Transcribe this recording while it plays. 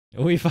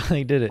We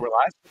finally did it. We're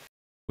live.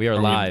 We are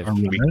live. Are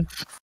we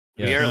live?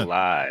 We are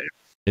live.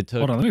 It took.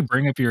 Hold on, let me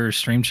bring up your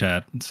stream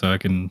chat so I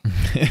can.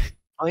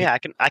 Oh yeah,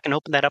 I can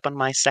open that up on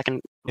my second.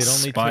 It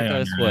only took spy on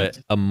us your what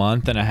ass. a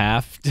month and a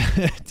half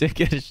to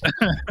get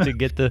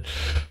the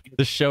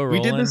show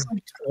rolling. We did this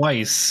like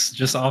twice,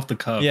 just off the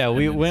cuff. Yeah,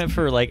 we and went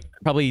for like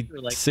probably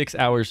 6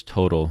 hours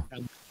total.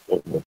 I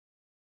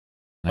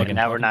Okay, can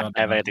now we're not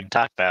having anything to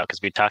talk about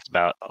because we talked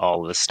about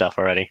all this stuff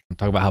already.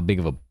 talk about how big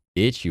of a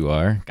bitch you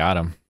are. Got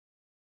him.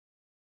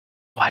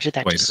 Why did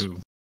that Wait, just?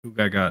 who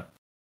got?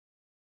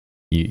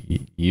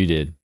 You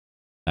did.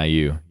 Not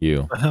you.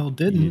 You. The hell You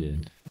didn't?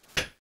 did.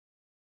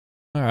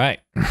 All right.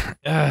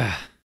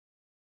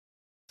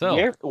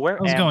 So Where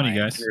How's it am going, I? you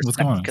guys? What's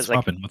going on? Because What's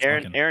like poppin'? What's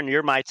Aaron, poppin'? Aaron,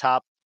 you're my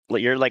top.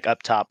 You're like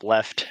up top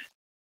left.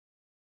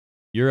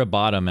 you're a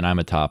bottom and I'm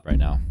a top right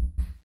now.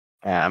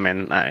 Yeah, I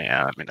mean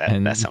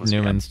And that sounds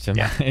Newman's to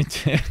Yeah. my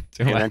to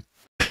good. my, And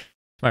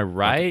my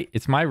right.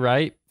 It's my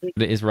right.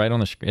 It is right on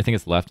the screen. I think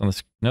it's left on the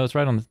screen. No, it's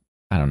right on the.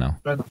 I don't know.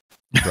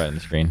 It's right on the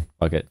screen.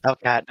 Fuck it. oh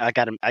god, I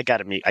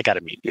gotta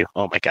meet you.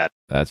 Oh my god,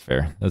 That's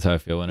fair. That's how I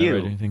feel whenever I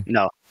do you. anything.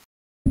 No.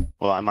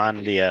 Well, I'm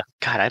on the.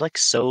 God, I like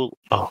so.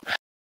 Oh,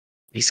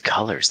 these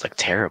colors look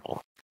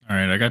terrible. All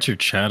right, I got your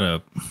chat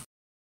up.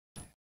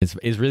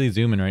 It's really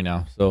zooming right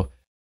now. So,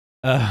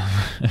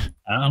 I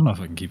don't know if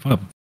I can keep up.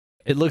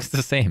 it looks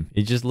the same.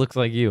 It just looks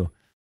like you.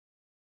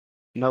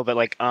 No, but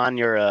like on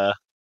your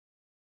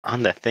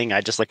on the thing,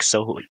 I just look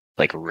so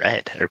like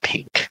red or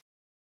pink.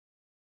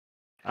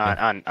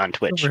 On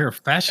Twitch. Over here,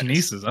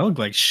 fashionistas. I look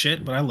like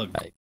shit, but I look.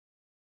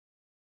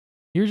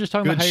 You were just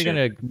talking about Good how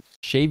you're gonna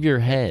shave your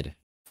head.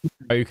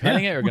 Are you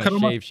cutting it or I'm gonna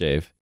cutting my-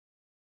 shave?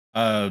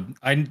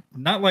 I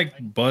not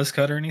like buzz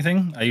cut or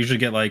anything. I usually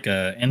get like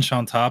a inch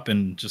on top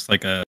and just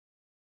like a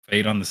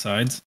fade on the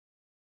sides.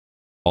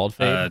 Bald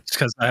fade? Just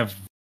because I have.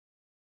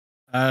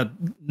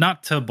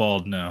 Not too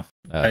bald. No,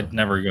 Oh. I'd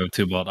never go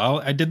too bald.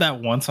 I did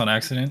that once on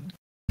accident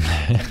in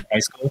high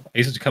school. I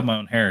used to cut my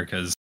own hair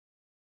because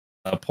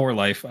poor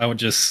life. I would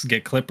just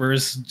get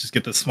clippers, just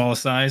get the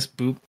smallest size,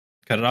 boop,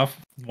 cut it off.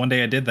 One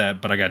day I did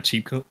that, but I got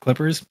cheap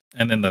clippers,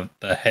 and then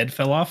the head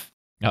fell off.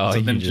 Oh, So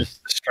you then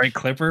just. just a straight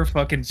clipper,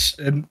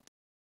 and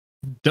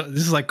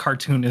this is like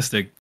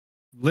cartoonistic,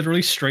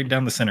 literally straight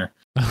down the center.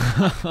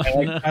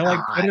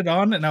 I put it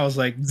on, and I was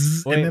like,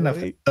 zzz, Wait, and then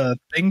wait. the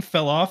thing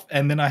fell off,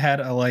 and then I had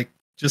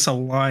just a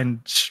line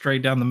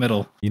straight down the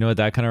middle. You know what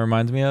that kind of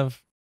reminds me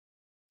of?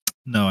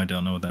 No, I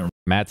don't know what that.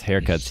 Matt's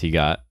haircuts he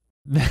got.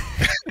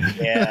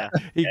 Yeah.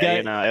 he Yeah, got.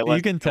 you know,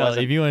 you can tell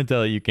if you want to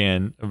tell. You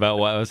can about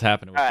what was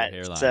happening with All your right.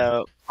 hairline.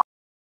 So,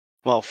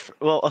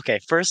 okay.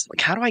 First, like,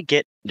 how do I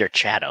get your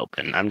chat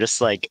open? I'm just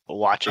like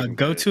watching.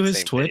 Go the to his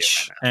same video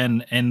Twitch, right now.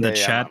 and in the Yeah,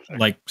 chat I'm on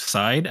like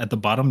side at the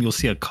bottom, you'll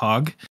see a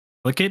cog.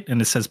 Click it, and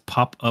it says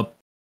pop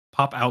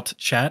out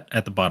chat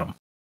at the bottom.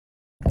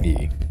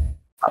 Yeah.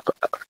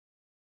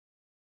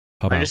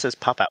 Pop It out. just says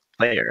pop out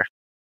player.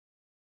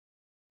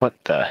 What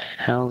the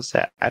hell is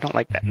that? I don't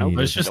like that. Nope.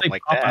 Yeah. It's just I don't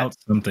like like pop that. out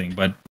something,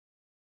 but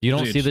You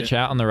don't Dude, see the shit.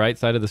 chat on the right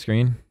side of the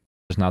screen?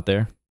 It's not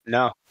there.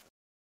 No.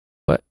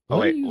 What? Oh are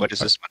wait, you- what is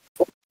this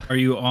one? are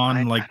you on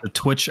I- like the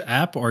Twitch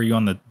app or are you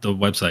on the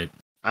website?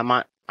 I'm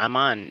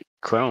on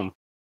Chrome.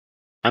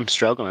 I'm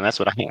struggling. That's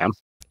what I am.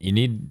 You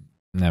need.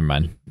 Never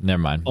mind.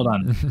 Hold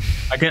on.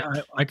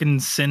 I can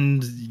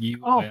send you.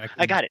 Oh, I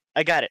I got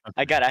it.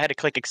 I had to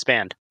click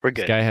expand. We're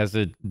This good. guy has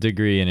a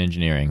degree in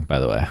engineering, by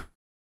the way.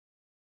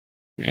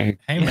 Hey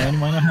man, you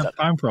might not have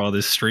time for all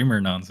this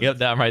streamer nonsense. Yep,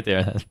 that right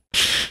there.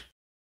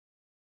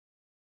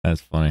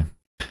 That's funny.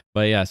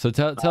 But yeah, so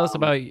tell us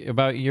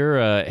about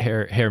your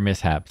hair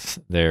mishaps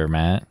there,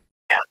 Matt.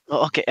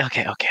 Oh, okay.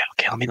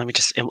 Let me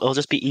just. It'll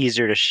just be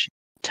easier to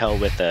tell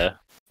with Oh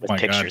my God,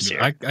 pictures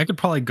dude. here. I could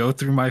probably go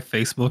through my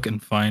Facebook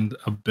and find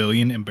a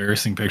billion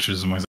embarrassing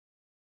pictures of myself.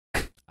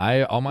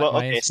 My Well,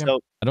 okay. Instagram, So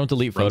I don't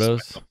delete Roast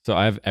photos, so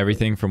I have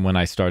everything from when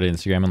I started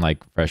Instagram in like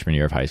freshman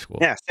year of high school.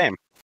 yeah, same.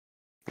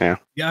 Yeah,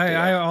 Yeah,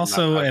 I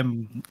also not-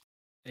 am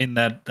in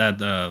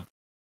that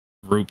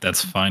group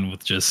that's fine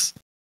with just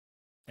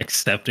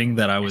accepting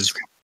that I was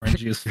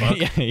cringy as fuck.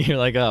 Yeah, you're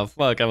like, oh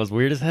fuck, I was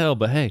weird as hell,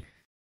 but hey,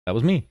 that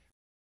was me.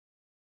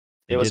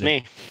 It You was did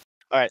me.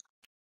 All right.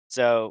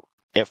 So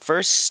it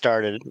first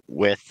started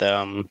with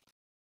when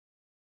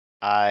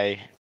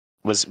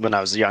I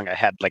was young, I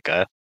had like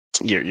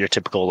your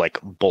typical like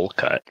bowl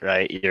cut,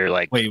 right? You're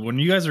like Wait, when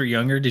you guys were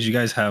younger, did you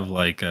guys have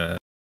like a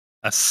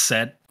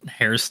set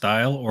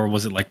hairstyle, or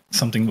was it like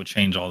something would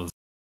change all the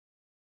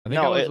I think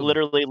I no, was it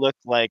literally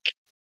looked like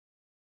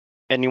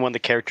any one of the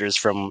characters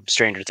from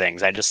Stranger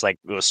Things. I just like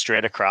it was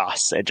straight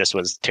across. It just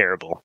was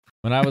terrible.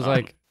 when I was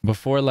like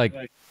before like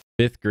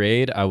fifth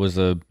grade, I was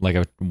a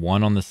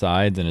 1 on the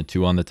sides and a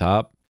 2 on the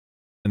top,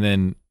 and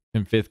then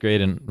in fifth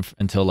grade and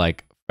until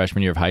like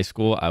freshman year of high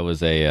school, I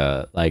was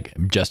a like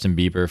Justin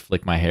Bieber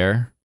flick my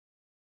hair,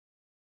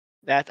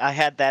 That I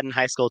had that in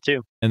high school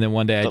too. and then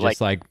one day I But, just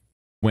like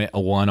went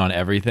a 1 on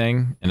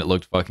everything, and it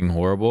looked fucking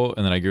horrible.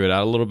 And then I grew it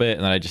out a little bit,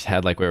 and then I just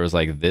had like where it was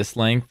like this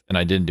length, and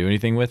I didn't do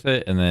anything with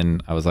it. And then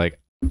I was like,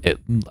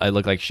 I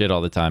look like shit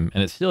all the time,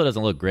 and it still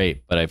doesn't look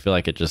great, but I feel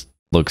like it just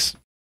looks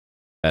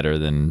better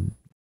than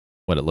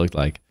what it looked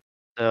like.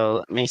 So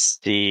let me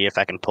see if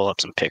I can pull up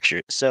some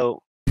pictures.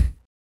 So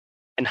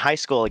in high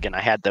school, again,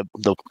 I had the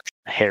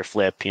hair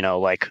flip, you know,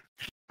 like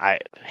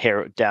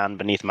hair down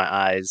beneath my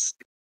eyes,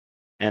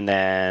 and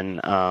then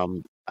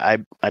I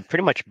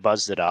pretty much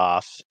buzzed it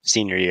off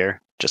senior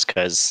year just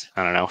because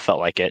I don't know, felt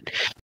like it.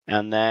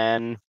 And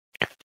then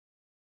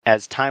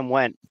as time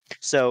went,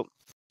 so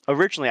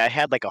originally I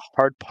had like a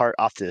hard part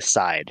off to the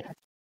side,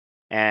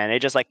 and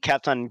it just like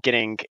kept on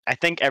getting. I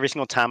think every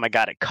single time I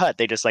got it cut,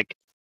 they just like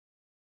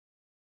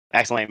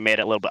accidentally made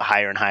it a little bit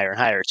higher and higher and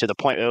higher to the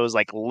point it was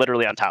like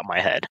literally on top of my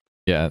head.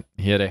 Yeah,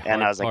 he had a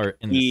And I hard was like, part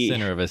in the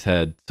center of his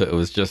head, so it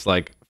was just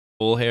like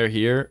full hair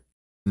here,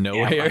 no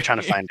Yeah, hair. I'm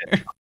trying to find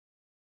it.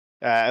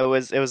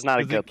 It was not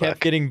a 'Cause good it kept look.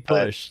 getting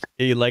but- pushed.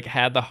 He like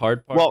had the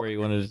hard part Well- where he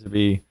wanted it to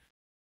be.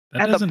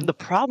 That And doesn't. the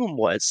problem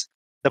was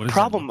What does that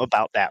problem look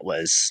about that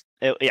was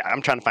yeah,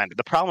 I'm trying to find it.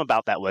 The problem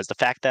about that was the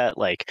fact that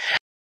like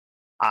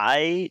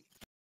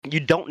you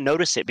don't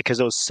notice it because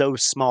it was so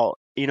small.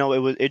 You know,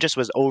 it just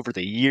was over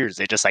the years.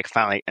 It just like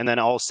finally, and then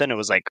all of a sudden it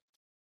was like,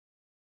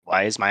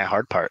 why is my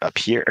hard part up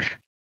here?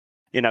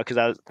 You know,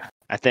 because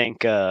I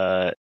think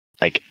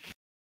like,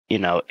 you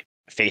know,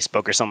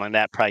 Facebook or something like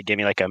that probably gave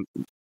me like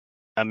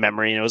a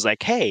memory, and it was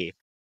like, hey,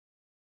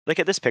 look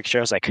at this picture.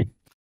 I was like,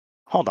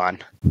 hold on.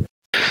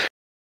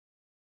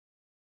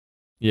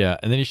 Yeah,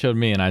 and then he showed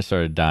me, and I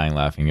started dying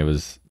laughing.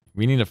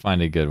 We need to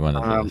find a good one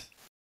of this.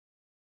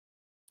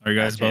 Are you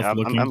guys Okay, both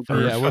looking I'm-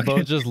 for? Yeah, we're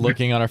both just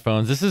looking on our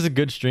phones. This is a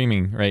good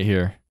streaming right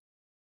here.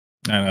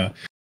 I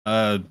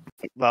know.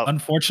 Well,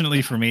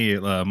 Unfortunately for me,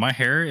 my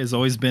hair has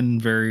always been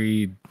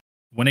very.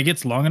 When it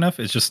gets long enough,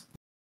 it's just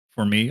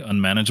for me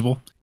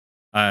unmanageable.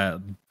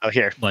 oh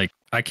here, Like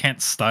I can't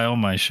style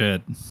my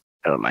shit.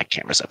 oh my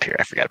camera's up here.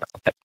 I forgot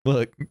about that.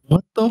 Look.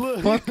 What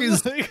the fuck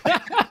is?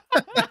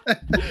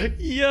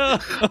 Yo,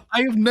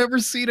 I have never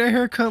seen a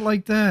haircut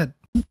like that.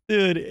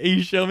 dude,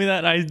 you showed me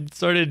that, and I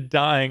started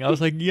dying. I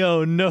was like,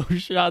 yo, no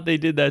shot they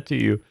did that to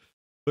you.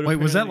 But Wait,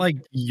 was that apparently-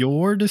 like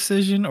your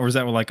decision, or was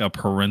that like a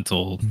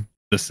parental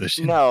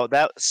decision? No,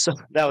 that was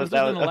within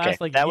the okay.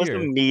 last, like, that was year.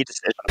 the me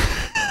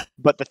decision.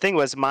 But the thing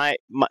was, my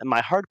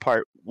hard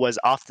part was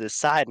off to the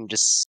side, and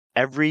just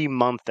every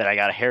month that I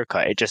got a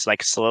haircut, it just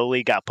like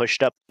slowly got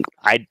pushed up.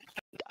 I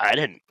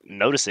didn't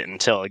notice it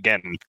until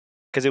again,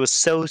 because it was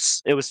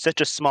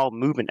such a small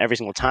movement every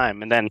single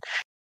time. And then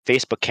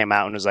Facebook came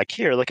out and was like,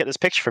 here, look at this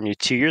picture from you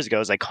 2 years ago. I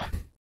was like,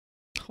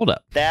 Hold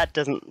up. that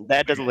doesn't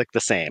look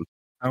the same.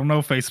 I don't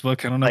know,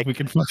 Facebook. I don't know Like- if we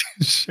can fucking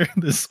share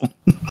this one.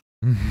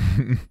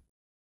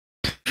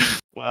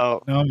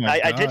 Well, Oh my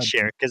I did God.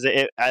 share because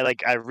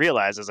I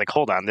realized I was like,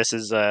 hold on, this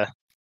is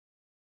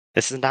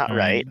not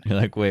right. You're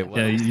like, wait, what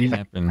Yeah, you-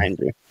 happened? Mind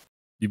you.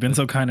 You've been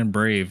so kind and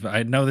brave.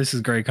 I know this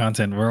is great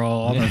content. We're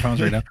all on our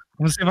phones right now. I'm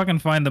gonna see if I can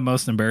find the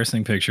most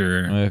embarrassing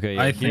picture. Okay,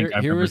 yeah. I think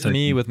I've here never was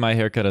me taken- with my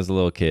haircut as a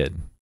little kid.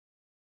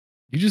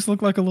 You just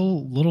look like a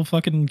little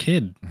fucking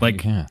kid,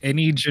 like Yeah.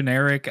 any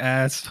generic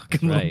ass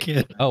fucking little Right.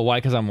 kid. Oh, why?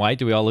 Because I'm white?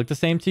 Do we all look the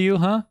same to you,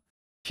 huh?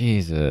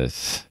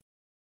 Jesus.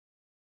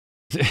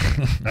 I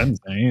didn't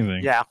say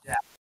anything. Yeah,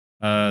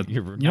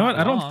 You're You know what? not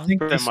I don't wrong.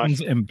 think Pretty this much.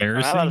 one's I'm not allowed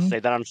to embarrassing. say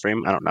that on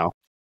stream. I don't know.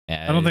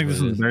 Yeah, I don't it think is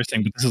this what is it is.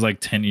 embarrassing, but this is like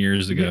 10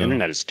 years The ago.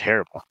 internet is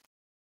terrible.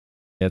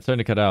 Yeah, it's starting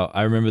to cut out.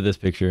 I remember this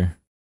picture.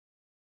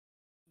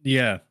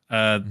 Yeah,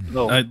 Oh,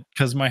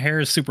 because my hair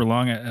is super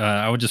long.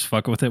 I would just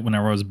fuck with it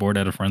whenever I was bored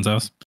at a friend's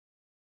house.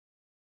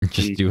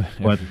 Just do it.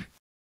 What?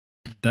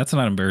 That's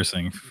not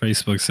embarrassing.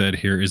 Facebook said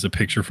here is a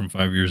picture from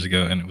 5 years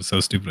ago, and it was so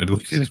stupid I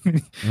deleted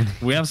it.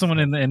 We have someone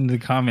in the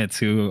comments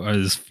who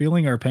is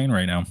feeling our pain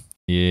right now.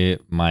 Yeah,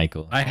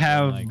 Michael. I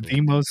have Michael.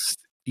 the most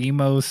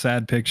emo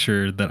sad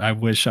picture that I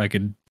wish I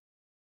could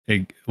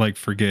like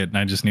forget, and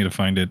I just need to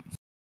find it.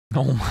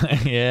 Oh my,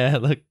 yeah.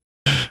 Look,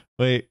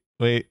 wait.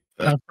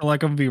 I feel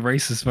like I'm gonna be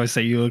racist if I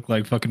say you look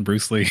like fucking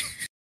Bruce Lee.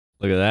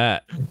 Look at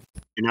that.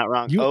 you're not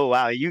wrong. you- Oh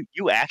wow, you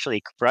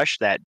actually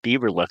crushed that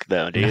Bieber look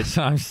though, dude. That's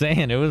what I'm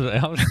saying.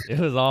 It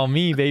was all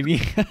me,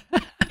 baby.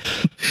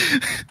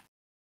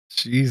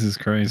 Jesus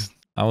Christ.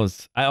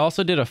 I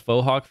also did a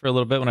faux hawk for a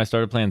little bit when I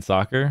started playing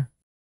soccer.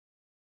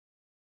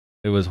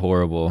 It was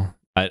horrible.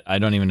 I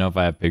don't even know if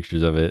I have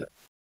pictures of it.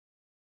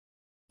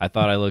 I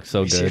thought I looked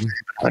so Let me see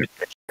good.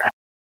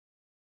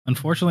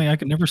 Unfortunately, I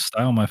could never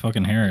style my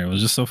fucking hair. It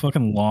was just so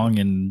fucking long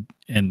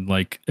and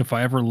like if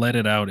I ever let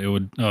it out, it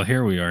would. Oh,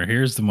 here we are.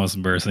 Here's the most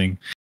embarrassing.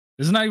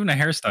 This is not even a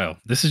hairstyle.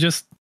 This is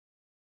just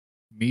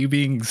me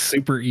being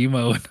super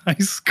emo in high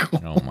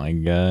school. Oh my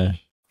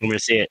gosh. I'm gonna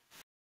see it.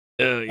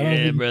 Oh don't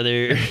think-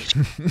 brother.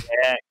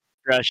 Yeah,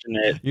 crushing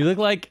it. You look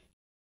like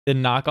the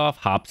knockoff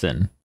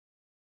Hobson.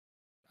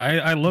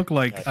 I look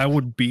like I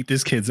would beat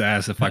this kid's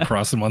ass if I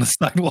crossed him on the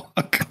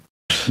sidewalk.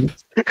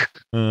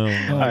 Oh,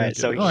 All right,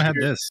 so I had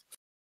here- this.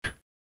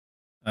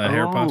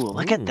 Hair Oh, puff.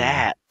 look at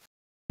that!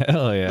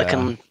 hell yeah.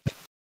 Looking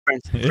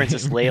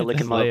Princess Leia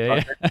looking Princess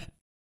motherfucker. Leia,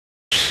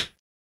 yeah.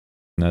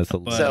 That's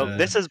But, So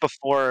this is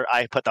before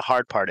I put the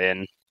hard part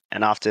in,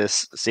 and off to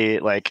see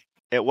like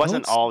It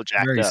wasn't looks all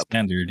jacked very up.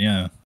 standard,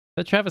 yeah. Is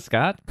that Travis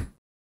Scott?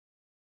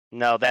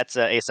 No, that's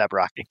A$AP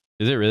Rocky.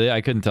 Is it really?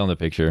 I couldn't tell in the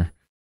picture.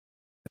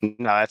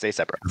 No, that's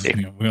A$AP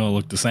Rocky. We all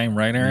look the same,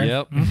 right, Aaron?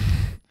 Yep.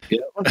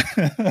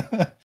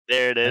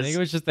 There it I is. think it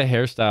was just the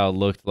hairstyle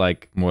looked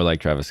like more like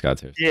Travis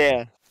Scott's hairstyle.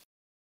 Yeah.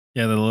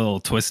 Yeah, the little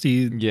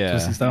twisty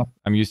style.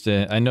 I'm used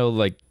to. I know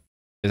like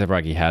A$AP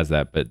Rocky has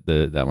that, but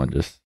that one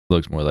just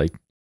looks more like.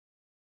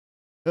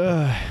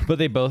 But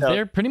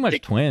they're pretty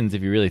much twins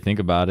if you really think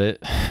about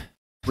it.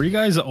 Were you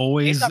guys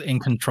always in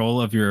control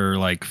of your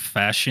like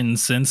fashion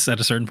sense at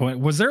a certain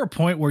point? Was there a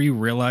point where you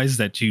realized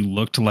that you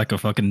looked like a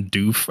fucking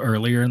doof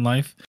earlier in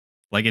life?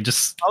 Like it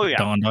just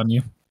dawned on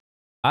you?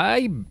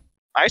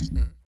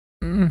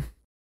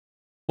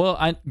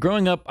 Well,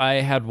 growing up, I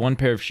had one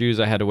pair of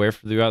shoes I had to wear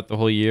throughout the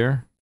whole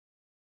year.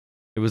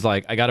 It was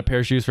like I got a pair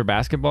of shoes for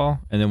basketball,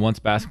 and then once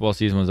basketball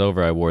season was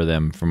over, I wore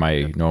them for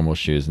my normal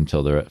shoes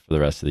until for the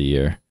rest of the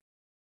year.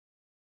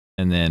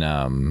 And then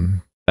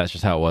that's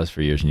just how it was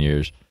for years and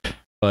years.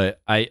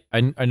 But I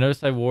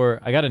noticed I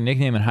got a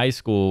nickname in high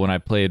school when I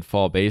played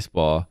fall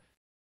baseball.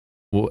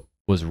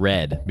 Was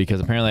red,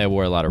 because apparently I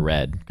wore a lot of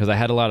red because I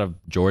had a lot of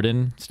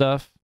Jordan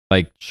stuff,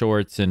 like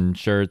shorts and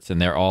shirts,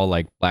 and they're all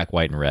like black,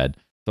 white, and red.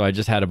 So I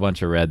just had a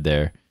bunch of red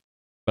there.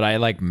 But I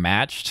like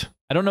matched.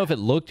 I don't know if it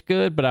looked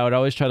good, but I would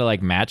always try to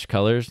like match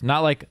colors.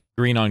 Not like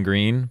green on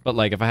green, but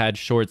like if I had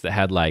shorts that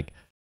had like,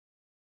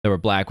 that were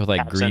black with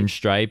like green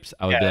stripes,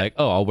 I would be like,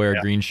 oh, I'll wear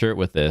a green shirt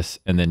with this.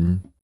 And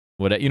then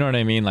you know what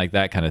I mean? Like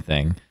that kind of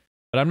thing.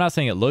 But I'm not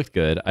saying it looked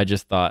good. I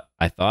just thought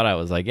I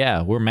was like,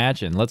 yeah, we're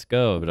matching. Let's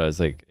go. But I was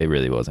like, it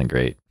really wasn't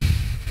great.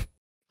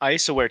 I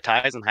used to wear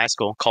ties in high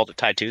school, called it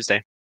Tie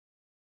Tuesday.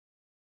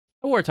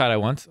 I wore a tie-dye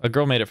once. A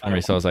girl made it for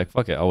me, so I was like,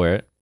 fuck it, I'll wear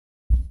it.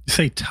 You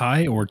say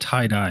tie or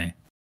tie-dye?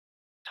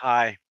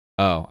 Tie.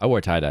 Oh, I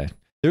wore tie-dye.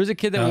 There was a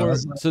kid that wore...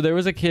 So there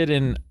was a kid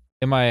in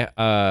my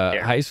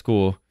high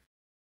school.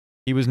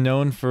 He was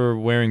known for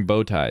wearing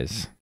bow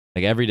ties,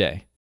 like every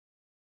day.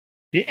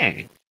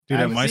 Yeah. Dude,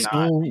 at my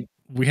school,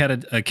 we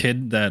had a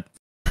kid that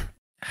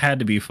had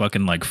to be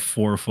fucking like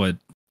 4 foot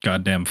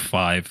goddamn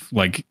 5,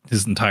 like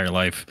his entire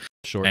life.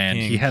 Short and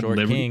king, he had short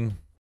king.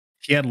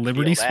 He had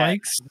Liberty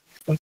spikes.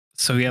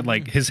 So he had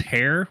like his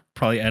hair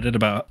probably added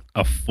about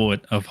a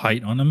foot of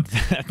height on him,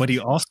 but he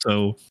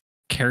also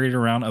carried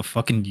around a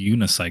fucking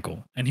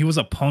unicycle, and he was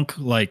a punk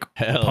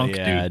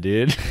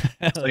dude.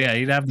 So yeah,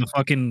 he'd have the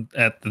fucking,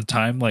 at the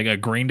time, like a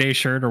Green Day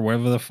shirt or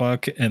whatever the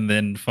fuck, and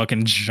then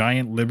fucking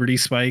giant Liberty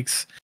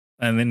spikes,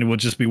 and then we'll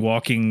just be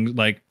walking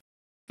like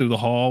through the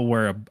hall,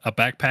 wear a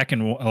backpack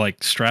and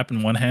like strap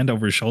in one hand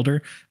over his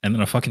shoulder, and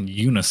then a fucking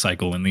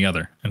unicycle in the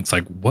other. And it's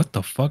like, what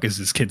the fuck is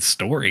this kid's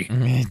story?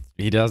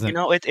 He doesn't. You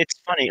know, it's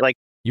funny. Like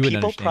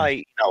people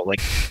probably, like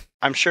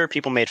I'm sure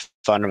people made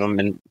fun of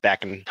them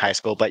back in high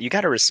school, but you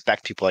got to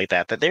respect people like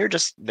that. That they're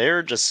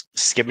just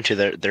skipping to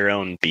their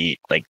own beat.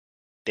 Like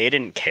they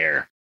didn't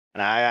care.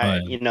 And I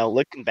you know,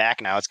 looking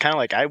back now, it's kind of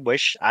like I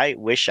wish I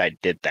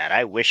did that.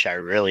 I wish I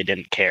really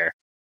didn't care.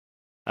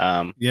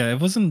 Yeah,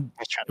 it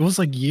was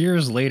like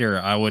years later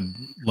I would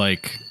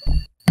like,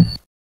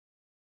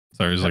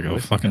 sorry, there's like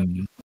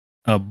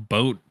a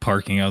boat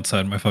parking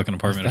outside my fucking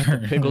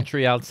apartment. Pickle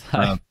tree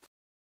outside.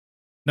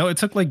 No, it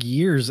took like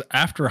years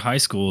after high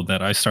school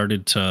that I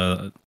started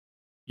to,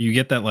 you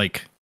get that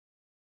like,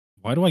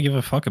 why do I give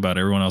a fuck about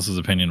everyone else's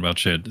opinion about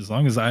shit? As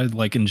long as I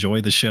like enjoy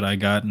the shit I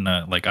got and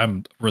like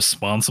I'm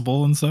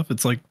responsible and stuff,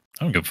 it's like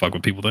I don't give a fuck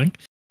what people think.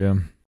 Yeah.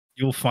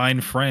 You'll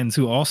find friends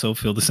who also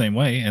feel the same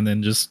way and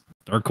then just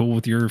are cool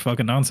with your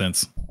fucking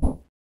nonsense.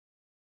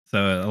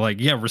 So like,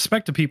 yeah,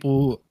 respect to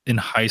people in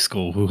high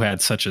school who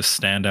had such a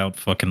standout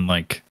fucking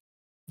like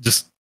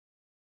just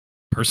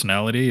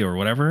personality or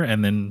whatever,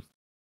 and then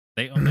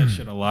they own that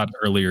shit a lot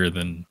earlier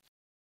than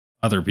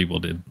other people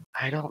did.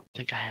 I don't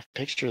think I have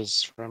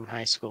pictures from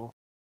high school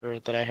or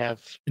that I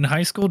have. In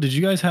high school, did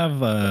you guys have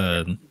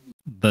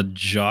the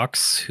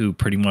jocks who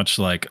pretty much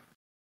like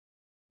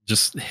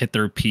just hit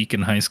their peak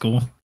in high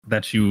school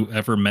that you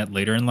ever met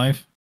later in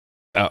life?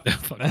 Oh,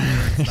 it's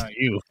not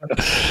you.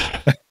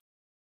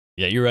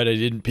 Yeah, you're right. I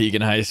didn't peak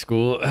in high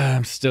school.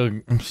 I'm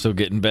still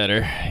getting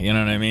better. You know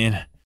what I mean?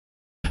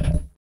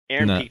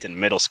 Aaron peaked in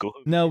middle school.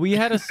 No, we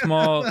had a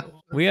small.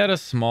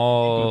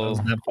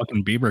 That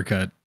fucking Bieber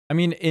cut. I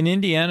mean, in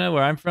Indiana,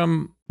 where I'm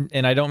from,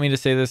 and I don't mean to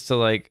say this to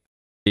like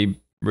be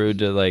rude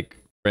to like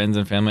friends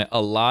and family.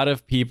 A lot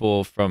of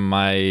people from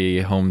my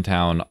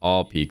hometown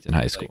all peaked in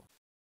high school.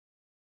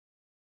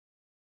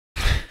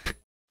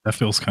 That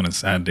feels kind of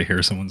sad to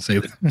hear someone say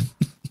that.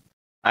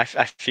 I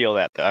feel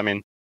that though. I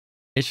mean,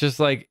 it's just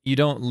like you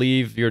don't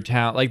leave your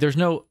town. Like there's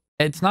no.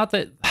 It's not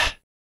that.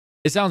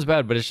 It sounds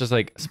bad, but it's just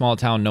like small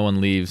town. No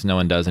one leaves. No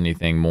one does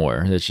anything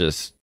more. It's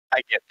just. I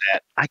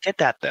get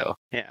that though.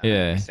 Yeah. I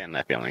understand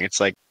that feeling.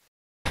 It's like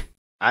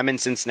I'm in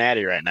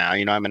Cincinnati right now.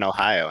 You know, I'm in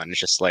Ohio, and it's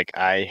just like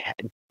I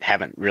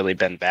haven't really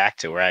been back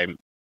to where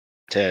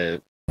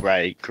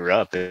I grew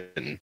up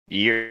in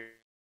years.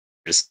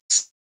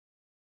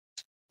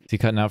 Is he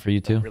cutting out for you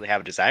too? I really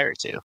have a desire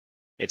to.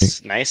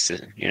 It's nice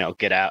to, you know,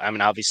 get out. I mean,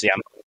 obviously,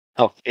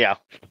 Oh yeah.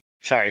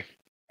 Sorry.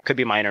 Could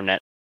be my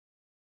internet.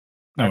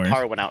 No My worries.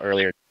 power went out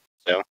earlier.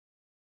 So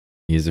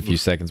He's a few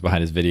seconds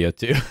behind his video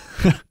too.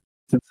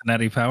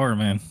 Cincinnati Power,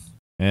 man.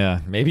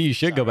 Yeah, maybe you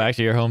should go back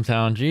to your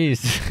hometown.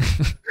 Jeez.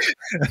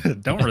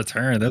 Don't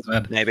return. That's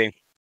bad. maybe.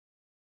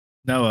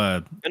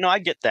 No, No, I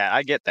get that.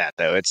 I get that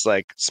though. It's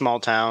like small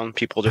town.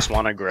 People just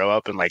want to grow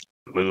up and like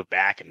move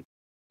back and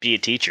be a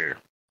teacher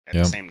at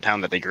Yep. the same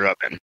town that they grew up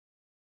in.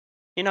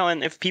 You know,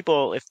 and if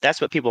that's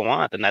what people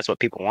want, then that's what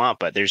people want.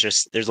 But there's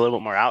a little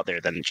bit more out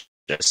there than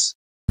just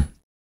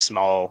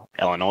small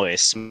Illinois,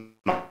 small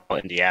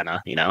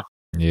Indiana. You know.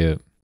 Yeah.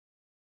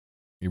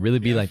 You really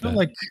be like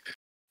that.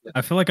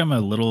 I feel like I'm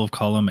a little of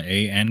column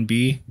A and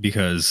B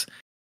because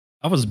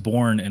I was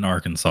born in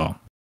Arkansas,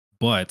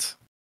 but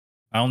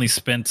I only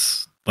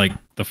spent like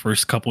the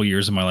first couple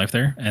years of my life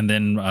there, and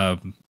then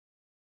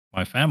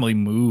my family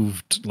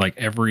moved like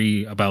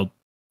every about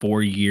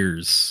 4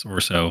 years or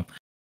so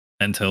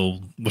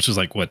which is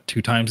like what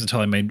 2 times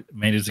until I made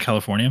it to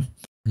California,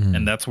 Mm.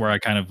 and that's where I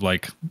kind of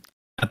like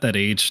at that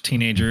age,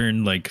 teenager,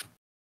 and like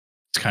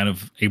kind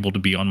of able to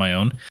be on my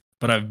own.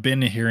 But I've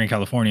been here in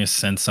California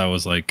since I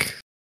was like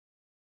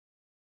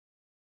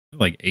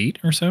 8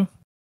 or so.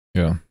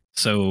 Yeah.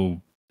 So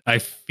I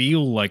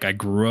feel like I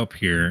grew up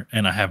here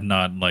and I have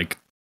not like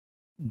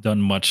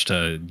done much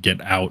to get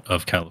out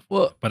of California.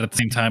 Well, But at the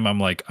same time, I'm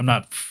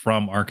not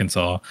from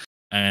Arkansas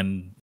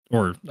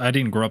or I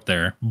didn't grow up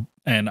there,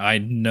 and I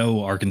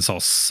know Arkansas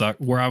suck.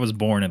 Where I was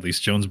born, at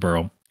least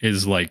Jonesboro,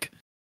 is like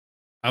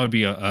I would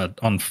be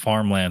on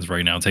farmlands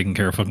right now taking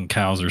care of fucking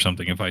cows or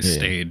something if I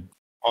stayed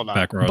Hold on.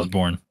 back where I was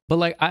born. But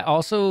like, I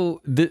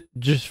also,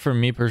 just for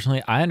me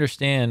personally, I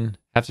understand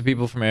half the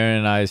people from Aaron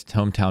and I's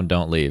hometown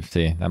don't leave.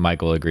 See, that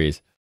Michael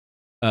agrees.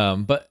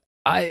 But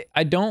I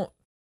don't,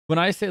 when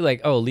I say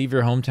like, oh, leave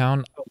your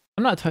hometown,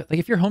 I'm not like,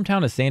 if your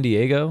hometown is San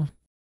Diego,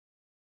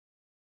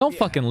 don't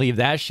fucking leave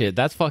that shit.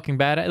 That's fucking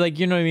bad. Like,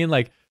 you know what I mean?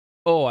 Like,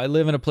 oh, I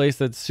live in a place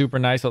that's super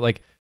nice. But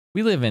like,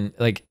 we live in,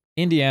 like,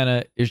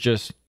 Indiana is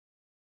just,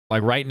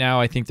 like, right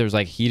now, I think there's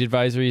like heat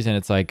advisories and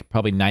it's like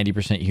probably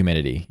 90%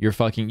 humidity.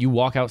 You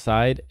walk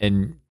outside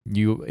and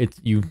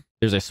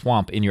there's a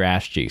swamp in your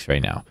ass cheeks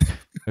right now.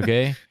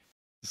 Okay.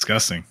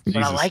 Disgusting.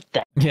 But I like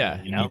that.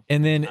 Yeah. You know.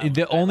 And then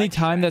the only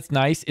time that's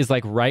nice is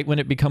like right when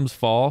it becomes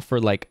fall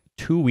for like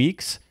 2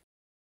 weeks.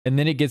 And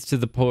then it gets to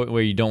the point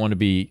where you don't want to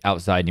be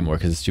outside anymore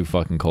because it's too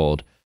fucking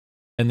cold.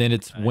 And then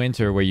it's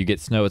winter where you get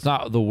snow. It's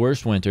not the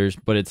worst winters,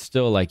 but it's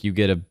still like you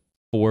get a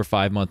 4 or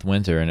 5 month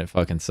winter and it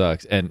fucking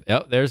sucks. And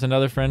there's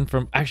another friend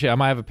from, actually, I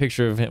might have a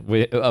picture of him,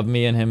 of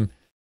me and him,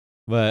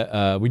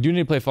 but we do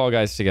need to play Fall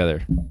Guys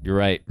together. You're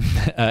right.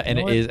 And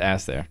it is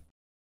ass there.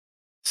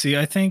 See,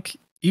 I think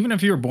even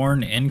if you're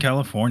born in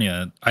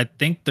California, I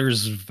think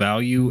there's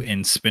value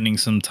in spending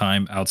some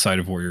time outside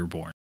of where you're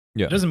born.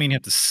 Yeah. It doesn't mean you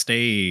have to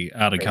stay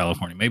out of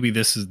California. Maybe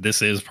this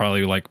is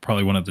probably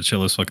one of the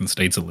chillest fucking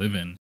states to live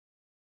in.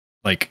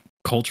 Like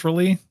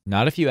culturally.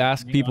 Not if you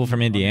ask people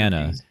from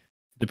Indiana.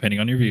 Depending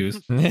on your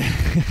views. No,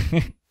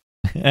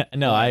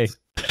 I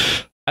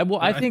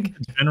think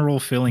the general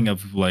feeling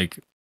of like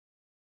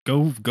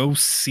go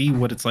see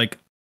what it's like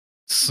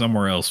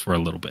somewhere else for a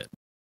little bit.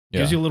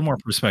 Gives you a little more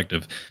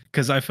perspective.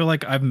 Because I feel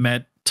like I've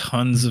met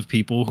tons of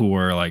people who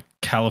are like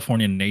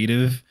California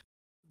native,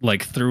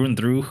 like through and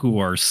through, who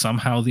are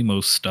somehow the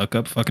most stuck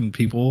up fucking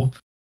people,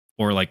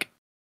 or like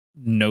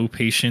no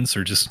patience,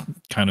 or just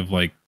kind of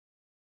like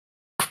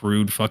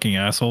crude fucking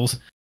assholes.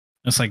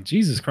 It's like,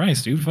 Jesus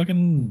Christ, dude,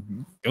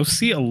 fucking go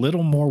see a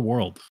little more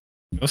world.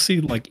 Go see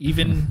like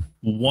even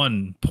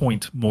 1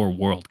 point more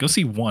world. Go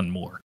see one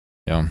more.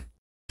 Yeah.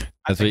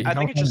 I think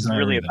it's just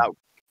really about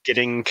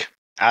getting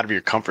out of your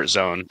comfort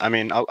zone. I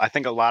mean, I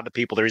think a lot of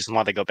people, the reason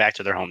why they go back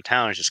to their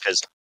hometown is just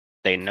because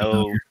they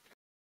know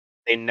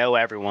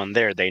everyone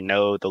there. They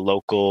know the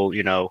local,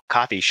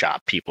 coffee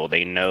shop people.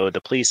 They know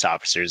the police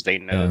officers. They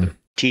know the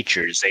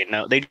teachers.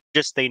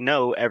 They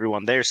know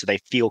everyone there, so they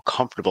feel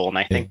comfortable. And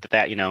I think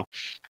that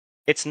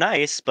it's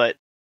nice, but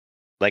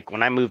like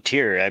when I moved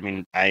here, I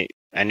mean, I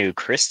knew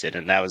Kristen,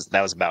 and that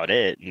was about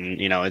it.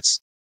 And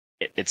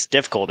it's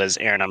difficult, as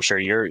Aaron, I'm sure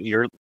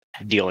you're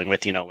dealing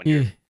with, when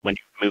you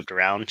moved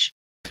around.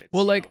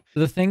 Well, like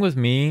the thing with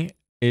me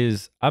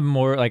is I'm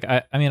more like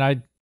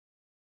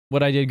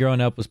what I did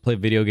growing up was play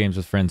video games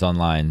with friends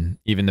online,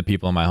 even the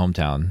people in my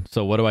hometown.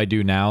 So what do I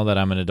do now that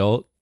I'm an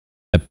adult?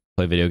 I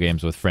play video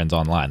games with friends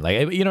online.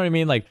 Like, you know what I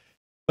mean? Like,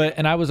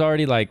 and I was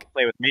already like,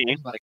 play with me.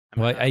 Like,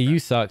 well, you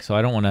suck, so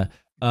I don't want to.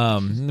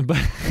 All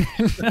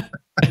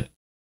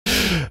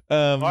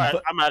right,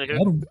 I'm out of here.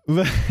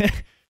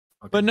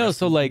 But no,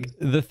 so like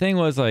the thing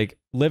was like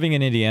living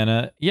in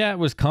Indiana, yeah, it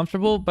was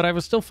comfortable, but I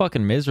was still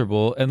fucking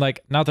miserable. And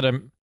like, not that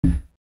I'm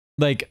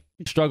like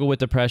struggle with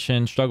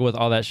depression, struggle with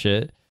all that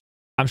shit.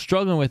 I'm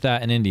struggling with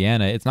that in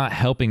Indiana. It's not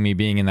helping me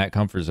being in that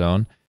comfort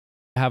zone.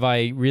 Have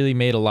I really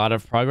made a lot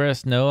of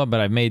progress? No, but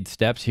I've made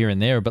steps here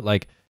and there. But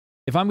like,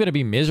 if I'm going to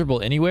be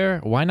miserable anywhere,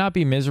 why not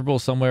be miserable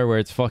somewhere where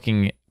it's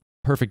fucking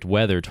perfect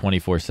weather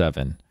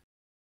 24/7?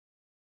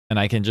 and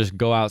I can just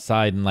go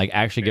outside and like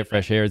actually get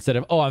fresh air instead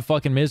of, oh, I'm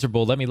fucking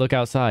miserable, let me look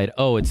outside.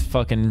 Oh, it's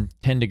fucking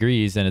 10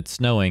 degrees and it's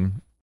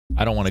snowing.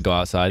 I don't want to go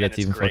outside. And That's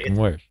it's even gray. fucking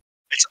worse.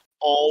 It's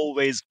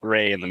always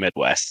gray in the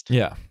Midwest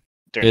Yeah.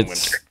 during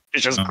It's- winter.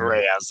 It's just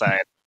gray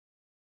outside.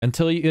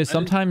 Until you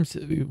sometimes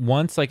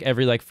once like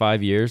every like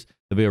 5 years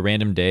there'll be a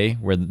random day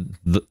where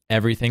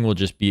everything will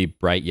just be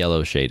bright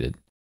yellow shaded,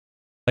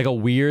 like a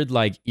weird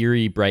like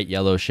eerie bright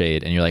yellow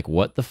shade, and you're like,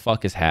 what the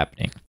fuck is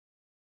happening?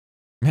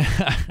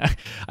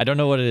 I don't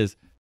know what it is.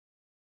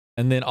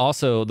 And then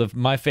also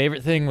my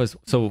favorite thing was,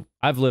 so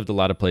I've lived a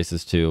lot of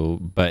places too,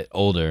 but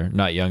older,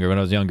 not younger. When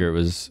I was younger, I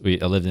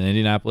lived in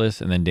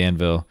Indianapolis and then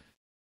Danville,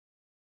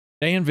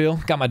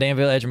 got my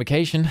Danville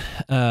education.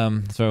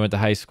 So I went to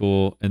high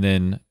school, and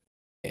then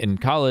in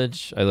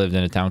college, I lived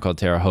in a town called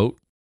Terre Haute,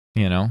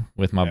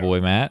 with my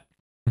boy Matt.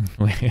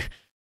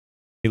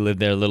 He lived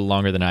there a little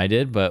longer than I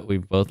did, but we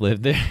both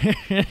lived there.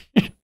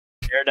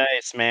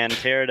 Paradise, man,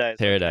 paradise.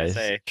 what can I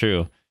say?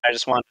 True. I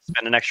just wanted to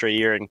spend an extra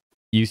year, and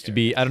Used to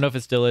be, I don't know if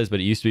it still is, but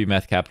it used to be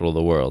meth capital of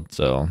the world.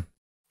 So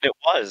it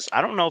was.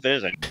 I don't know if it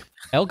isn't.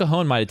 El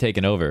Cajon might have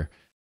taken over.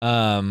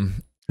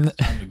 I'm gonna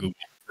Google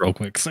real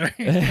quick. Sorry.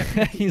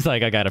 He's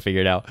like, I got to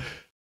figure it out.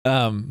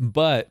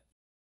 But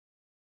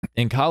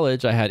in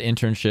college, I had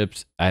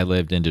internships. I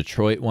lived in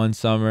Detroit one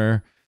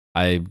summer.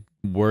 I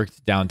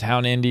worked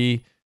downtown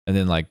Indy, and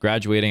then like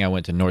graduating, I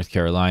went to North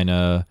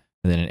Carolina,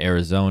 and then in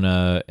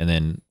Arizona, and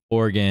then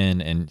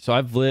Oregon. And so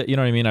I've lived, you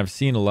know what I mean? I've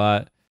seen a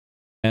lot,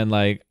 and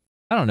like,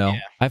 I don't know.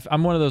 Yeah.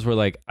 I'm one of those where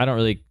like,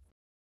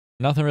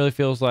 nothing really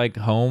feels like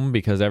home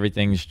because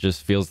everything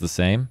just feels the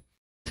same.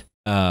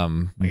 I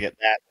get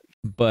that.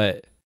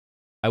 But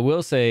I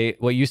will say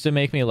what used to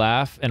make me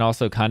laugh and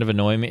also kind of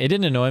annoy me. It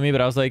didn't annoy me,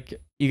 but I was like,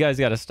 you guys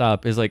got to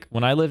stop. Is like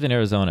when I lived in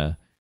Arizona,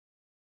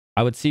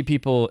 I would see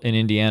people in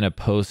Indiana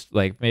post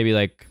like maybe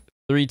like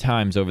 3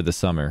 times over the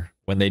summer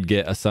when they'd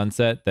get a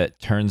sunset that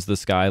turns the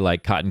sky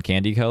like cotton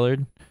candy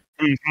colored.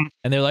 Mhm.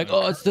 And they're like,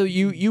 oh, so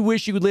you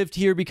wish you lived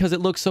here because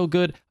it looks so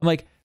good. I'm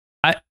like,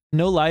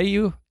 no lie to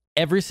you,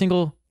 every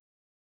single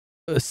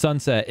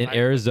sunset in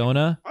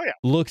Arizona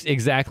looks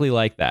exactly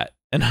like that.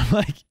 And I'm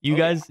like, you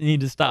guys need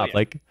to stop. yeah.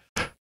 Like,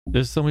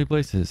 there's so many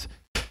places.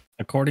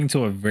 According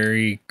to a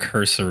very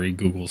cursory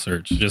Google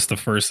search, just the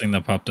first thing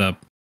that popped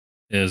up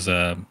is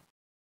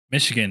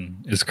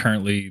Michigan is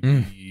currently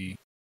the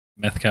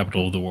meth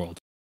capital of the world.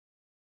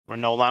 We're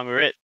no longer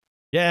it.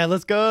 Yeah,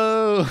 let's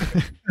go.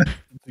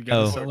 You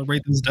gotta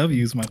celebrate those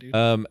W's, my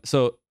dude.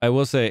 So I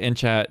will say in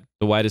chat,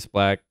 the whitest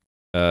black,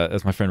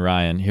 that's my friend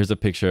Ryan. Here's a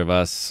picture of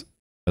us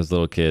as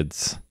little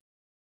kids.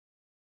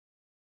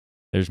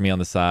 There's me on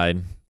the side,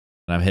 and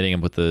I'm hitting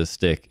him with the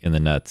stick in the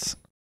nuts.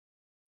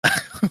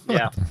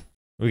 Yeah.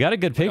 We got a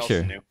good What else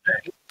picture. new?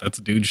 That's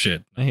dude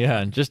shit.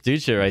 Yeah, just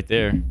dude shit right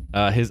there.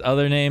 His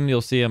other name,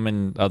 you'll see him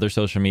in other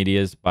social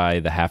medias by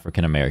the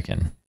African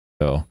American.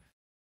 So,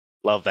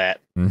 Love that.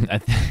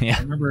 yeah.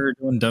 I remember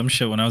doing dumb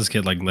shit when I was a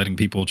kid, like letting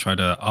people try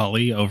to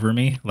ollie over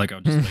me. Like I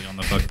would just lay on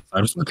the fucking side. I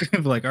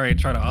was like, all right,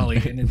 try to ollie.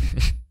 And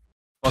it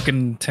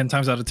fucking 10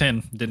 times out of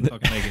 10 didn't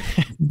fucking make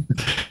it.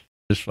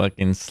 Just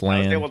fucking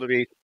slam.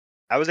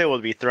 I was able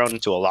to be thrown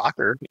into a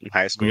locker in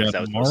high school We because I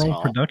got was so Moral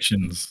small.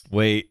 Productions.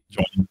 Wait.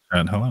 Joining the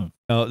chat. Hello.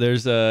 Oh,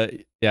 there's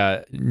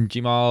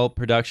Jamal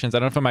Productions. I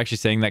don't know if I'm actually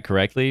saying that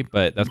correctly,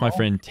 but that's my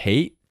friend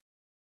Tate.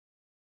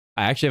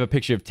 I actually have a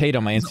picture of Tate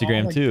on my Instagram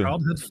All, like, too.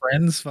 Childhood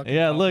friends. Fucking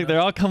Yeah, look,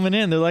 they're all coming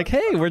in. They're like,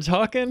 "Hey, we're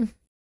talking."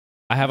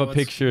 I have a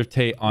picture of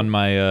Tate on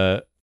my.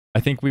 I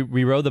think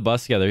we rode the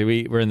bus together.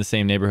 We were in the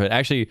same neighborhood.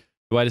 Actually,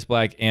 the Whitest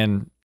Black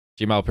and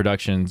Jamal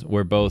Productions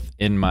were both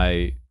in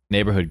my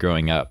neighborhood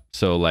growing up.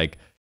 So like,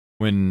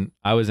 when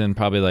I was in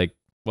probably like,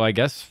 well, I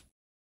guess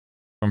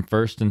from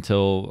first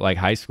until like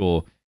high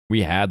school,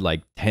 we had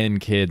like 10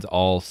 kids,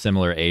 all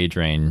similar age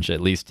range, at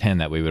least 10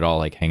 that we would all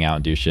like hang out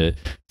and do shit.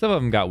 Some of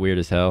them got weird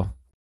as hell.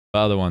 The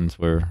other ones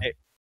were. I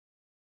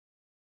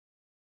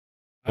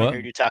What?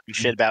 heard you talking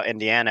shit about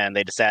Indiana, and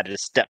they decided to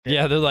step in.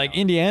 Yeah, they're like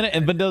Indiana,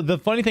 and but the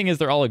funny thing is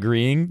they're all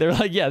agreeing. They're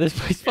like, yeah, this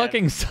place Yeah.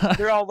 fucking sucks.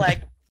 They're all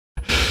like,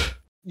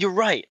 "You're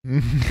right."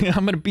 I'm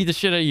gonna beat the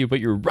shit out of you, but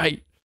you're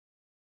right.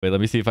 Wait, let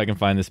me see if I can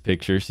find this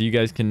picture so you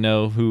guys can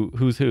know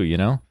who's who. You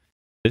know,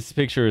 this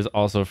picture is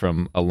also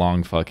from a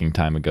long fucking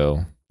time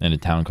ago in a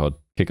town called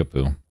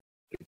Kickapoo.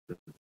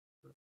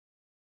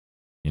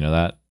 You know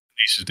that?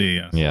 HD,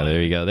 yes. Yeah, there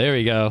you go. There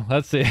we go.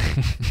 Let's see.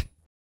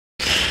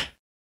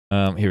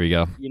 Here we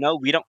go. You know,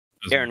 we don't,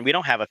 Aaron. We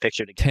don't have a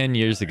picture together. 10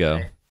 years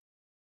ago.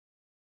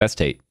 That's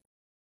Tate.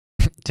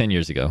 10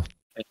 years ago.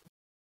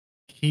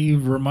 He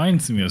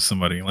reminds me of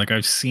somebody. Like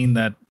I've seen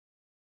that.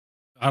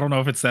 I don't know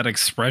if it's that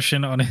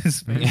expression on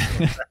his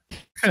face.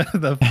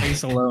 The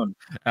face alone.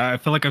 I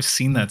feel like I've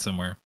seen that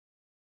somewhere.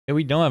 Yeah,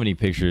 we don't have any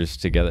pictures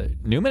together.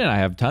 Newman and I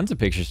have tons of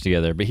pictures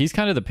together, but he's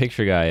kind of the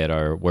picture guy at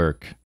our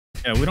work.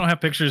 Yeah, we don't have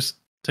pictures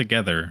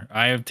together.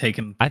 I have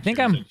taken. I think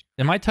pictures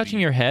am I touching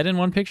your head in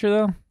one picture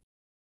though?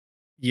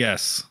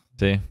 Yes.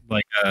 See?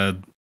 Like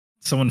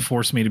someone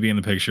forced me to be in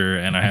the picture,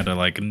 and I had to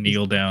like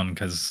kneel down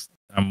because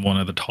I'm one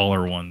of the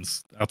taller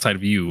ones outside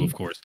of you, of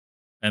course.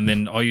 and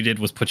then all you did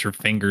was put your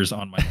fingers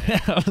on my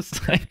head I was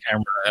like,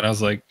 camera, and I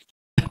was like,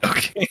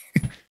 okay.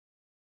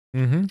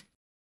 mm-hmm.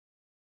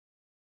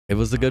 It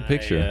was a good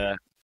picture.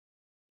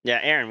 Yeah,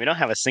 Aaron, we don't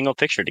have a single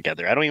picture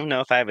together. I don't even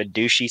know if I have a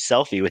douchey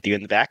selfie with you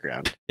in the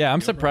background. Yeah,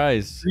 I'm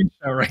surprised.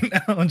 Screenshot right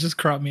now and just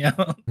crop me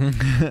out.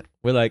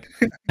 We're like,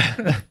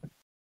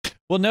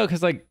 well, no,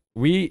 because like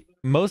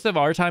most of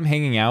our time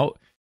hanging out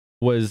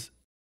was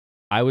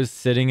I was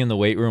sitting in the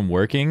weight room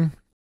working.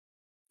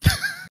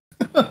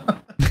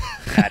 Got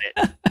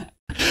it.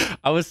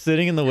 I was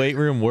sitting in the weight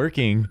room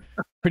working,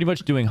 pretty much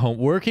doing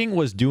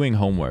doing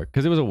homework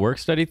because it was a work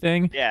study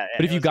thing. Yeah.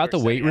 But if you got the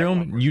weight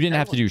room, you didn't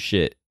have to do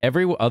shit.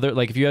 Every other,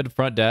 like if you had a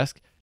front desk,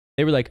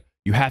 they were like,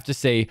 you have to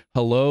say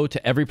hello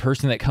to every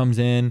person that comes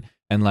in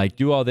and like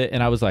do all that.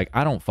 And I was like,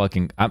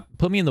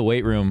 put me in the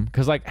weight room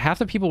because like half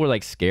the people were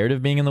like scared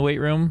of being in the weight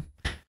room,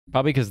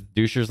 probably because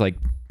douchers like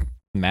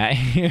Matt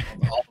here.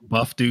 All the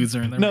buff dudes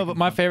are in there. No, but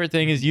my favorite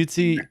thing is you'd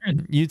see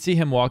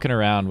him walking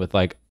around with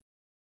like,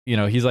 you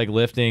know, he's like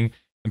lifting.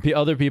 And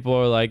other people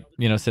are like,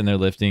 you know, sitting there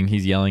lifting.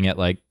 He's yelling at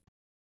like,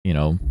 you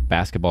know,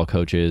 basketball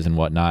coaches and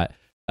whatnot.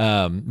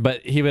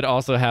 But he would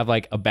also have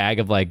like a bag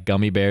of like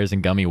gummy bears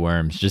and gummy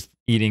worms, just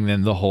eating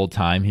them the whole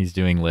time he's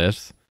doing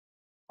lifts.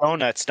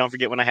 Donuts. Don't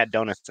forget when I had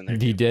donuts in there.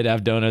 He did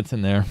have donuts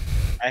in there.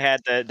 I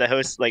had the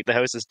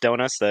hostess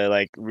donuts, the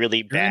like really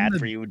You're in bad the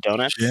for you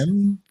donuts.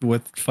 Gym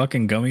with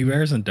fucking gummy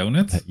bears and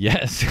donuts.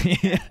 Yes.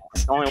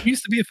 Only You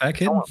used to be a fat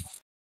kid.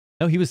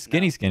 No, he was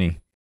skinny.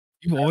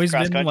 You've always been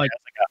cross-country. like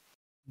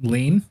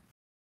lean.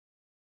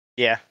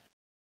 Yeah.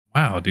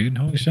 Wow, dude.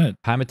 Holy shit.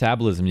 High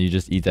metabolism. You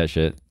just eat that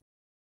shit.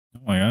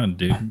 Oh my god,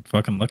 dude.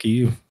 Fucking lucky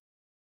you.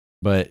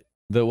 But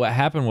what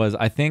happened was,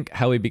 I think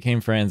how we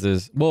became friends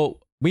is, well,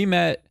 we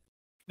met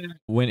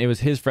when it was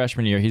his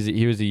freshman year.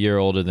 He was a year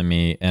older than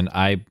me, and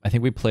I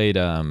think we played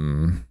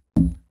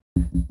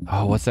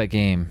what's that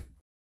game?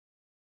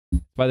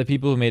 By the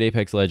people who made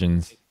Apex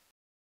Legends.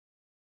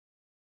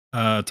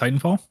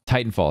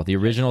 Titanfall, the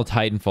original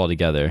Titanfall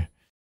together.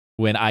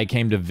 When I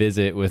came to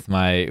visit with the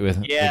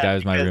guy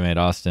who's my roommate,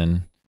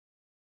 Austin.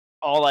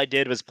 All I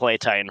did was play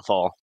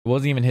Titanfall. It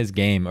wasn't even his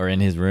game or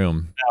in his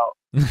room.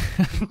 No.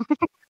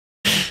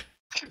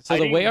 So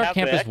the way our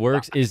campus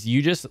works is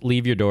you just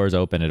leave your doors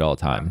open at all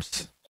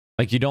times.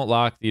 Like you don't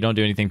lock, you don't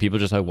do anything. People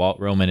just like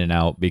roam in and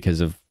out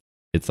because of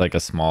it's like a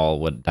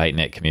small, tight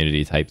knit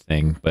community type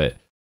thing. But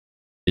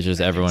it's just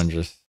everyone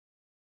just.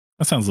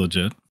 That sounds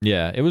legit.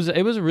 Yeah, it was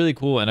really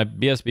cool, and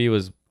BSB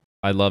was.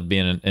 I loved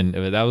being in.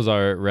 That was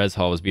our res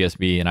hall was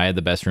BSB, and I had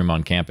the best room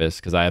on campus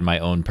because I had my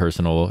own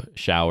personal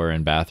shower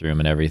and bathroom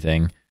and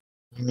everything.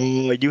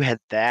 Oh, you had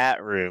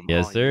that room.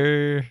 Yes,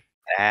 sir.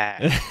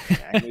 I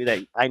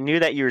knew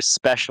that you were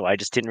special. I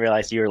just didn't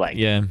realize you were like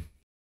yeah.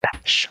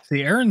 special.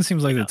 See, Aaron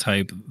seems like the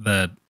type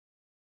that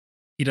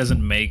he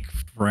doesn't make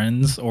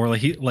friends, or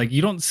like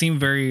you don't seem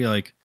very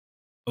like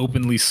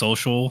openly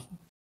social.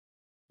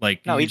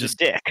 Like no, you he's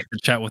just a dick.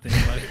 chat with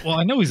anybody. Well,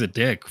 I know he's a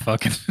dick.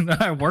 Fucking,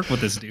 I work with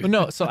this dude.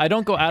 No, so I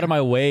don't go out of my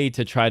way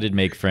to try to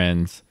make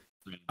friends.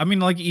 I mean,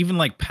 like even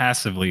like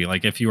passively,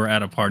 like if you were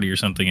at a party or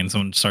something and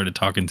someone started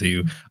talking to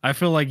you, I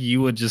feel like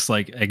you would just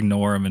like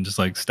ignore him and just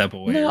like step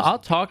away. No, I'll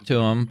talk to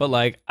him, but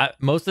like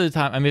most of the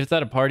time, I mean, if it's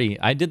at a party,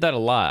 I did that a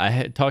lot. I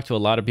had talked to a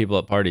lot of people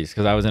at parties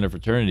because I was in a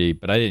fraternity,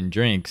 but I didn't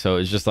drink, so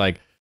it's just like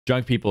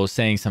drunk people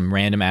saying some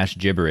random ass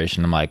gibberish,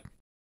 and I'm like,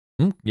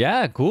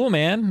 yeah, cool,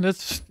 man.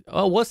 What's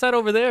that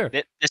over there?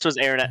 This was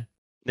Aaron.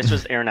 This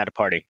was Aaron at a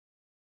party.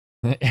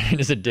 Aaron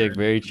is a dick.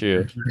 Very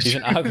true. He's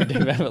an awkward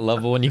dick. I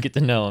love when you get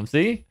to know him.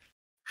 See,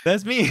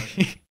 that's me.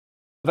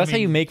 That's how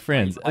you make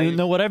friends. You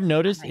know what I've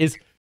noticed is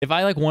if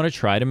I like want to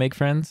try to make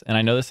friends, and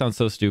I know this sounds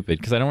so stupid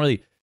because I don't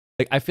really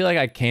like. I feel like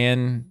I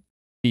can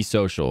be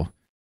social,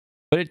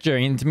 but it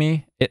drains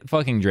me. It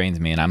fucking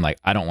drains me, and I'm like,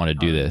 I don't want to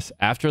do this.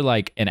 After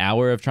like an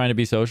hour of trying to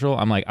be social,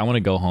 I'm like, I want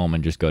to go home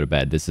and just go to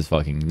bed. This is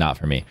fucking not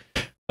for me.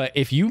 But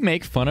if you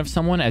make fun of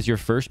someone as your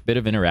first bit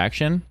of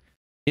interaction,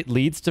 it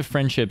leads to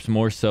friendships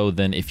more so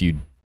than if you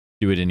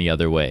do it any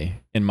other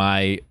way, in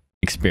my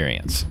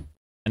experience.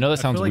 I know that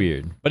sounds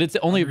weird, but it's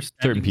only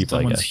certain people,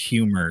 I guess.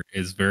 Humor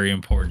is very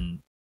important.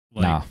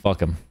 Like, nah, fuck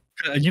them.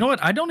 You know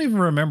what? I don't even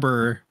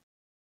remember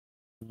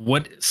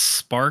what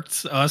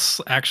sparked us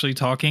actually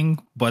talking,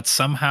 but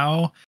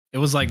somehow it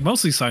was like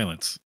mostly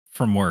silence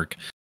from work.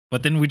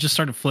 But then we just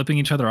started flipping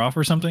each other off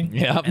or something.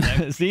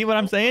 Yeah. See what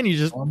I'm saying? You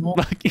just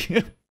fuck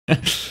you.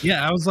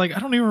 Yeah, I was like, I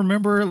don't even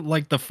remember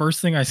like the first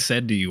thing I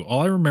said to you.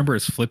 All I remember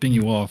is flipping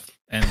you off,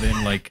 and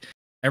then like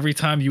every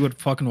time you would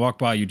fucking walk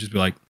by, you'd just be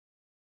like,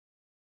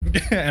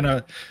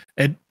 and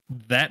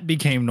that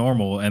became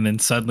normal. And then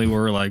suddenly we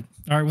were like,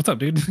 all right, what's up,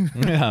 dude?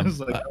 Yeah,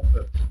 like,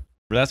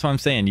 that's what I'm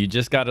saying. You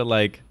just gotta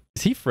like,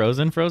 is he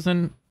frozen?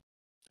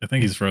 I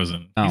think he's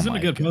frozen. Oh he's in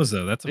a good pose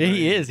though.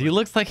 He is. He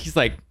looks like he's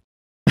like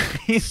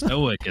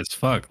stoic as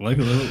fuck.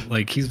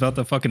 Like he's about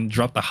to fucking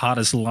drop the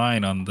hottest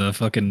line on the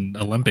fucking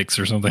Olympics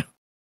or something.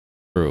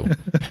 True.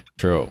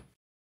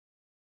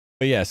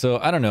 But yeah, so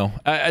I don't know.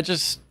 I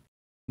just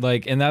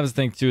like, and that was the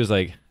thing too, is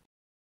like,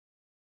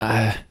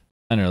 I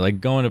I don't know,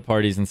 like going to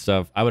parties and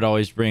stuff, I would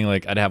always bring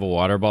like I'd have a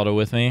water bottle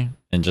with me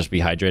and just be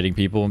hydrating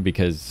people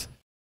because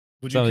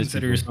Would you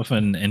consider yourself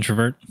an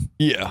introvert?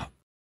 Yeah.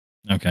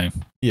 Okay.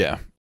 Yeah.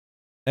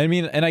 I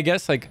mean, and I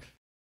guess like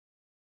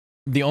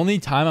the only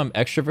time I'm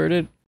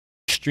extroverted,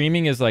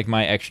 streaming is like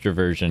my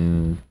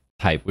extroversion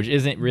type, which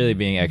isn't really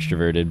being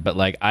extroverted, but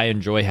like I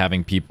enjoy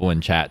having people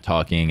in chat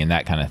talking and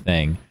that kind of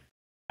thing.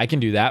 I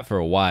can do that for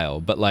a while,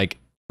 but like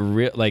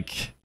like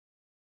if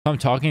I'm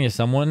talking to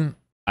someone,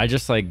 I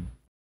just like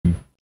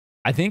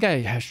I think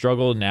I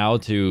struggle now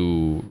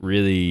to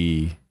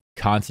really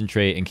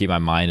concentrate and keep my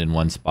mind in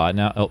one spot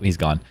now. Oh, he's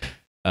gone.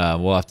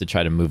 We'll have to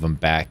try to move him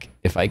back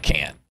if I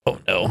can. Oh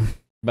no.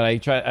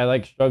 But I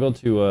like struggle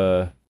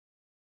to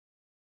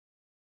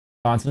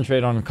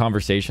concentrate on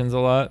conversations a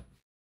lot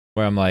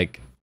where I'm like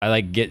I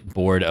like get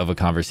bored of a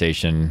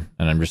conversation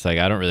and I'm just like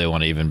I don't really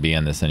want to even be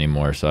in this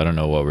anymore, so I don't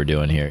know what we're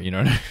doing here. You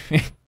know what I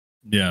mean?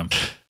 Yeah.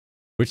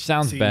 Which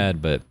sounds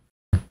bad, but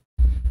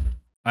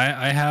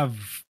I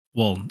have,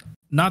 well,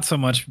 not so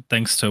much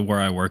thanks to where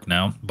I work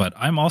now, but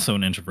I'm also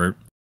an introvert,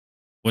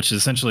 which is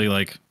essentially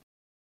like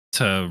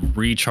to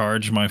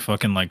recharge my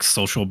fucking like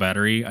social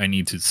battery, I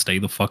need to stay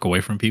the fuck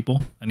away from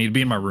people. I need to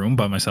be in my room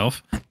by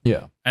myself.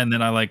 Yeah. And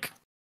then I like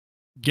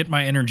get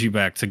my energy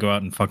back to go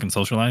out and fucking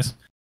socialize.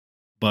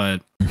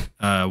 But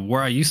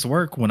where I used to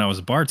work when I was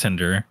a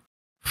bartender,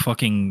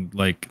 fucking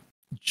like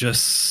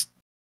just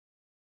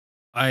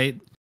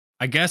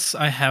I guess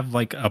I have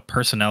like a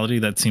personality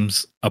that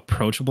seems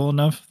approachable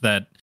enough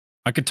that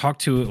I could talk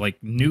to like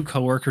new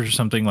coworkers or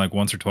something like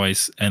once or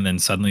twice, and then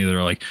suddenly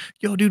they're like,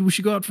 "Yo, dude, we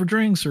should go out for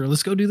drinks, or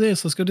let's go do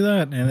this, let's go do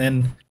that." And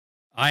then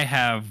I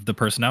have the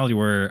personality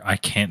where I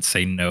can't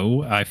say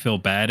no. I feel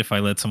bad if I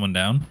let someone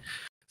down.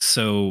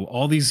 So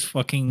all these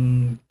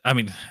fucking, I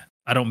mean,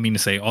 I don't mean to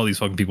say all these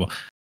fucking people.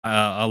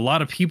 A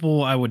lot of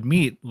people I would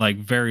meet like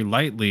very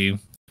lightly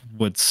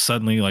would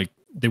suddenly like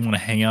they want to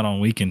hang out on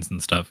weekends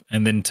and stuff.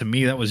 And then to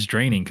me that was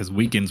draining because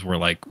weekends were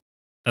like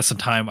that's the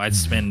time I'd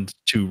spend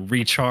to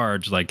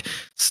recharge, like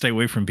stay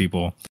away from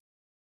people.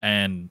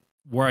 And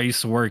where I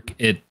used to work,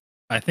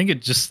 I think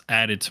it just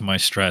added to my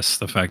stress,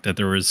 the fact that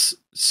there was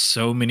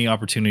so many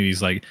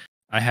opportunities. Like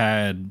I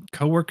had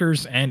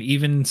coworkers and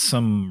even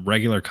some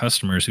regular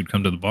customers who'd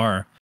come to the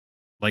bar.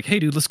 Like, hey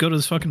dude, let's go to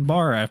this fucking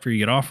bar after you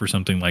get off or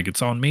something. Like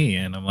it's on me.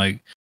 And I'm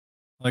like,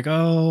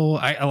 oh,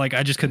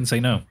 I just couldn't say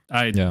no.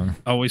 I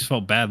always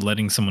felt bad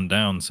letting someone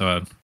down.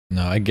 So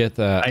no, I get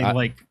that.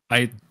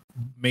 I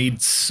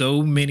made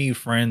so many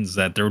friends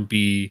that there would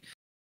be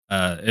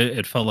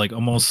it felt like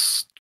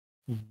almost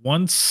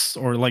once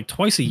or like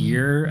twice a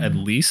year at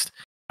least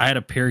I had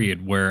a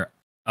period where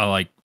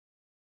I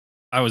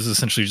was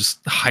essentially just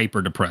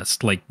hyper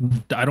depressed. Like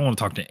I don't want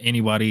to talk to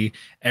anybody,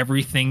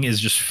 everything is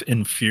just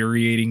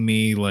infuriating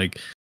me. Like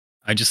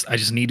I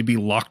just need to be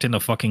locked in a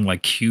fucking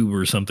like cube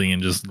or something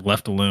and just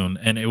left alone.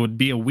 And it would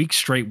be a week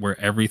straight where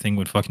everything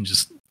would fucking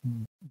just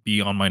be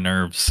on my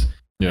nerves.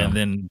 Yeah. And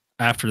then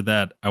after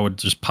that, I would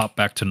just pop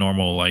back to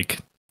normal. Like,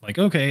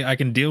 okay, I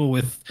can deal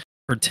with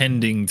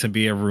pretending to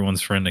be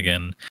everyone's friend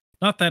again.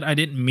 Not that I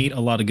didn't meet a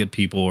lot of good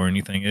people or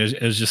anything.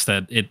 It was just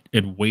that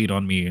it weighed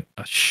on me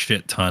a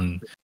shit ton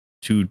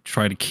to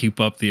try to keep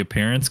up the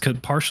appearance.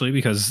 Partially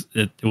because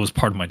it was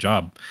part of my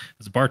job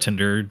as a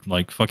bartender,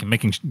 like fucking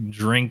making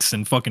drinks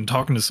and fucking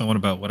talking to someone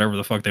about whatever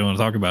the fuck they want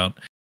to talk about.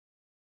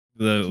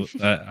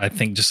 I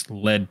think just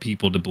led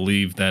people to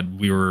believe that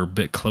we were a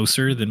bit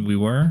closer than we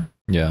were.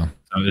 Yeah.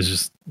 So it's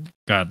just,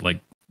 God,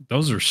 like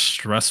those are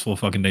stressful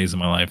fucking days in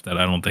my life that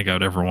I don't think I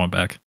would ever want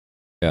back.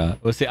 Yeah.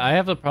 Well, see, I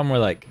have a problem where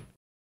like,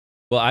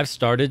 well, I've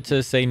started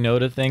to say no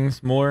to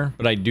things more,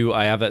 but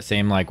I have that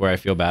same like where I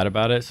feel bad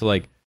about it. So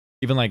like,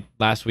 even like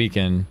last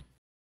weekend,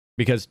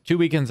 because 2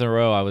 weekends in a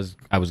row I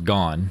was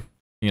gone.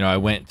 You know, I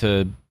went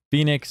to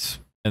Phoenix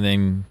and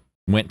then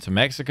went to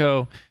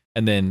Mexico,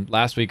 and then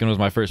last weekend was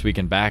my first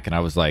weekend back, and I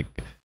was like,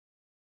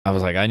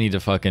 I need to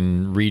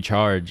fucking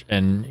recharge.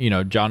 And you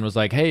know, John was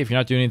like, hey, if you're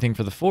not doing anything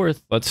for the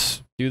 4th,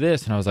 let's do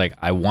this. And I was like,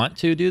 I want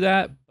to do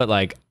that, but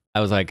like I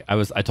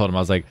told him, I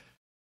was like,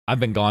 I've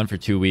been gone for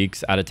 2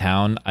 weeks out of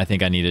town. I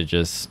think I need to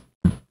just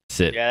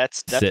sit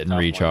and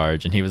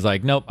recharge. And he was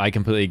like, nope, I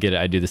completely get it.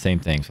 I do the same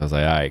thing. So I was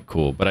like, all right,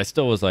 cool. But I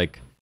still was like,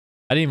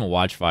 I didn't even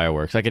watch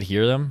fireworks. I could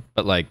hear them,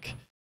 but like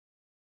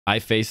I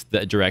face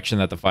the direction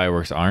that the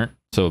fireworks aren't.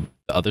 So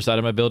the other side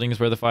of my building is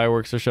where the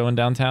fireworks are showing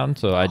downtown.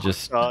 So I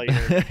just, so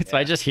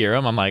I just hear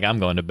them. I'm like, I'm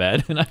going to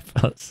bed, and I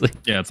fell asleep.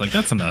 Yeah, it's like,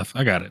 that's enough.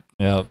 I got it.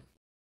 Yeah.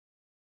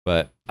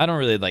 But I don't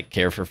really like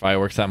care for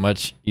fireworks that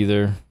much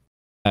either.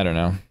 I don't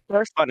know.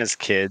 They're fun as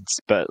kids,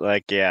 but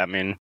like, yeah, I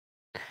mean,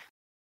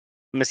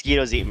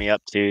 mosquitoes eat me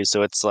up too.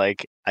 So it's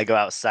like I go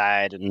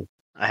outside and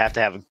I have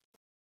to have a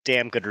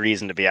damn good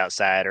reason to be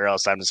outside, or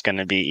else I'm just going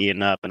to be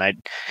eaten up. And I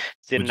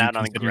sitting out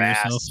on the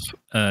grass. Yourself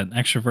an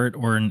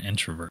extrovert or an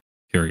introvert?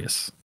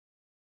 Curious.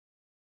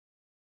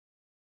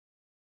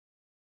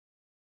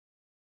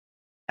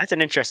 That's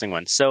an interesting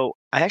one. So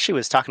I actually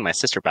was talking to my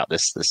sister about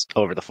this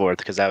over the 4th,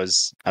 because I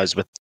was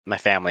with my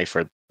family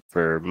for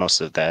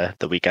most of the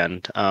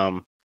weekend.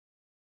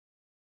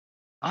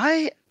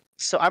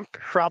 So I'm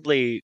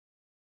probably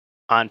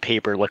on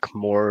paper look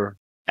more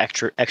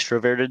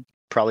extroverted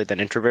probably than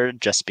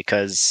introverted, just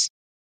because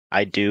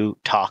I do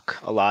talk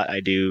a lot. I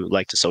do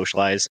like to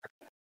socialize.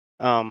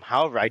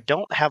 However, I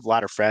don't have a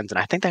lot of friends, and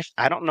I think that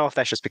I don't know if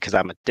that's just because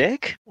I'm a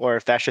dick or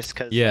if that's just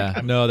because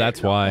Yeah, no,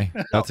 that's why.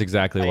 That's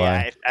exactly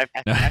why. Yeah,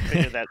 I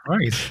figured that.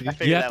 Christ. I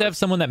figured You have that to have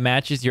someone that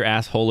matches your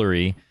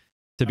assholery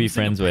to be I'm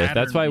seeing a friends with.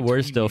 That's why pattern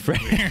we're still between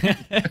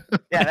friends.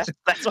 yeah,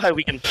 that's why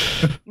we can.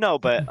 No,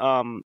 but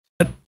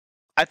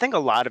I think a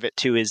lot of it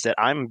too is that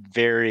I'm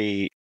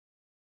very,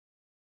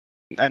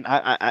 and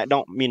I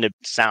don't mean to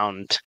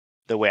sound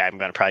the way I'm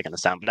probably gonna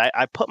sound, but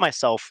I put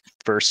myself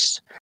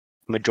first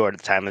majority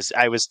of the time. As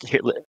I was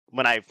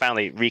when I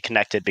finally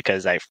reconnected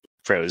because I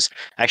froze.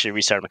 I actually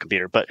restarted my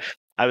computer, but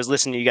I was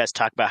listening to you guys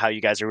talk about how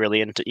you guys are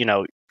really into,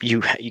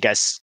 you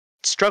guys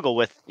struggle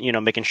with,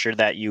 making sure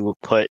that you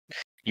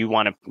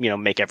want to,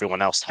 make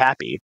everyone else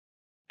happy.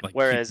 Like,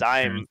 Whereas keep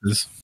I'm,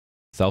 appearances.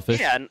 Selfish?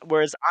 yeah,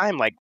 whereas I'm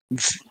like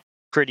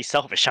pretty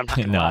selfish. I'm not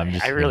gonna No, lie. I'm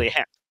just I really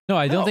am. No,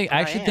 I don't No, think. but I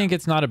I actually am. think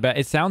it's not a bad.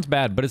 It sounds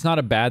bad, but it's not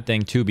a bad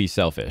thing to be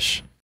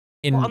selfish.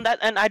 Well,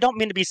 and I don't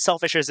mean to be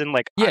selfish as in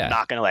like Yeah. I'm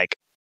not gonna like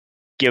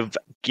give,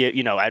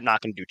 I'm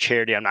not gonna do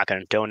charity. I'm not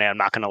gonna donate. I'm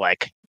not gonna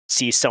like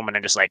see someone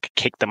and just like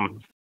kick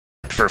them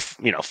for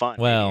fun.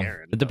 maybe Well,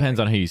 errand, it but, depends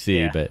like, on who you see,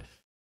 yeah.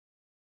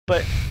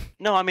 but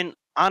No, I mean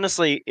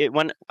honestly,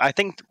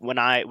 what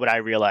I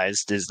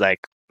realized is like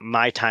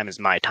my time is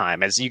my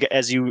time. As you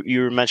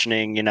were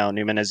mentioning,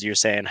 Newman, as you were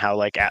saying how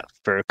like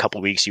for a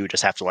couple weeks you would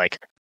just have to like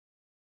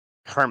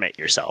hermit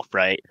yourself,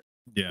 right?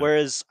 Yeah.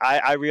 Whereas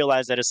I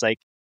realized that it's like,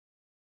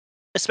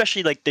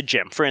 especially like the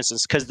gym, for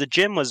instance, because the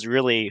gym was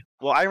really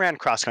well. I ran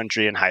cross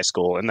country in high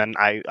school, and then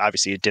I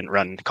obviously didn't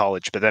run in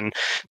college. But then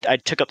I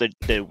took up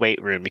the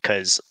weight room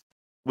because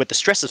with the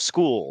stress of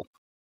school,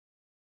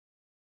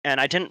 and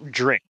I didn't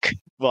drink.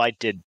 Well, I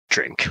did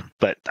drink,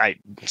 but I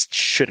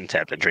shouldn't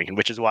have been drinking,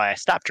 which is why I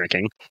stopped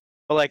drinking.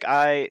 But like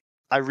I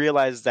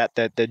realized that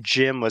the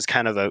gym was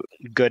kind of a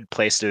good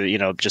place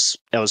to just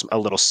it was a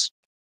little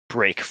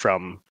break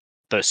from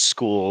the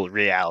school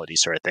reality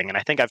sort of thing. And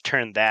I think I've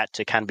turned that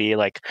to kind of be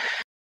like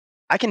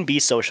I can be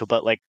social,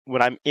 but like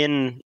when I'm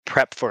in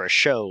prep for a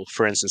show,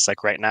 for instance,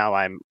 like right now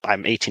I'm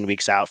 18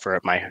 weeks out for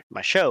my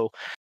show.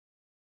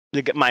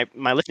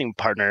 My lifting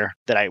partner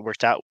that I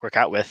work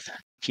out with,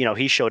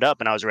 he showed up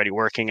and I was already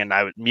working and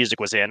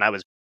music was in, I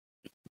was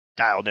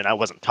dialed in, I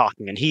wasn't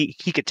talking, and he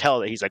could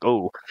tell that he's like,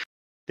 oh,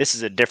 this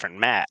is a different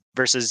Matt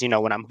versus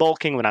when I'm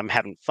bulking, when I'm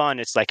having fun,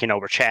 it's like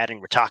we're chatting,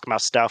 we're talking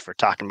about stuff, we're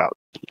talking about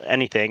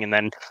anything, and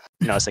then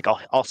it's like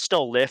I'll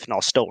still lift and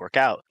I'll still work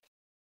out.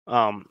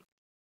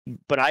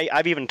 But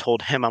I've even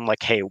told him, I'm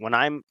like, hey,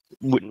 when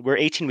we're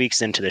 18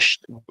 weeks into this,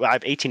 I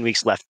have 18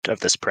 weeks left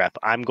of this prep.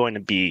 I'm going to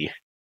be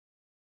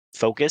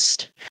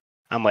focused.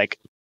 I'm like,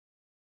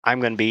 I'm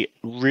going to be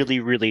really,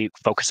 really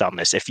focused on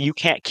this. If you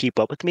can't keep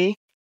up with me,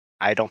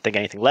 I don't think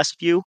anything less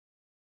of you,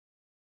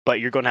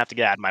 but you're going to have to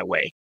get out of my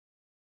way.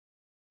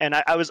 And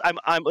I was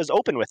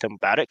open with him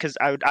about it because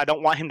I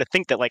don't want him to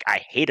think that like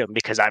I hate him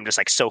because I'm just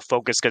like so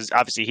focused, because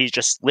obviously he's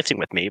just lifting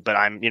with me, but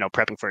I'm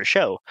prepping for a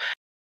show.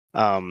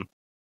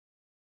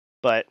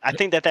 But I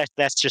think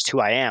that's just who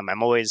I am.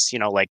 I'm always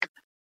like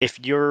if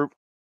you're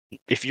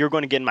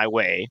going to get in my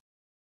way,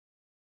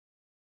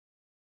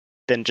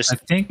 then just I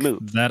think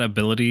move. that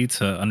ability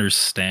to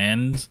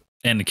understand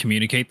and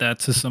communicate that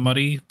to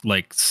somebody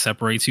like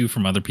separates you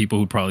from other people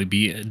who'd probably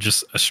be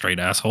just a straight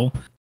asshole.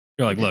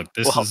 You're like, look,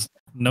 this is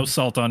no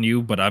salt on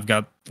you, but I've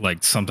got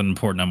like something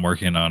important I'm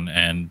working on,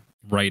 and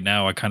right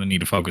now I kind of need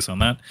to focus on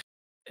that.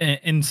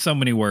 In so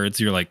many words,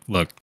 you're like,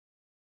 look,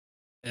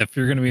 if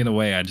you're gonna be in the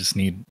way, I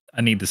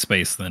need the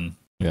space. Then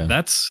yeah,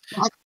 that's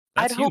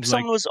I'd hope huge.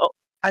 someone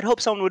I'd hope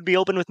someone would be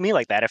open with me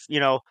like that.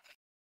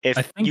 If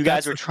I think you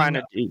guys that's were the trying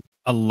thing to.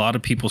 a lot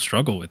of people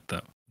struggle with,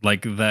 though,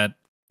 like that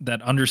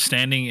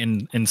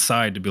understanding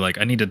inside to be like,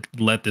 I need to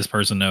let this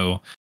person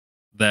know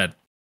that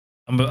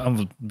I'm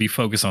gonna be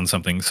focused on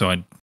something.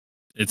 So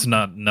it's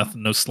not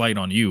nothing, no slight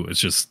on you. It's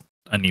just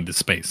I need the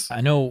space.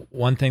 I know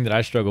one thing that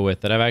I struggle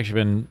with that I've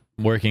actually been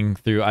working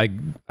through.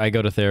 I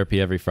go to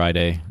therapy every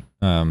Friday,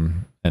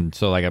 and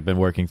so like I've been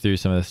working through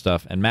some of this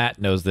stuff, and Matt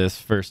knows this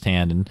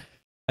firsthand, and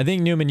I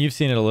think Newman, you've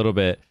seen it a little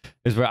bit,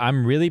 is where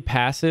I'm really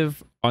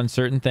passive on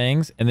certain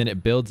things, and then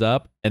it builds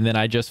up, and then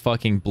I just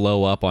fucking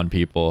blow up on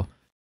people,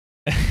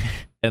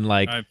 and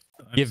like I've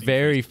get seen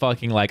very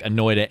fucking like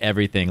annoyed at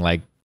everything,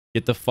 like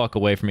get the fuck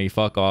away from me,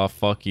 fuck off,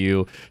 fuck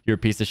you, you're a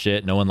piece of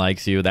shit, no one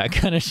likes you, that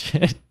kind of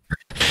shit.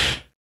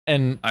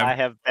 And I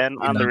have been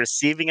on the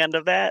receiving end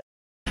of that.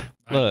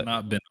 look, I've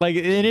not been like,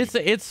 and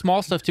it's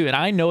small stuff too, and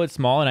I know it's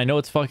small, and I know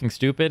it's fucking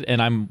stupid,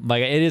 and I'm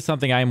like, it is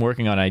something I'm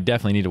working on. I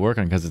definitely need to work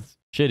on because it's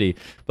shitty.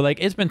 But like,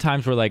 it's been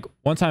times where like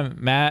one time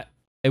Matt,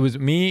 it was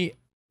me,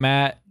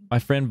 Matt, my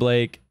friend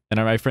Blake, and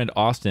my friend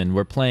Austin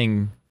were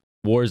playing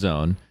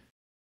Warzone,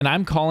 and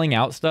I'm calling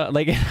out stuff.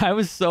 Like, I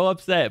was so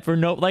upset for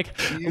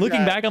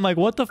looking back, I'm like,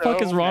 what the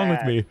fuck is wrong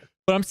with me?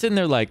 But I'm sitting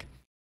there like,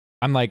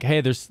 I'm like,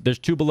 hey, there's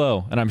two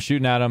below, and I'm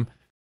shooting at them.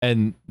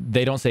 and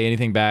they don't say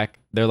anything back.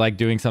 They're like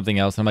doing something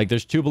else. I'm like,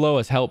 there's two below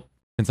us. Help.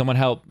 Can someone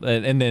help?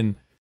 And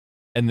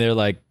they're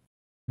like,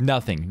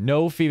 nothing,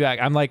 no feedback.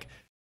 I'm like,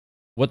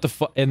 what the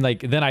fuck? And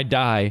like, then I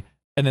die,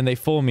 and then they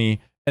fool me,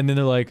 and then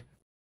they're like,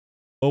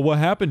 oh, what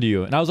happened to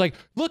you? And I was like,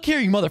 look here,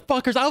 you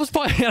motherfuckers. I was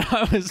fucking,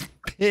 I was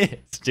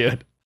pissed,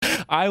 dude.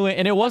 I went,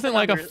 and it wasn't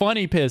like a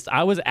funny piss.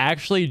 I was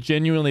actually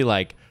genuinely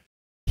like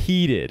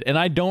heated, and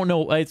I don't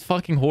know, it's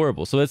fucking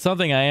horrible. So it's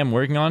something I am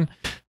working on,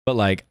 but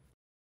like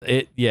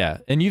yeah.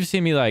 And you've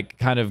seen me like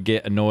kind of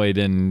get annoyed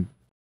and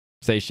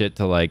say shit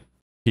to like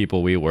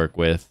people we work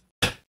with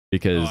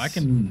because I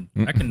can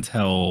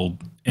tell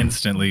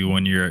instantly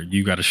when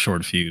you got a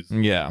short fuse.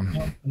 Yeah.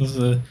 This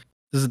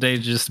is a day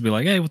just to be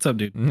like, hey, what's up,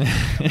 dude?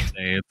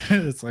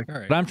 It's like, all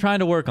right. But I'm trying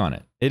to work on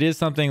it. It is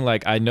something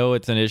like I know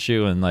it's an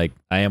issue, and like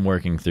I am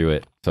working through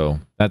it. So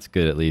that's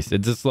good at least.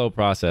 It's a slow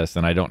process,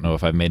 and I don't know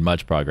if I've made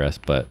much progress,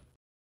 but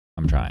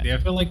I'm trying. Yeah, I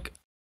feel like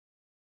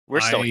we're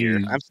still here.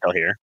 I'm still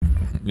here.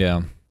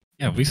 Yeah.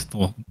 Yeah, we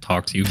still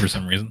talk to you for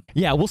some reason.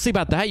 Yeah, we'll see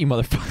about that, you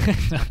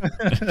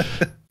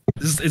motherfucker.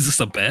 Is this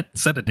a bet?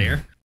 Set a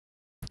dare?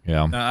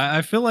 Yeah.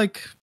 I feel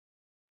like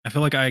I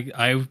feel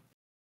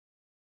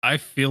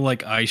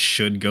like I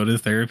should go to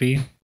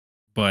therapy,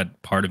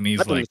 but part of me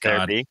is like,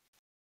 God,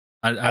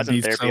 I'd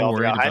be so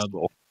worried about high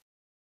school.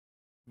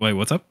 Wait,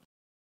 what's up?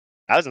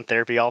 I was in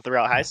therapy all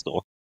throughout high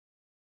school.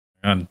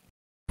 God.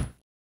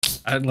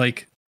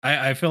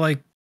 I feel like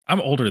I'm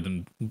older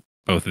than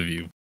both of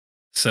you,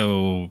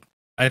 so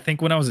I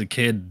think when I was a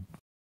kid,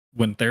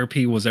 when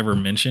therapy was ever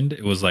mentioned,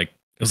 it was like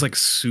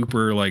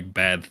super like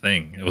bad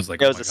thing. It was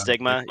like it was a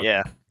stigma.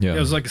 Yeah. It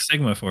was like a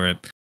stigma for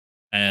it,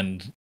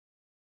 and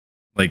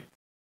like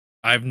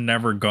I've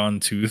never gone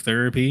to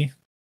therapy,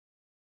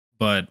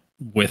 but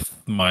with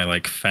my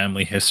like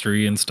family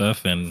history and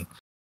stuff, and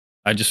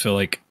I just feel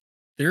like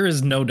there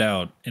is no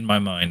doubt in my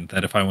mind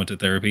that if I went to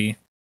therapy,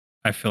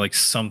 I feel like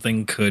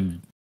something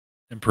could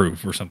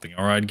improve or something,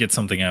 or I'd get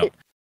something out.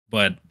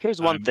 But here's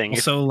one thing.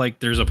 So like,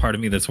 there's a part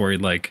of me that's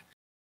worried. Like,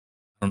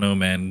 I don't know,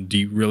 man. Do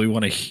you really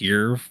want to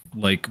hear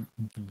like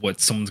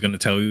what someone's going to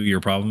tell you your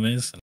problem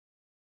is?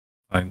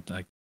 I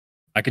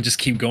could just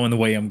keep going the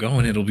way I'm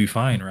going. It'll be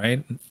fine,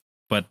 right?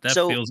 But that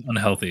feels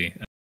unhealthy.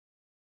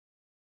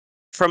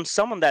 From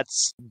someone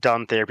that's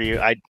done therapy,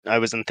 I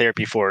was in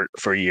therapy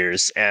for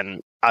years,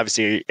 and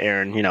obviously,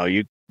 Aaron, you know,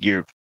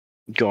 you're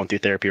going through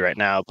therapy right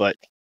now. But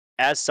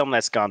as someone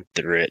that's gone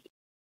through it,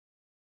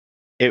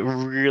 it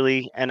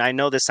really, and I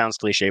know this sounds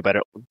cliche, but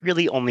it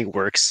really only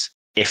works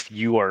if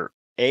you are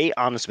A,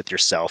 honest with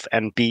yourself,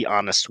 and B,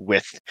 honest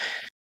with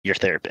your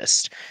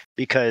therapist.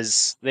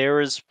 Because there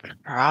was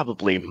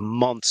probably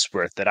months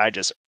worth that I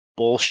just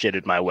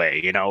bullshitted my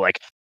way, you know, like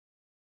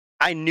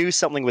I knew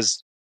something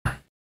was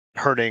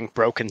hurting,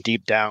 broken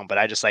deep down, but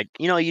I just like,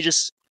 you know, you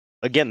just,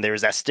 again, there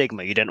was that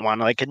stigma. You didn't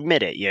want to like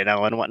admit it, you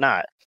know, and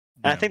whatnot.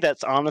 And Yeah. I think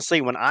that's honestly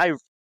when I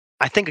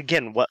think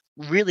again, what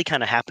really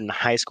kind of happened in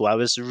high school, I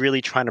was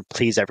really trying to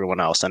please everyone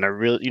else. And I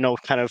really, you know,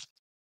 kind of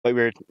what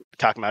we were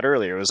talking about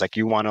earlier, it was like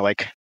you want to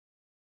like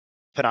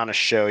put on a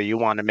show, you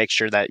want to make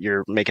sure that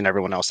you're making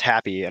everyone else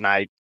happy. And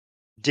I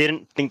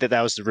didn't think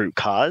that was the root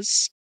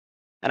cause.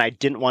 And I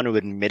didn't want to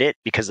admit it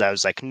because I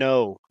was like,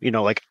 no, you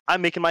know, like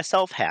I'm making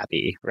myself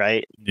happy,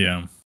 right?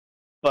 Yeah.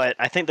 But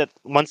I think that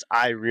once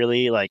I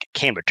really like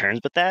came to terms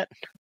with that,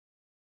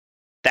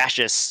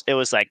 it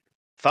was like,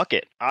 fuck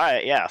it. All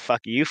right, yeah, fuck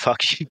you.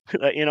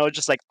 You know,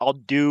 just like I'll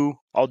do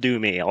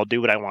me. I'll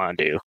do what I want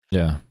to do.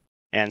 Yeah.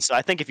 And so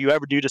I think if you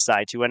ever do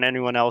decide to, and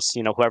anyone else,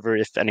 you know,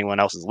 if anyone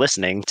else is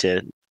listening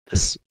to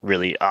this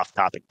really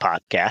off-topic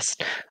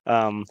podcast,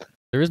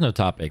 There is no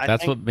topic.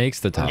 That's what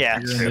makes the topic. Yeah,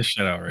 Figuring this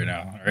shit out right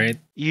now. All right.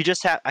 you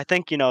just have. I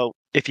think, you know,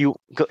 if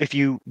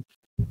you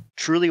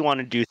truly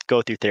want to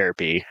go through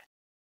therapy,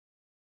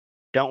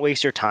 don't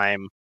waste your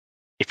time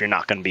if you're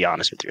not going to be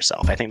honest with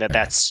yourself. I think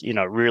that's, you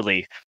know,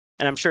 really,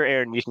 and I'm sure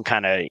Aaron, you can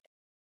kind of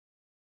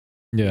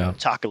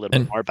talk a little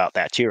bit more about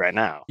that too right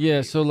now.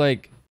 Yeah. So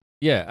like,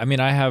 yeah, I mean,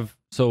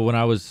 so when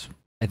I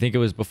think it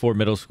was before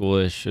middle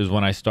school-ish is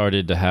when I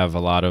started to have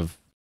a lot of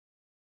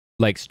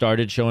like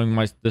started showing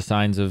the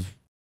signs of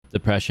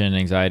depression,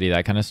 anxiety,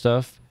 that kind of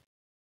stuff.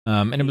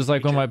 And it was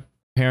like when my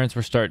parents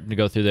were starting to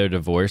go through their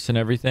divorce and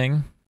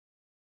everything.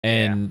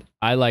 And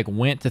I like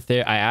went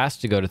to I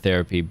asked to go to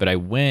therapy, but I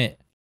went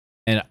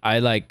and I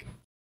like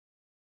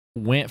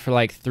went for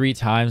like 3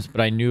 times, but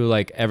I knew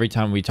like every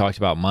time we talked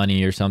about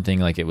money or something,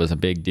 like it was a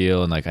big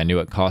deal. And like I knew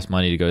it cost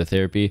money to go to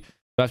therapy.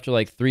 So after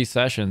like 3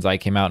 sessions, I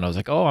came out and I was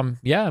like, oh,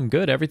 I'm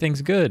good.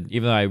 Everything's good.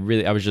 Even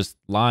though I was just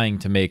lying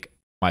to make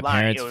my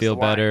parents feel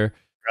better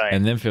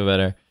and them feel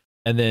better.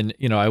 And then,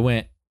 you know, I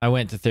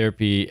went to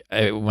therapy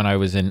when I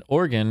was in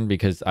Oregon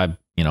because I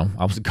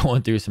was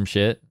going through some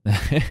shit.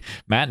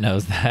 Matt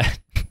knows that.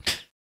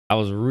 I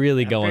was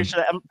really going.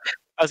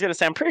 I was gonna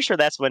say, I'm pretty sure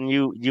that's when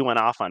you went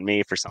off on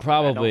me for something.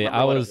 Probably.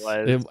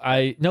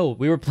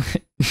 We were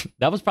playing.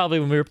 That was probably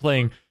when we were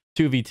playing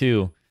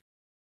 2v2,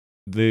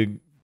 the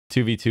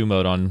 2v2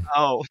 mode on.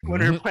 Oh,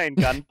 when we were playing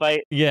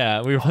Gunfight.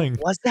 Yeah, we were playing.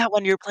 Was that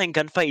when you were playing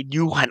Gunfight?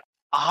 You went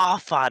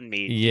off on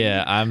me. Yeah,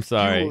 dude. I'm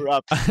sorry. You were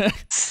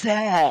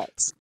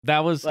upset. That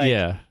was Like-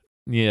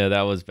 yeah,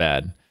 that was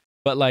bad.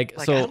 But like,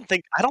 Like so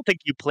I don't think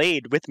you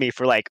played with me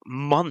for like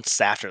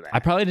months after that. I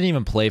probably didn't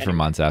even play for Anyway.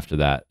 months after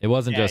that. It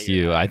wasn't Yeah, just you're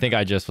you. not. I think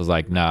I just was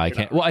like, no, I You're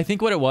can't. not. Well, I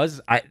think what it was,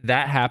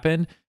 that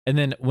happened, and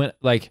then when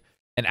like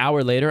an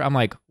hour later, I'm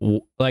like,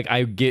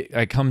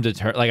 I come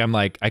to like I'm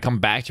like I come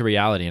back to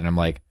reality, and I'm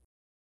like,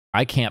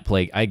 I can't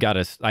play. I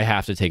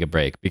have to take a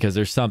break because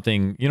there's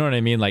something. You know what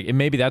I mean? Like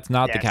maybe that's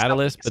not the Yeah,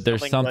 catalyst, but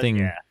there's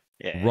something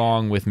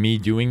wrong with me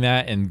doing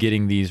that and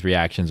getting these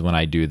reactions when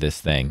I do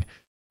this thing.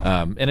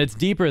 And it's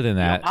deeper than You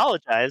that.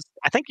 apologize.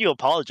 I think you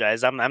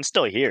apologize. I'm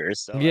still here.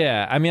 So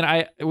Yeah, I mean,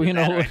 I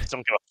just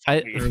don't give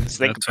a fuck. You just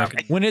think about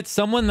me. when it's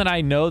someone that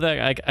I know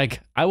that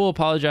I will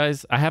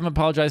apologize. I haven't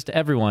apologized to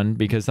everyone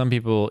because some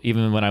people,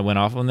 even when I went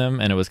off on them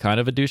and it was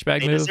kind of a douchebag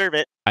They move, deserve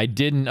it. I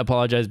didn't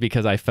apologize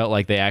because I felt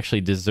like they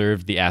actually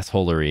deserved the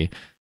assholery.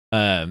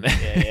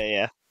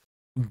 Yeah.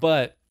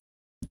 But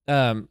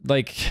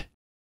like,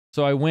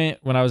 so I went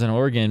when I was in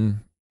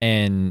Oregon,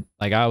 and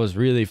like I was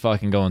really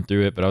fucking going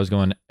through it, but I was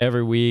going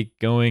every week,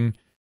 and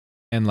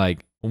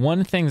like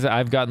one things that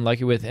I've gotten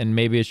lucky with, and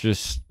maybe it's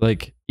just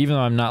like, even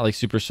though I'm not like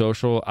super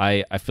social,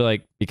 I feel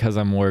like because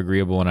I'm more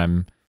agreeable and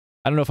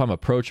I don't know if I'm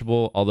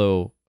approachable,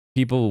 although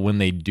people, when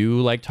they do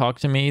like talk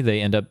to me,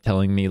 they end up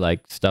telling me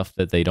like stuff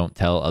that they don't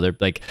tell other,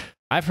 like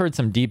I've heard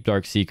some deep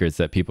dark secrets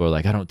that people are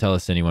like, I don't tell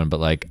this to anyone, but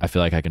like I feel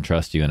like I can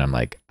trust you, and I'm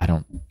like,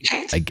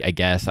 I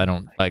guess I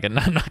don't, like I'm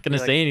not gonna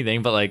You're say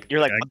anything, but like You're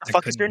like, I- what the I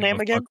fuck is couldn't your give name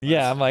a again? fuck.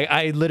 yeah, I'm like,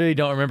 I literally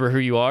don't remember who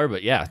you are,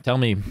 but yeah, tell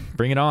me,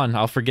 bring it on.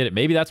 I'll forget it.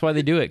 Maybe that's why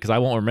they do it, because I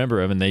won't remember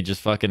them and they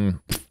just fucking,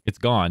 it's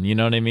gone. You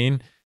know what I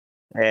mean?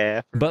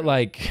 Yeah. But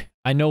like,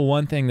 I know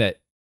one thing that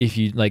if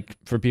you like,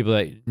 for people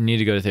that need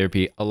to go to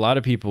therapy, a lot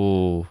of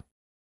people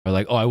are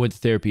like, oh, I went to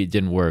therapy, it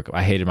didn't work.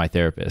 I hated my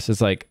therapist.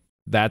 It's like,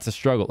 that's a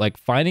struggle. Like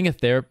finding a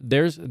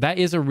therapist, that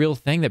is a real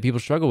thing that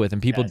people struggle with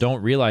and people Yes.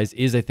 don't realize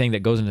is a thing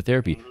that goes into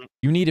therapy. Mhm.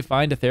 You need to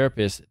find a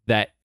therapist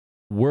that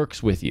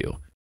works with you,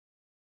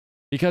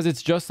 because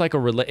it's just like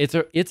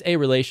it's a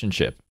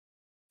relationship,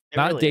 It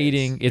not really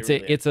dating. is. It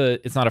really is.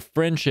 It's not a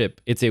friendship.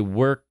 It's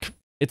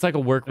like a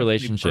work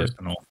relationship.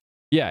 Personal.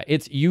 Yeah,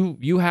 it's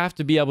you have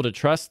to be able to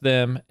trust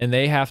them, and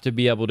they have to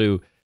be able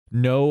to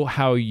know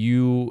how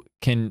you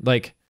can,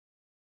 like,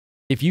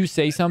 if you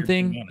say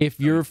something, honest, if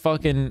you're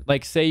fucking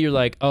like, say you're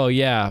like, oh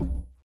yeah,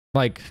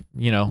 like,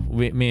 you know,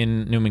 me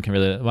and Newman can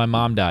relate. My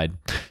mom died.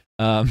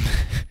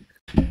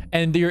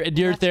 And your That's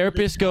really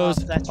therapist tough.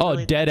 goes, That's oh,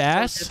 really- dead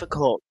that's so ass?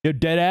 difficult. Your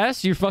dead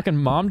ass? Your fucking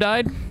mom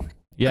died?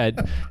 Yeah,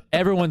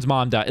 everyone's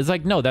mom died. It's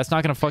like, no, that's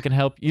not gonna fucking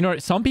help. You know,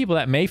 some people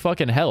that may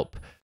fucking help,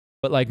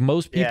 but like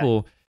most Yeah.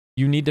 people,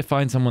 you need to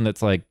find someone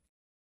that's like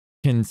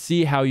can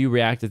see how you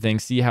react to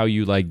things, see how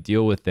you like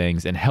deal with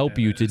things, and help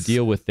you to Yes.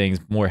 deal with things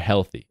more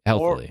healthily.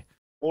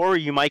 Or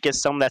you might get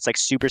someone that's like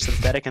super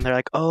sympathetic and they're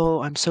like,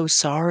 "Oh, I'm so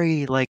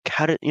sorry. Like,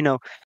 how did you know?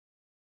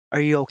 Are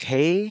you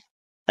okay?"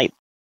 Like,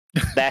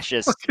 that's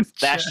just Fucking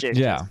that's chat. just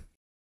Yeah,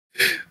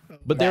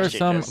 but there That are shit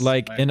some just-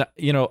 like, and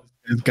you know,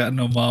 He's got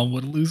no mom.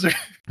 What a loser.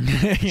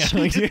 yeah,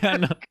 like, yeah,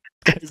 no,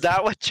 Is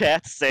that what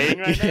chat's saying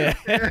right now?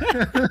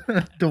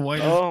 yeah. The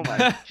white. Oh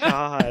my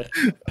god.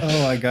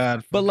 Oh my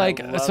god. But like,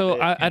 love so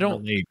it. I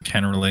don't.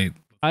 Can relate.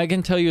 I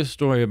can tell you a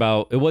story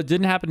about it. What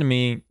didn't happen to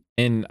me,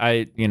 and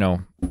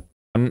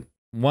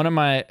one of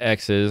my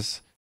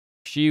exes,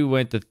 she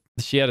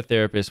had a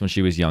therapist when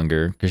she was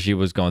younger because she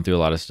was going through a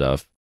lot of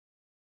stuff,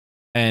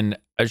 and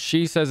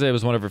she says it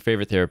was one of her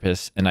favorite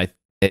therapists, and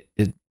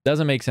it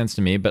doesn't make sense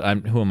to me, but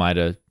who am I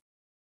to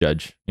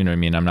judge? You know what I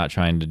mean? I'm not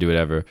trying to do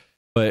whatever.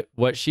 But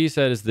what she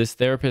said is this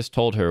therapist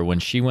told her when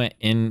she went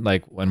in,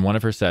 like in one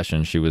of her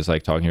sessions, she was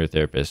like talking to her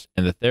therapist,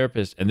 and the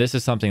therapist, and this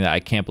is something that I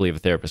can't believe a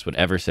therapist would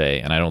ever say,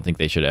 and I don't think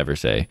they should ever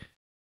say.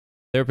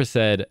 Therapist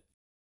said,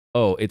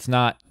 oh, it's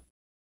not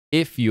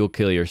if you'll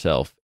kill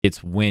yourself,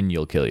 it's when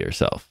you'll kill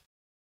yourself.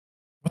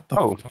 What the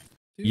Oh. fuck?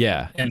 dude?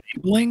 Yeah.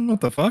 Enabling? What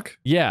the fuck?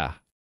 Yeah.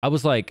 I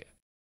was like,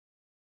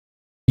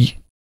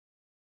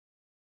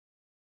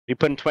 You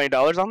putting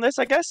 $20 on this,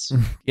 I guess?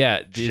 yeah,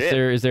 Shit.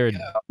 is there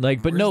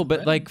like, but Where's no, the but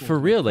like medical for to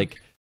the real, fuck?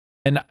 like,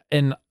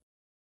 and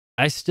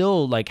I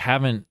still like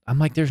haven't, I'm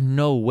like, there's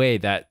no way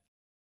that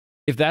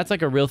if that's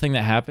like a real thing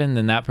that happened,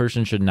 then that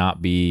person should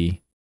not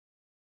be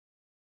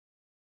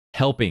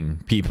helping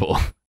people.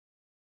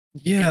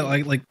 Yeah,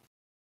 like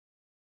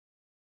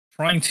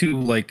trying to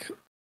like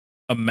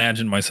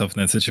imagine myself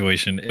in that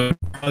situation. It would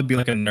probably be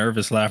like a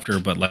nervous laughter,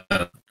 but like,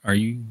 are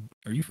you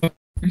fucking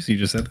serious? You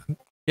just said that?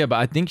 Yeah, but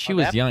I think she On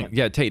was that young. point.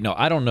 Yeah, Tate, no,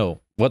 I don't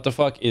know what the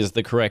fuck is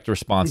the correct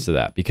response to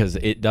that, because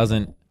it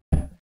doesn't,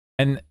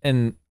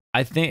 and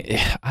I think,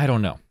 I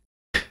don't know.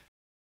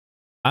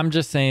 I'm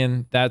just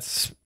saying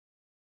that's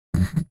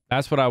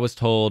what I was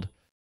told,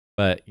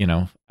 but I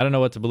don't know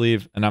what to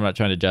believe, and I'm not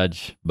trying to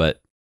judge,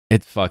 but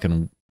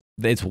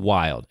it's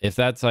wild. If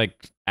that's like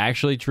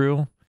actually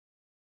true,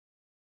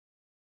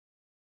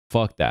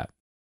 fuck that.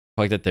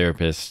 Fuck that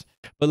therapist.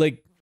 But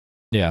like,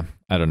 yeah,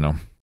 I don't know.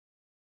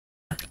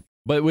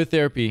 But with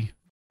therapy,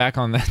 back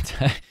on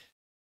that,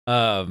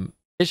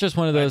 it's just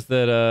one of those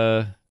that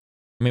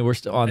I mean, we're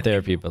still on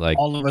therapy, but like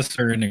all of us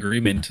are in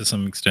agreement to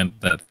some extent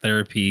that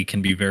therapy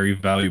can be very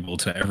valuable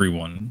to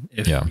everyone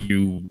if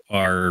you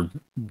are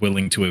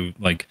willing to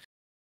like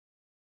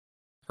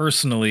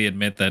personally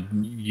admit that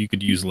you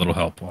could use a little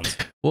help on it.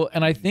 Well,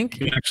 and I think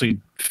you can actually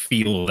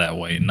feel that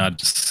way, not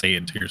just say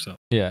it to yourself.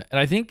 Yeah, and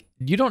I think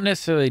you don't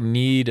necessarily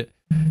need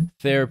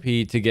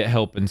therapy to get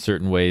help in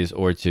certain ways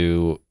or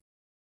to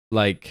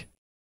like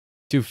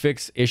to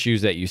fix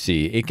issues that you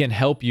see. It can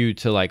help you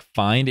to like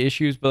find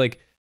issues, but like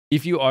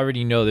if you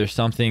already know there's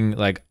something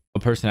like a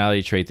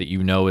personality trait that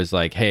you know is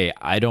like, hey,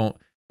 I don't,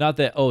 not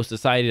that, oh,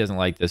 society doesn't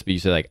like this, but you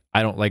say like,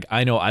 I don't like,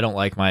 I know I don't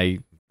like my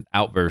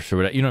outbursts or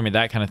whatever, you know what I mean?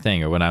 That kind of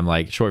thing. Or when I'm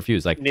like short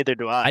fused, like, neither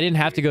do I. I didn't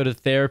have to go to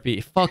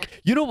therapy. Fuck,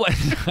 you know what?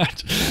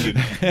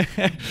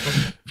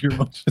 Your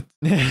emotions.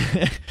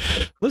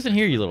 Listen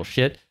here, you little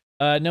shit.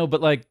 No,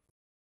 but like,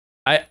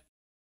 I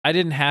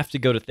didn't have to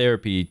go to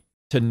therapy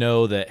to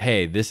know that,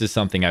 hey, this is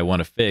something I want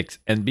to fix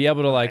and be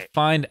able to like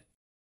find,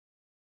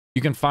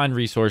 you can find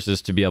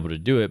resources to be able to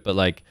do it, but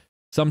like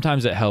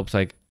sometimes it helps.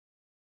 Like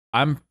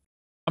I'm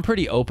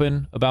pretty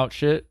open about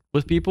shit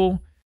with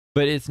people,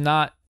 but it's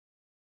not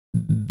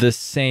the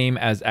same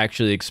as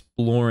actually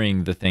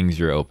exploring the things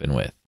you're open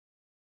with.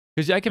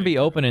 Because I can be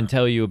open and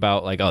tell you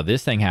about like, oh,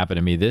 this thing happened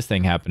to me, this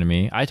thing happened to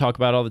me. I talk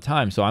about it all the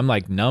time, so I'm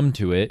like numb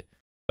to it,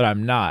 but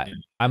I'm not.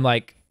 I'm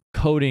like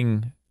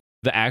coding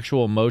the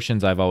actual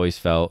emotions I've always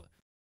felt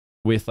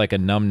with like a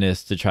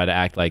numbness to try to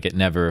act like it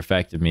never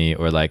affected me,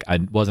 or like I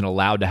wasn't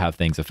allowed to have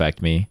things affect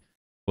me.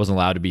 Wasn't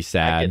allowed to be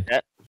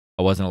sad.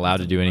 I wasn't allowed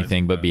to do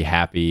anything but be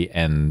happy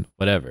and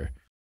whatever.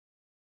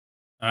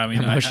 I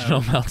mean, emotional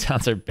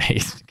meltdowns are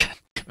based.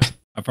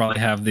 I probably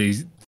have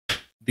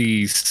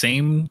the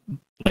same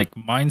like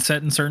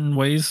mindset in certain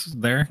ways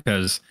there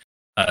because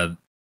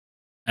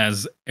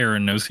as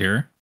Aaron knows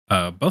here,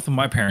 both of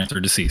my parents are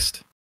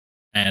deceased,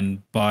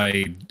 and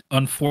by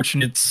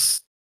unfortunate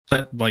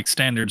like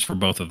standards for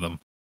both of them.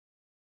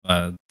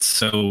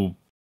 So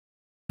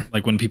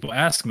like when people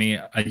ask me,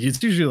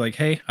 it's usually like,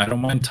 hey, I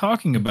don't mind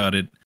talking about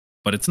it,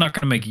 but it's not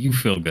going to make you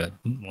feel good.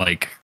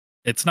 Like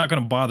it's not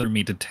going to bother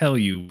me to tell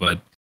you,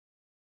 but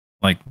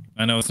like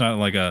I know it's not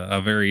like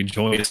a very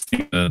joyous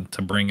thing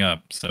to bring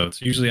up. So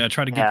it's usually I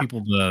try to give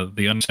people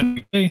the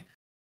understanding, hey,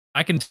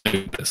 I can tell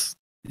you this,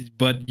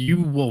 but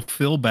you will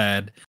feel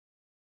bad.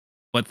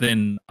 But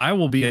then I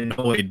will be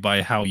annoyed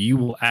by how you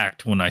will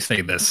act when I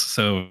say this.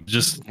 So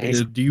just,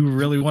 do you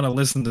really want to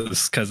listen to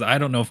this? Because I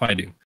don't know if I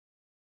do.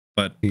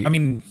 But I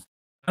mean,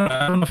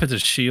 I don't know if it's a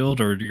shield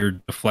or you're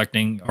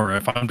deflecting, or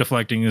if I'm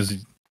deflecting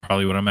is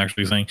probably what I'm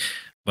actually saying.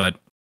 But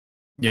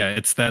yeah,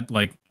 it's that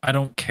like, I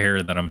don't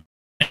care that I'm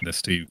saying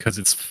this to you because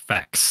it's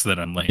facts that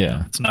I'm laying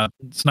out.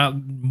 It's not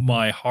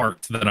my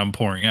heart that I'm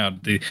pouring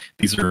out.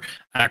 These are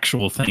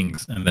actual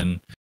things. And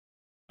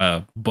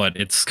then, but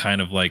it's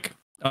kind of like,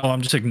 oh,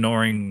 I'm just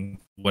ignoring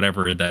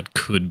whatever that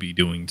could be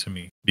doing to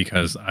me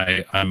because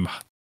I'm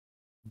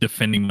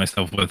defending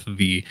myself with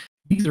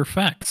these are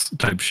facts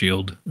type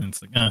shield. And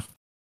it's like,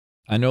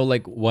 I know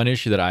like one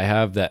issue that I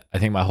have that I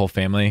think my whole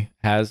family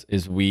has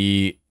is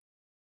we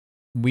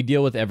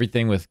deal with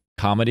everything with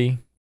comedy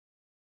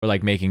or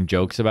like making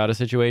jokes about a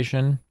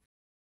situation.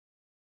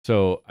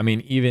 So, I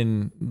mean,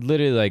 even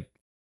literally like,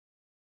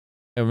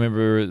 I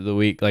remember the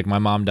week, like my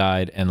mom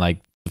died and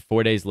like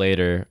 4 days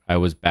later, I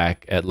was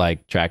back at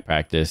like track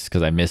practice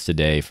because I missed a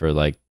day for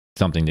like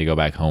something to go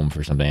back home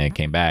for something. I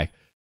came back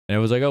and it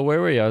was like, oh, where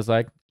were you? I was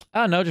like,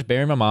 oh no, just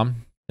burying my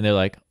mom. And they're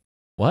like,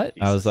 what?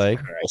 I was like,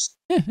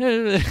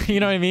 you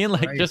know what I mean?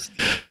 Like just,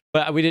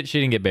 but she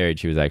didn't get buried.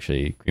 She was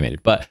actually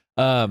cremated. But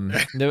oh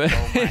my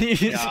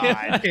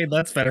God. Okay,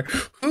 that's better.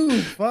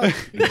 Ooh, fuck.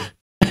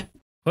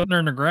 Putting her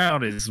in the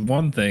ground is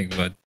one thing,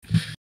 but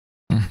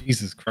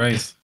Jesus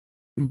Christ.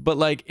 But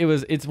like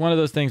it's one of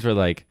those things where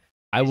like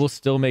I will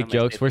still make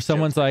jokes where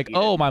someone's like,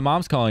 oh, my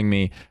mom's calling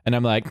me. And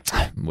I'm like,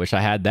 wish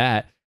I had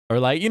that. Or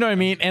like, you know what I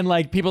mean? And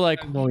like people like,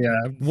 oh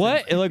yeah,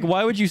 what? And like,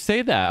 why would you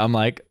say that? I'm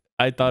like,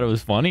 I thought it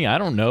was funny. I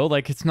don't know.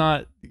 Like, it's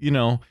not, you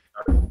know.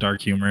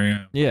 Dark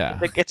humor. Yeah.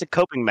 It's a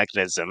coping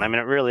mechanism. I mean,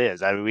 it really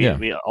is. I mean,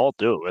 we all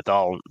do it with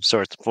all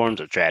sorts of forms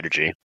of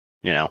tragedy,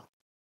 you know.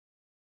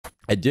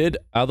 I did,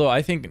 although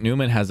I think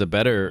Newman has a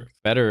better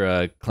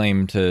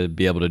claim to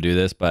be able to do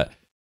this. But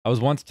I was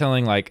once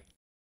telling like,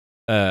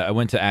 I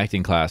went to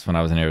acting class when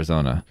I was in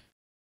Arizona.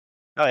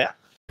 Oh yeah.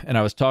 And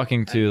I was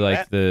talking to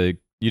like you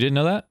didn't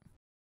know that?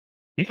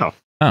 No.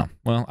 Oh,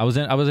 well, I was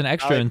an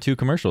extra in 2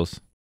 commercials.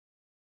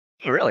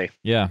 Really?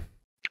 Yeah.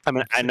 I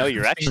mean, I know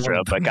you're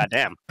extra, but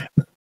goddamn.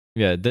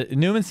 Yeah,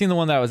 Newman's seen the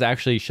one that was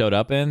actually showed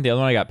up in. The other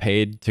one I got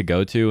paid to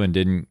go to and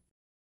didn't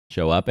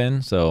show up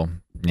in. So,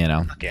 you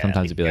know,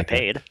 sometimes it'd be like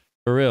paid.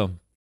 For real.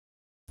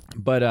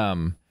 But I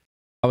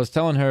was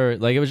telling her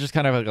like it was just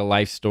kind of like a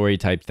life story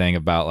type thing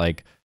about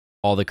like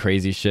all the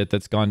crazy shit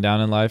that's gone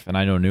down in life. And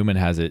I know Newman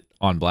has it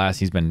on blast.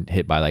 He's been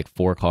hit by like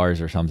 4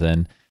 cars or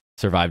something.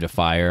 Survived a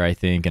fire, I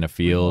think, in a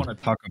field. I want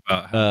to talk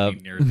about how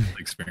many near-death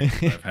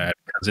experiences I've had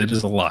because it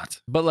is a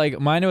lot. But like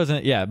mine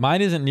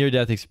isn't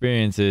near-death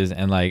experiences,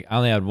 and like I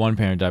only had one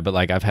parent die, but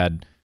like I've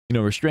had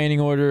restraining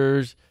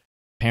orders.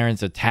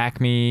 Parents attack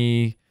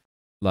me,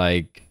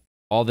 like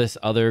all this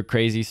other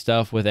crazy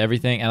stuff with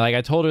everything. And like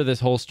I told her this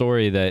whole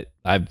story that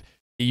it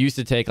used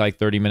to take like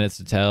 30 minutes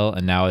to tell,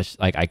 and now it's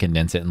like I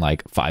condense it in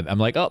like 5. I'm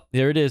like, oh,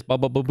 there it is, boop,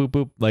 boop, boop, boop,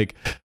 boop, like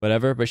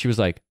whatever. But she was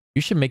like,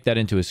 you should make that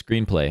into a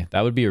screenplay.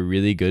 That would be a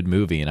really good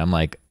movie. And I'm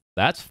like,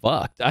 that's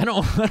fucked. I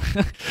don't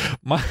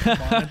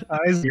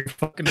monetize your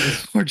fucking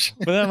misfortune.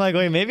 But then I'm like,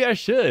 wait, maybe I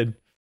should.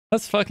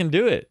 Let's fucking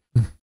do it.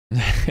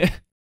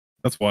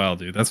 That's wild,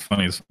 dude. That's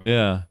funny as fuck.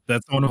 Yeah.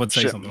 That's someone would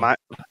say Shit, something. my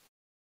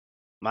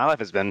life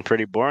has been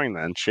pretty boring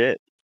then.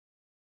 Shit.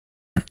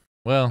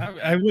 Well,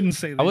 I wouldn't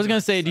say. I was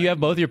gonna say, do you have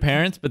both your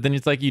parents? But then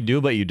it's like you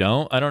do, but you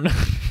don't. I don't know.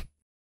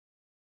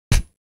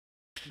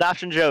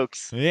 Adoption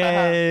jokes.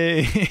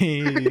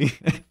 Yay!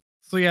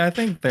 So yeah, I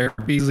think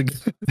therapy is a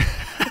good.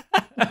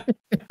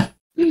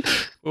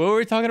 What were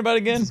we talking about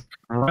again?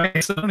 Right.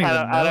 I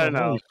don't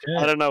know.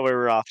 I don't know where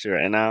we're off to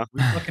right now.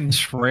 We fucking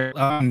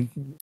trail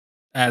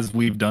as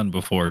we've done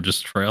before,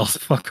 just trails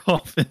fuck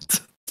off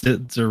into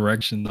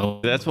direction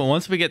though. That's what.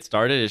 Once we get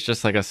started, it's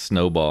just like a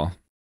snowball.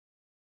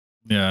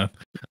 Yeah.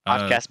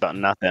 Podcast about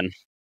nothing.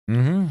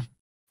 Mm-hmm.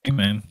 Hey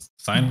man,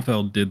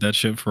 Seinfeld did that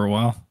shit for a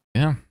while.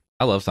 Yeah,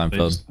 I love They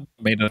Seinfeld. just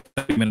made a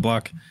 30-minute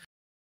block.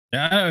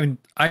 Yeah, I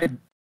mean,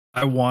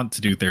 I want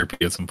to do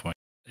therapy at some point.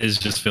 It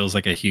just feels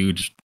like a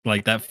huge,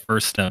 like that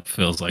first step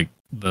feels like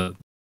the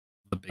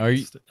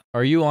biggest.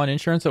 Are you on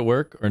insurance at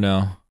work or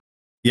no?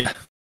 Yeah.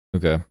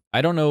 Okay.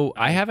 I don't know.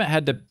 I haven't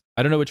had to.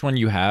 I don't know which one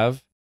you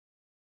have.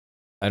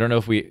 I don't know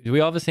if do we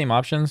all have the same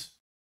options?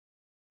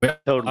 We have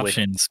Totally.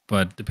 options,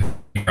 but depending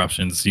on your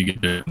options, you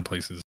get different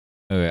places.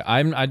 Okay.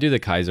 I do the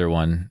Kaiser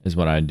one is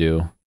what I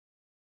do.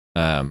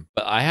 But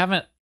I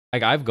haven't,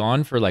 like, I've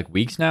gone for like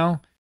weeks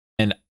now,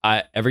 and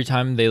every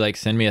time they like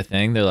send me a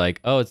thing, they're like,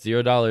 oh, it's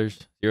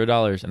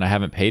 $0, and I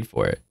haven't paid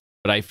for it.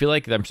 But I feel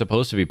like I'm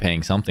supposed to be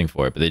paying something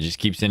for it, but they just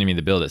keep sending me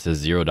the bill that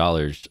says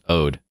 $0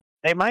 owed.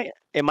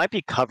 It might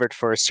be covered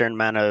for a certain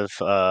amount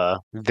of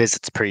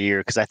visits per year,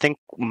 because I think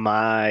when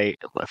I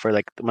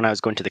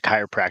was going to the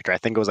chiropractor, I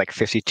think it was like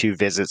 52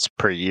 visits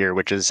per year,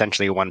 which is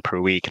essentially one per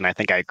week, and I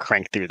think I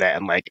cranked through that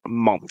in like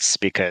months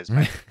because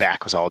my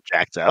back was all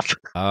jacked up.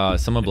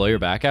 Someone blow your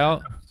back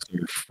out?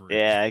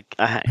 Yeah,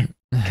 I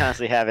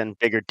constantly having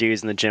bigger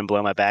dudes in the gym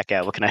blow my back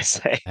out. What can I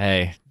say?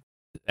 Hey,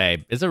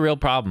 it's a real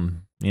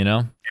problem, you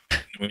know?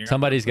 When you're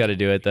Somebody's got to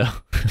do it though.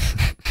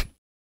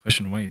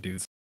 pushing weight,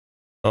 dudes.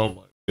 Oh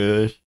my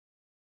gosh.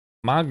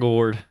 My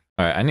gourd.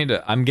 All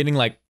right, I'm getting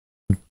like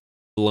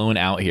blown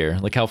out here.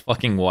 Look how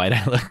fucking white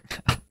I look.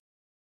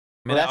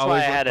 Well, that's why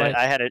I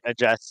had to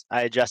adjust.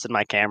 I adjusted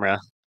my camera.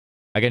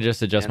 I can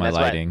just adjust And my that's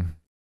why- lighting.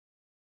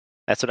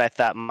 That's what I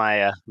thought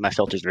my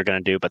filters were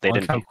gonna do, but they Look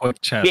didn't. how quick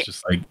chat's Yeah.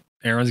 just like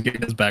Aaron's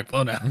getting his back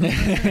blown out. No,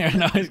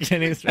 I was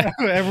kidding.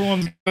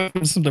 Everyone's going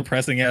from some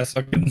depressing ass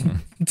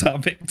fucking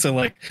topic to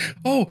like,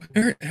 oh,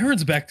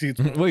 Aaron's back to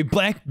Wait,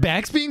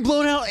 back's being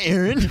blown out,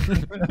 Aaron?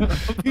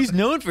 He's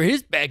known for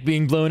his back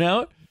being blown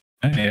out.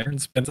 Hey, Aaron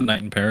spent the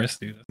night in Paris,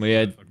 dude. That's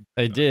Yeah, fucking-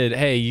 I did.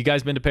 Hey, you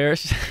guys been to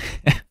Paris?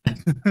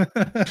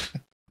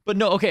 But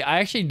no, okay, I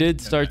actually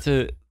did start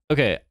to.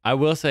 Okay, I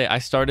will say I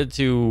started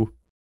to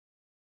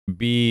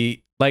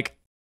be like,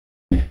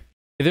 if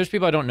there's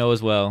people I don't know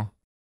as well,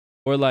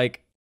 or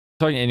like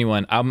talking to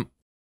anyone, I'm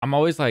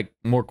always like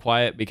more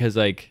quiet because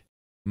like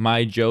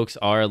my jokes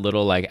are a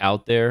little like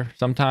out there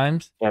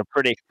sometimes. They're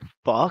pretty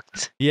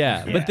fucked.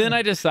 Yeah, Yeah. but then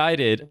I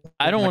decided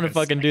I don't Like want to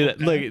a fucking do that.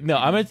 Look, no,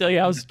 I'm gonna tell you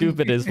how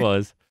stupid this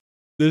was.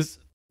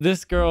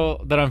 This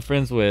girl that I'm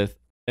friends with,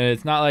 and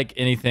it's not like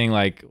anything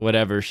like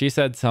whatever. She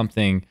said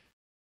something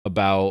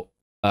about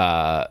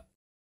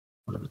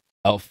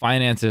oh,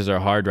 finances are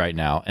hard right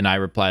now, and I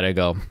replied, I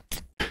go,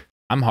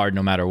 I'm hard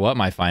no matter what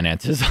my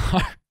finances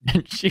are.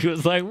 And she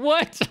was like,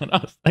 what? And I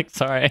was like,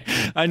 sorry.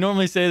 I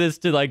normally say this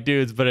to like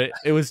dudes, but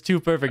it was too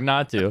perfect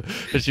not to.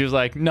 But she was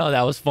like, no,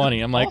 that was funny.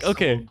 I'm like, Also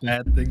okay. a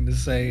bad thing to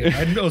say.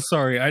 I know.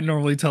 Sorry, I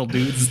normally tell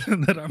dudes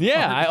that I'm.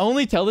 Yeah, I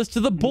only tell this to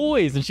the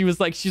boys. And she's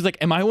like,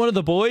 am I one of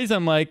the boys?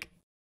 I'm like,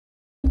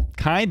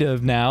 kind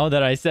of now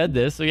that I said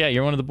this. So yeah,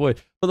 you're one of the boys.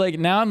 But like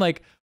now I'm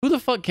like, who the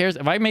fuck cares?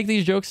 If I make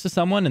these jokes to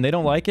someone and they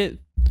don't like it,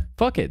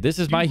 fuck it. This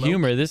is my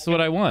humor. This is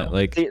what I want.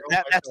 Like, See,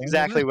 that's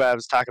exactly what I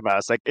was talking about.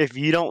 It's like if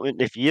you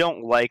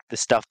don't like the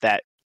stuff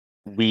that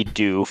we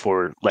do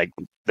for like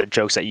the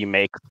jokes that you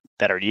make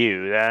that are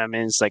you, I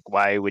mean, it's like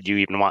why would you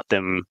even want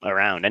them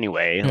around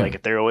anyway? Yeah. Like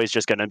if they're always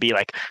just gonna be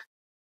like,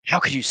 how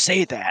could you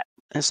say that?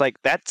 And it's like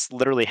that's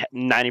literally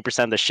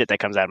 90% of the shit that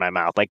comes out of my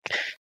mouth. Like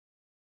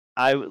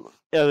I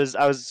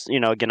was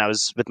again I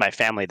was with my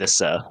family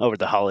this over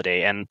the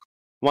holiday, and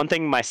one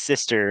thing my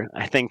sister,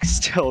 I think,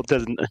 still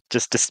doesn't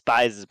just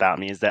despises about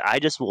me is that I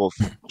just will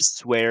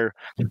swear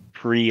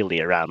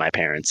freely around my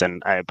parents.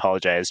 And I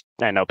apologize.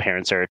 I know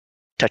parents are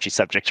touchy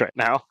subjects right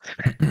now,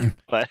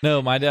 but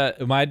no, my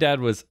dad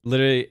was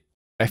literally,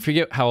 I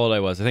forget how old I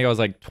was. I think I was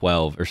like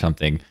 12 or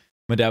something.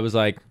 My dad was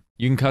like,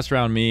 you can cuss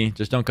around me,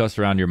 just don't cuss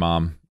around your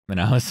mom.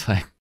 And I was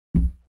like,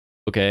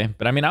 okay.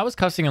 But I mean, I was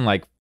cussing in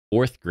like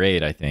 4th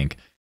grade, I think.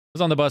 I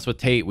was on the bus with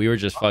Tate. We were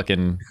just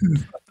fucking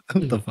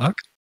What the fuck?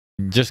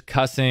 Just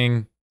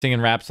cussing,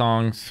 singing rap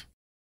songs.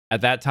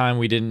 At that time,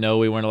 we didn't know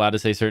we weren't allowed to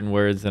say certain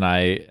words, and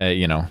I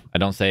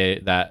don't say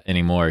that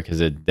anymore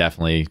because it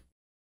definitely.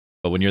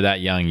 But when you're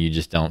that young, you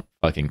just don't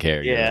fucking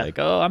care. Yeah. You're like,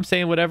 oh, I'm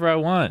saying whatever I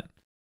want.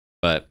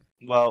 But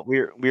Well, we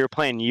were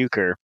playing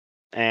euchre,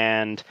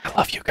 and I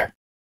love euchre.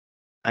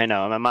 I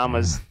know my mom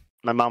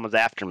was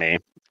after me,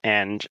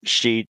 and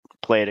she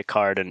played a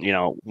card and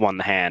won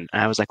the hand.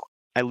 And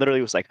I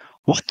literally was like,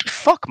 "What the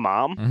fuck,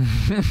 mom?"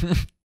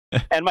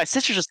 And my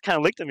sister just kind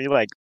of looked at me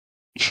like,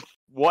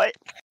 "What?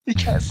 You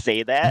can't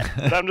say that."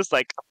 But I'm just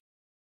like,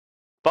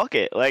 "Fuck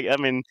it!" Like, I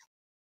mean,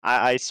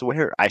 I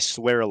swear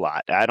a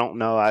lot. I don't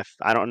know.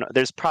 I don't know.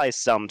 There's probably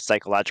some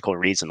psychological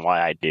reason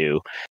why I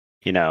do,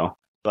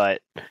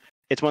 But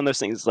it's one of those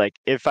things. Like,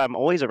 if I'm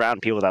always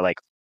around people that like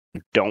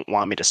don't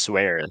want me to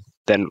swear,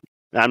 then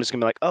I'm just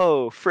gonna be like,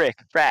 "Oh, frick,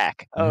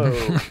 frack,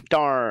 oh,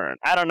 darn."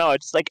 I don't know.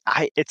 It's like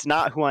it's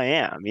not who I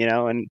am,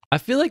 And I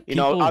feel like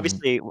people...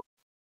 obviously.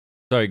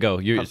 Sorry, go.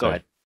 Go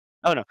ahead.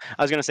 Oh no,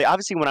 I was gonna say,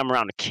 obviously, when I'm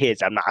around the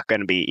kids, I'm not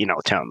gonna be,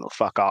 telling them to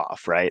fuck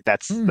off, right?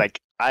 That's like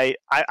I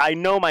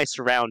know my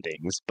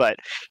surroundings, but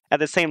at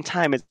the same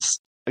time, it's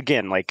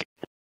again like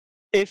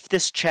if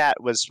this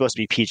chat was supposed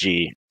to be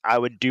PG, I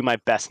would do my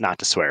best not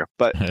to swear.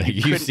 But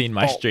you've seen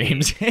my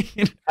streams. I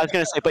was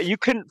gonna say, but you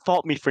couldn't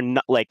fault me for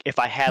not like if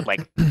I had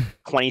like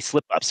 20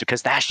 slip ups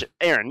because that shit,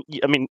 Aaron.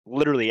 I mean,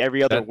 literally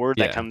every other word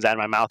that comes out of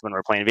my mouth when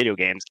we're playing video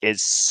games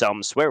is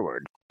some swear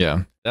word.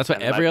 Yeah, that's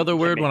what every other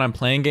word when I'm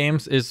playing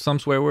games is some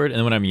swear word,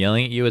 and when I'm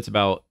yelling at you, it's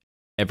about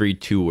every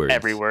 2 words.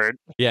 Every word.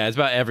 Yeah, it's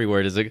about every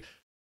word. Is like,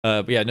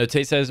 but yeah. No,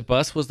 Tate says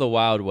bus was the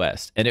Wild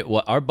West, and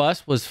our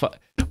bus was.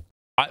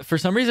 For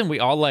some reason, we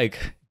all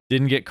like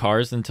didn't get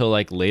cars until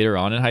like later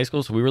on in high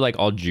school, so we were like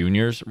all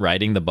juniors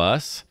riding the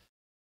bus.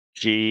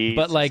 Jeez,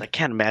 but like I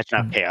can't imagine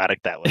how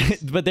chaotic that was.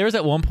 But there was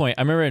at one point,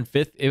 I remember in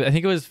I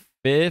think it was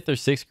 5th or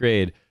 6th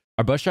grade,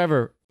 our bus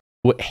driver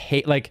would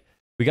hate like.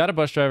 We got a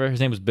bus driver. His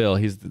name was Bill.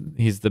 He's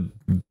the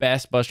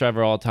best bus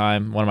driver of all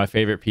time. One of my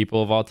favorite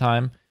people of all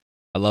time.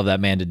 I love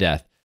that man to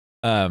death.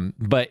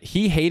 But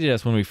he hated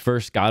us when we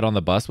first got on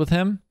the bus with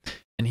him,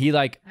 and he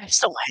like. I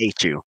still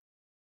hate you.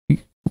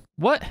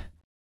 What?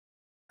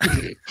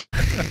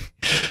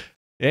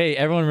 Hey,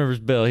 everyone remembers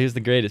Bill. He was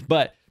the greatest.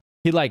 But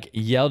he like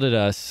yelled at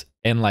us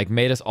and like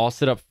made us all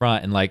sit up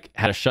front and like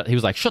had a shut. He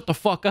was like, "Shut the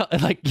fuck up!"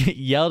 and like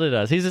yelled at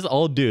us. He's this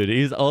old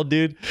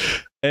dude.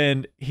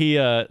 And he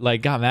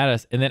like got mad at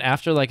us. And then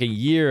after like a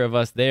year of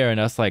us there and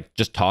us like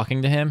just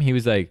talking to him, he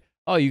was like,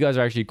 "Oh, you guys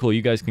are actually cool.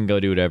 You guys can go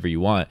do whatever you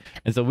want."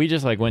 And so we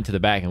just like went to the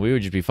back and we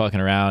would just be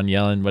fucking around,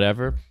 yelling,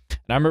 whatever. And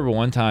I remember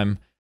one time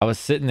I was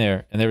sitting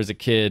there and there was a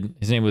kid.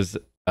 His name was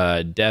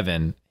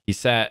Devin.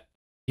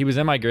 He was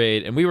in my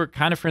grade and we were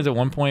kind of friends at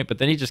one point, but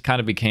then he just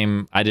kind of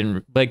became, I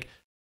don't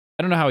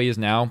know how he is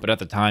now, but at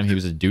the time he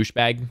was a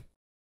douchebag,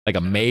 like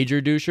a major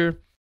doucher.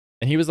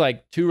 And he was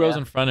like 2 rows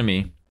in front of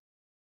me.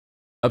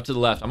 Up to the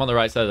left. I'm on the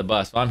right side of the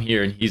bus. So I'm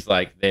here and he's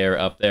like there,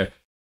 up there.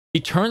 He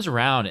turns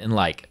around and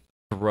like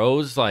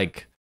throws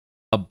like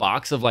a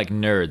box of like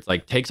nerds,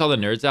 like takes all the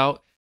nerds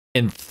out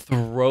and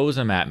throws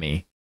them at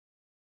me.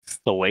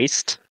 The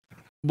waste?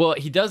 Well,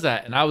 he does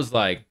that. And I was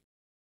like,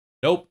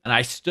 nope. And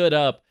I stood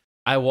up.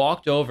 I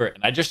walked over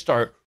and I just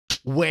start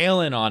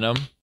wailing on him.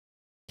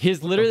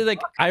 His literally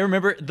like, I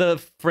remember the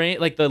frame,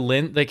 like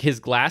like his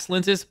glass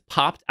lenses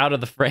popped out of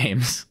the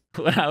frames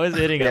when I was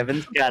hitting him.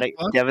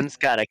 Devin's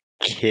got a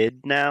kid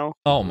now.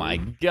 Oh my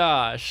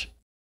gosh.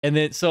 And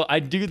then so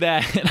I do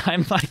that and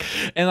I'm like,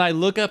 and I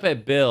look up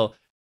at Bill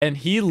and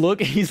he's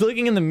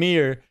looking in the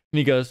mirror and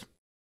he goes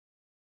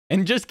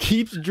and just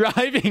keeps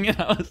driving.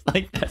 And I was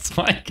like, that's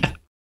my God.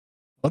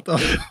 What the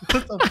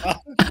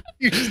fuck?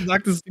 You just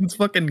knocked this dude's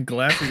fucking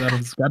glasses out of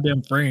his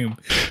goddamn frame,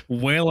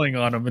 wailing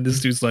on him, and this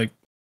dude's like,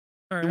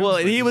 right, well,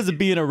 he was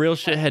being a real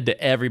shithead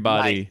to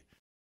everybody. Nice.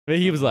 But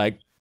he was like,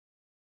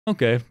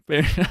 okay, fair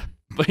enough.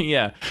 But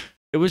yeah,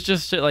 it was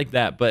just shit like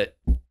that. But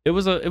it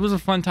was a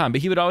fun time.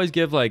 But he would always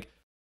give like,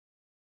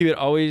 he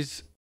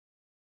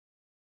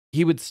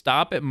would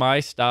stop at my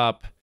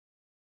stop,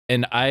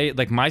 and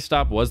my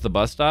stop was the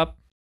bus stop.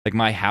 Like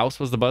my house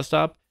was the bus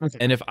stop, okay.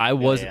 And if I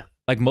was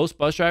like most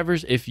bus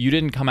drivers, if you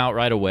didn't come out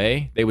right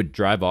away, they would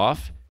drive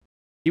off.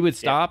 He would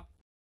stop,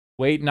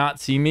 wait,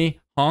 not see me,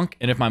 honk,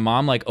 and if my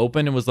mom like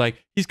opened and was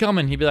like, "He's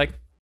coming," he'd be like,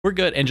 "We're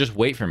good," and just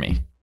wait for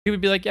me. He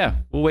would be like, "Yeah,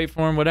 we'll wait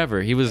for him."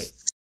 Whatever. He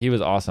was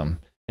awesome,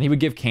 and he would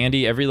give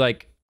candy every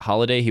like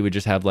holiday. He would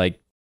just have like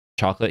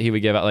chocolate. He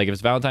would give out like if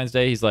it's Valentine's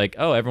Day, he's like,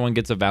 "Oh, everyone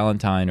gets a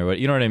Valentine," or what?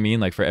 You know what I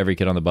mean? Like for every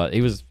kid on the bus. He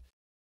was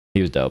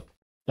dope.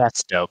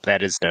 That's dope.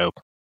 That is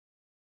dope.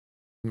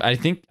 I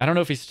don't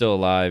know if he's still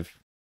alive.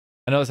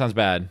 I know that sounds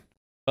bad,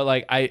 but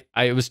like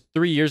it was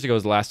 3 years ago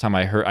was the last time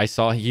I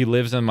saw. He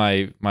lives in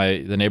the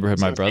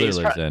neighborhood my brother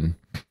lives in.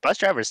 Bus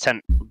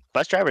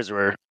drivers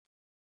were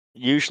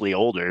usually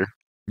older.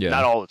 Yeah,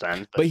 not all the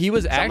time. But he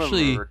was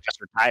actually just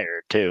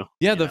retired too.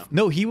 Yeah,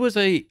 he was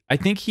I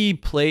think he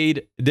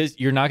played this.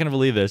 You're not gonna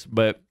believe this,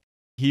 but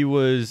he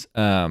was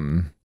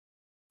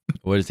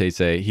What does he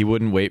say? He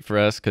wouldn't wait for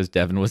us because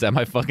Devin was at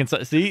my fucking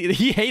side. See,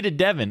 he hated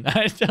Devin.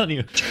 I'm telling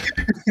you.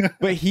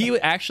 But he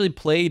actually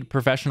played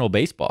professional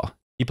baseball.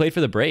 He played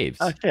for the Braves.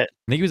 Oh shit!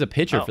 I think he was a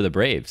pitcher for the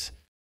Braves.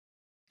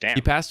 Damn.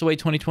 He passed away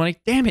 2020.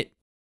 Damn it.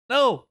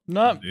 No,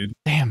 no. Dude.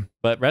 Damn.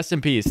 But rest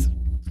in peace.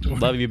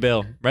 Love you,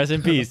 Bill. Rest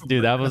in peace,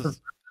 dude. I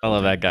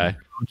love that guy.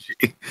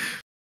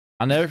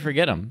 I'll never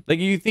forget him. Like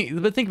you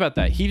think, but think about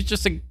that. He's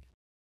just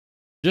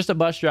a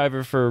bus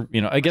driver for,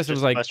 you know, I guess it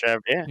was like, bus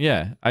driver, yeah.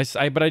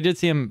 Yeah. But I did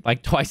see him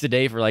like twice a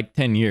day for like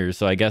 10 years.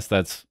 So I guess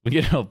that's,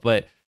 you know,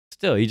 but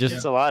still, he just,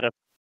 It's a lot of.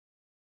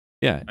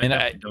 yeah. I And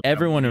definitely don't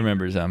everyone know.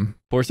 remembers him.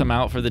 Pour some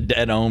out for the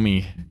dead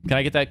homie. Can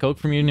I get that Coke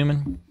from you,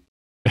 Newman?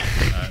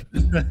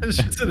 It's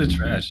just in the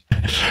trash.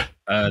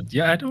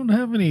 Yeah, I don't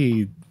have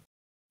any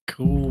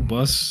cool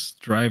bus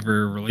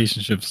driver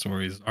relationship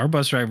stories. Our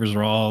bus drivers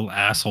are all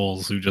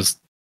assholes who just,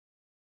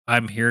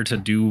 I'm here to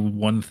do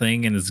one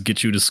thing and it's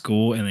get you to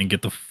school and then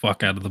get the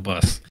fuck out of the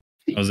bus.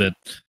 That was it.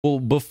 Well,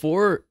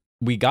 before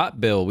we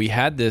got Bill, we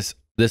had this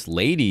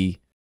lady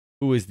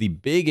who was the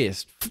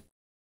biggest.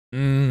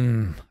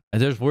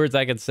 There's words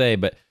I could say,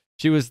 but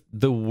she was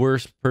the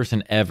worst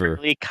person ever.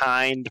 Really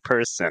kind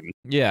person.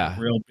 Yeah.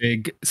 Real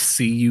big.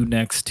 See you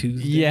next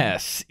Tuesday.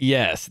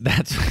 Yes.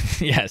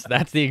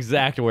 That's the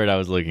exact word I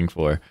was looking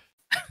for.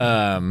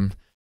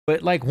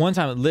 But like one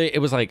time, it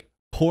was like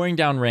pouring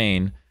down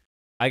rain.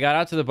 I got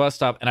out to the bus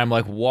stop and I'm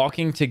like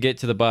walking to get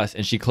to the bus,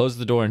 and she closes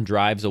the door and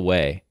drives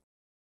away.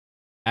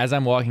 As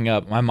I'm walking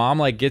up, my mom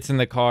like gets in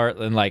the car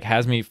and like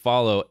has me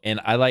follow, and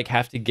I like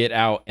have to get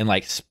out and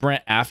like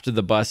sprint after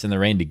the bus in the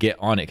rain to get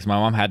on it because my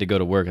mom had to go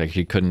to work, like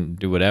she couldn't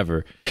do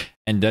whatever.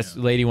 And this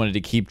lady wanted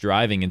to keep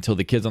driving until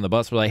the kids on the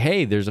bus were like,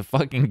 "Hey, there's a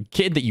fucking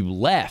kid that you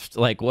left."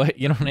 Like, what?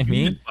 You know what I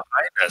mean?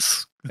 Behind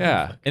us.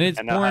 Yeah. And it's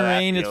I know pouring how that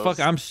rain. It's feels.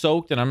 fucking. I'm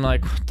soaked, and I'm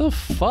like, "What the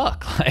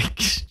fuck?" Like,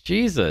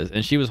 Jesus.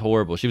 And she was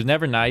horrible. She was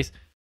never nice.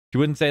 She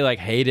wouldn't say like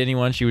hate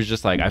anyone. She was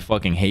just like, I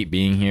fucking hate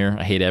being here.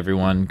 I hate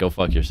everyone. Go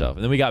fuck yourself.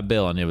 And then we got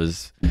Bill, and it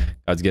was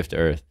God's gift to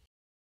earth.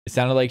 It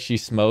sounded like she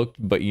smoked,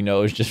 but you know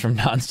it was just from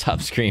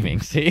nonstop screaming.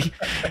 See,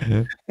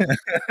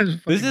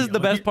 this is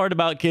the best part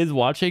about kids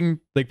watching,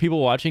 like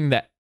people watching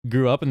that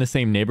grew up in the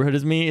same neighborhood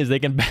as me, is they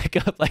can back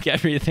up like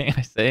everything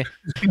I say.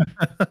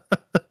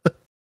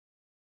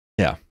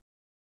 Yeah,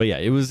 but yeah,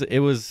 it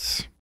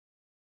was.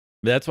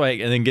 That's why,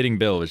 and then getting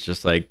Bill was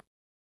just like,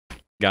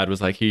 God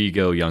was like, here you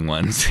go, young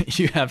ones.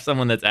 You have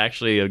someone that's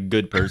actually a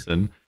good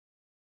person.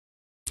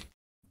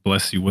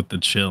 Bless you with the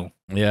chill.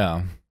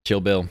 Yeah.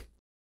 Chill Bill.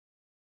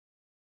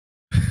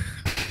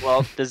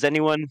 Well, does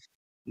anyone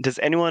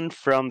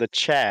from the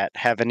chat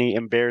have any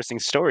embarrassing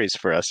stories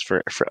for us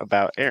for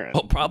about Aaron?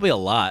 Oh, probably a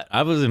lot.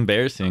 I was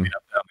embarrassing.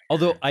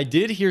 Although I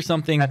did hear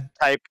something.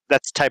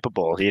 That's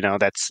typable, you know,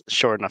 that's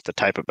short enough to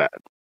type about.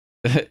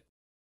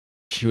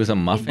 She was a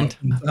muffin.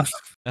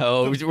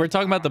 Oh, we're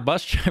talking about the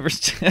bus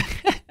drivers.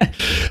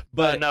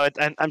 But no,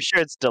 I'm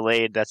sure it's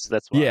delayed. That's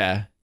why.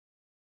 yeah.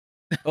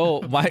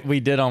 Oh, we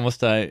did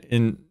almost die.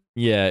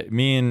 Yeah,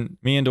 me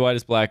and Dwight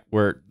is Black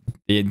were.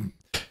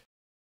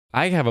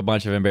 I have a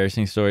bunch of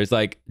embarrassing stories.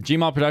 Like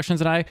Gmall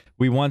Productions and I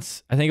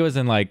think it was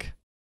in like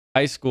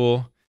high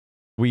school.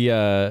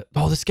 The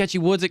Sketchy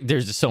Woods.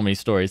 There's just so many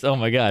stories. Oh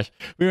my gosh,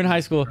 we were in high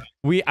school.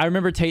 I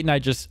remember Tate and I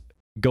just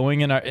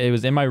going in it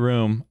was in my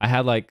room. I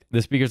had like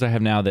the speakers I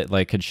have now that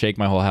like could shake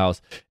my whole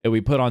house, and we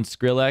put on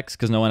Skrillex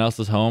because no one else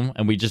was home,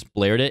 and we just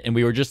blared it, and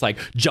we were just like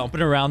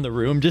jumping around the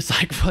room, just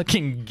like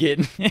fucking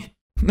getting it.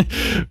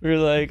 We were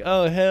like,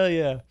 oh hell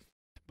yeah.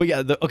 But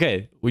yeah,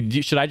 okay,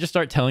 should I just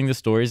start telling the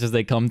stories as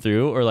they come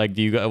through, or like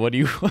what do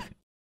you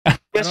I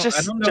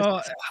don't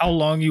know how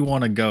long you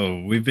want to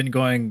go. We've been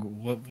going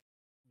what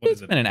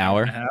is it, been an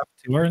hour.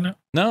 2 hours now?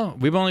 No,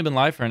 we've only been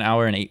live for an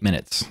hour and 8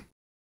 minutes.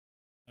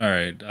 All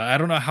right. I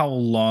don't know how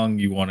long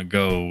you want to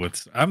go.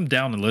 I'm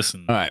down to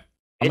listen. All right.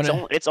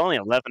 It's only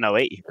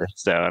 11:08 here,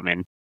 so I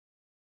mean,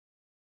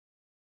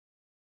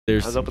 I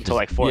was up until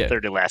like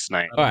 4:30 last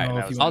night. All right,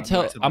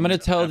 I'm gonna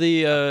tell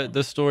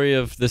the story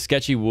of the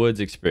Sketchy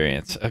Woods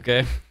experience.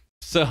 Okay,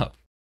 so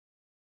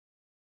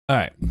all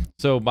right,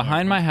 so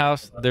behind my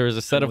house there is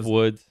a set of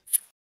woods.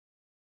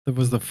 It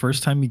was the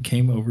first time he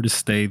came over to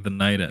stay the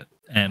night at,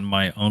 and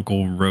my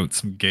uncle wrote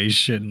some gay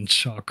shit in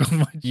chalk on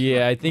my truck.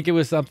 Yeah, I think it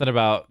was something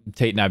about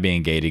Tate and I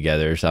being gay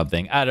together or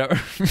something. I don't.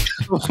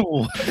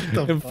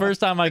 The first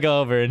time I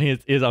go over and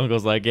his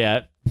uncle's like,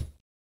 yeah,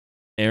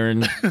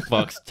 Aaron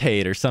fucks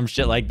Tate or some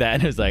shit like that,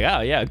 and it's like, oh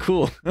yeah,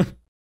 cool.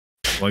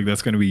 Like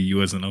that's gonna be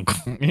you as an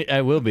uncle.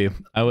 I will be.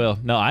 I will.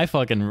 No, I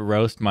fucking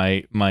roast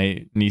my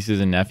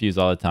nieces and nephews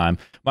all the time.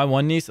 My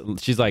one niece,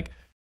 she's like,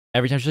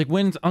 every time she's like,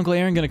 when's Uncle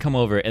Aaron gonna come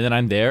over? And then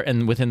I'm there,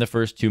 and within the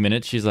first 2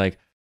 minutes, she's like,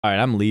 all right,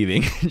 I'm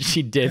leaving.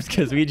 She dips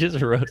because we just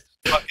roast.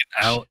 Fucking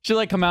out. She'll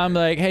like come out and be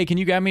like, hey, can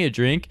you grab me a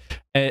drink?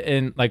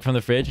 And like from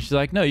the fridge. And she's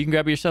like, no, you can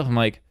grab it yourself. I'm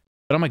like,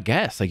 but I'm a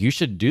guest. Like, you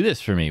should do this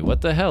for me.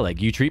 What the hell?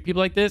 Like, you treat people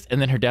like this? And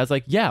then her dad's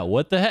like, yeah,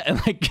 what the heck? And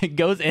like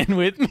goes in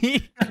with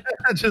me.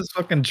 Just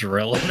fucking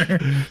drilling her.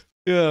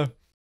 Yeah.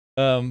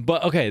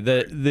 But okay,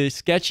 the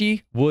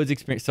Sketchy Woods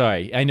experience.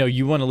 Sorry, I know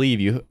you want to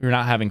leave. You're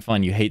not having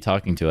fun. You hate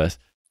talking to us.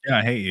 Yeah,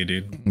 I hate you,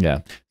 dude. Yeah.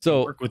 I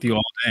So work with you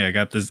all day. I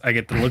get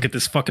to look at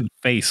this fucking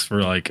face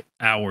for like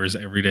hours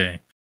every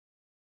day.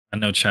 I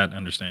know chat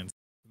understands.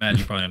 Matt,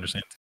 you probably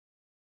understand.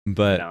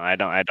 but No, I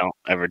don't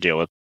ever deal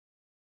with.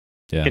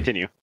 yeah.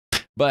 Continue.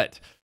 But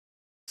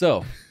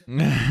so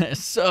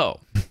so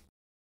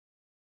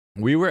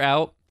we were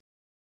out.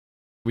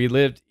 He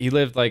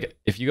lived like,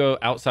 if you go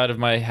outside of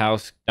my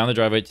house, down the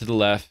driveway to the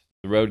left,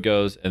 the road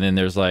goes, and then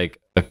there's like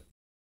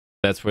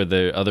that's where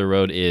the other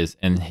road is,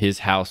 and his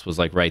house was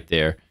like right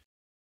there.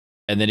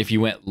 And then if you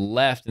went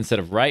left instead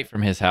of right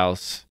from his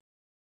house,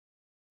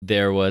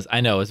 there was, I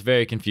know it's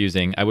very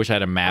confusing. I wish I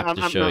had a map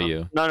to show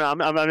you. No,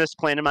 I'm just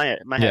playing in my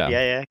head.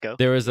 Yeah, go.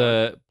 There was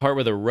a part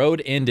where the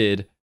road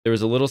ended. There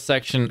was a little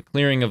section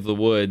clearing of the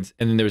woods,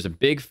 and then there was a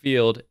big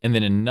field, and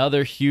then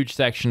another huge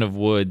section of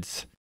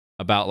woods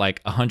about like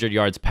 100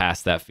 yards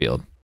past that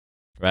field.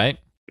 Right?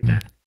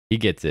 He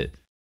gets it.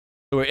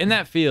 So we're in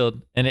that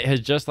field, and it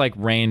has just like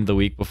rained the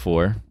week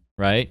before,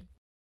 right?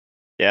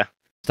 Yeah.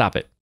 Stop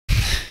it.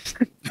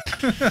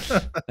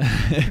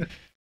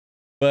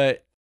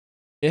 But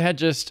it had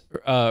just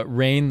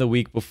rained the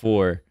week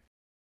before.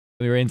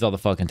 It rains all the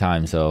fucking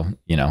time, so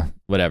you know,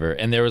 whatever.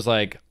 And there was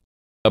like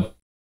a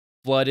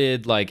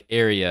flooded like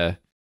area,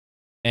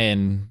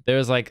 and there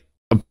was like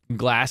a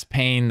glass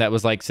pane that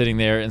was like sitting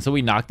there, and so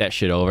we knocked that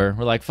shit over.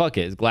 We're like, fuck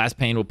it, it's glass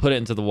pane, we'll put it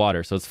into the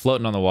water, so it's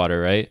floating on the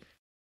water, right?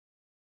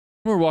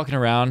 We're walking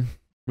around.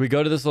 We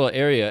go to this little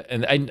area,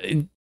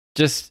 and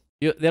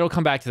they'll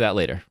come back to that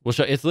later. We'll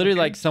show. It's literally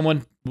like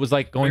someone was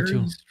like going Very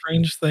to.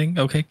 strange thing.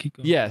 Okay, keep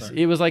going. Yes,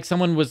 Sorry. it was like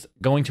someone was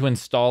going to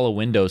install a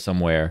window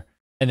somewhere,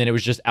 and then it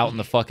was just out in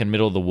the fucking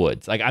middle of the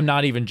woods. Like, I'm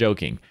not even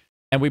joking.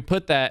 And we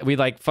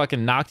like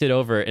fucking knocked it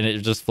over, and it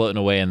was just floating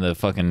away in the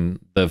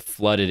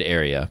flooded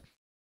area.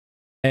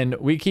 And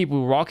we're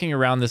walking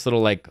around this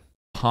little like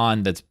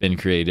pond that's been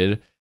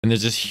created, and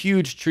there's this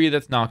huge tree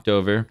that's knocked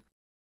over,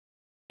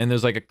 and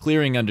there's like a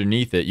clearing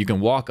underneath it. You can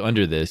walk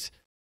under this,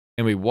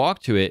 and we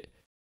walk to it,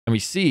 and we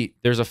see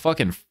there's a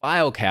fucking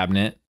file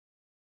cabinet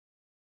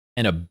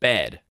and a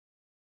bed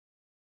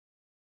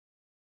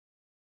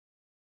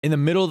in the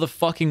middle of the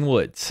fucking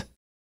woods.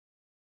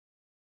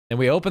 And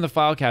we open the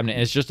file cabinet,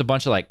 and it's just a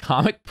bunch of like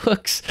comic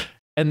books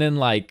and then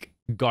like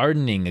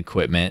gardening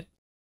equipment.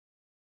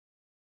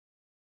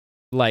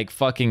 Like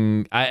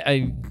fucking,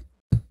 I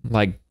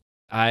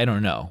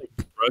don't know.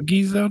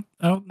 Ruggies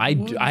out.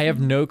 I have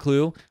no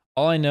clue.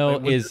 All I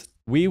know is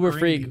we were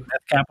free.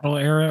 Meth Capital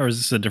era, or is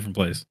this a different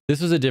place? This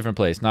was a different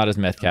place, not as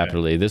meth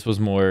capital. This was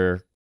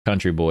more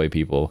country boy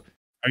people.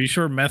 Are you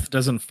sure meth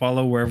doesn't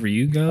follow wherever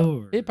you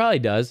go? Or? It probably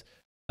does.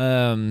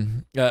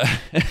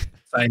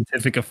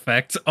 Scientific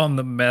effect on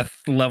the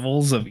meth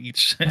levels of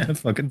each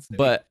fucking city.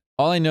 But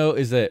all I know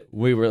is that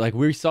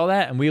we saw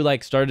that, and we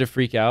like started to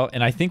freak out,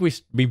 and I think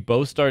we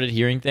both started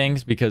hearing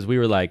things, because we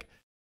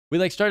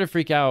started to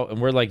freak out,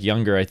 and we're like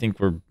younger. I think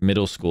we're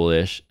middle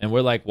school-ish, and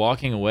we're like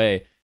walking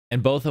away,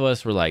 and both of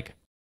us were like,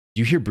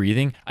 "Do you hear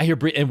breathing?" I hear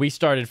breathing, and we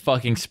started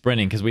fucking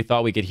sprinting because we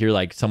thought we could hear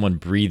like someone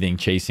breathing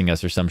chasing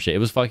us or some shit. It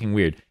was fucking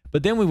weird.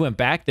 But then we went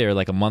back there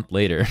like a month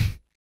later,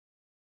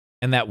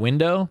 and that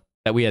window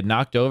that we had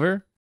knocked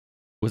over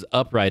was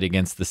upright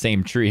against the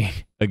same tree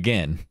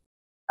again.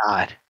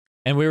 God.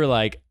 And we were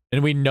like,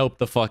 and we noped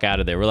the fuck out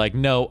of there. We're like,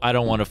 no, I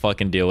don't want to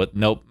fucking deal with.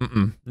 Nope.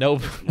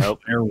 Nope.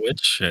 Air witch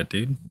shit,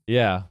 dude.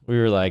 Yeah, we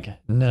were like,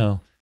 no.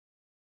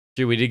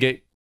 Dude, we did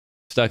get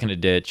stuck in a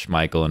ditch.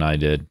 Michael and I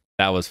did.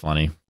 That was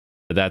funny.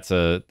 But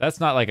that's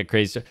not like a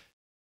crazy.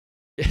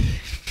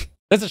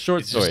 That's a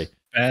short story.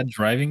 Bad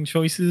driving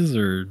choices,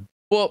 or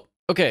well,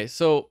 okay.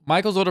 So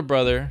Michael's older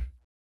brother.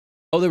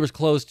 Oh, there was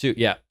clothes too.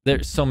 Yeah,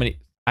 there's so many.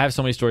 I have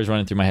so many stories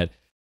running through my head,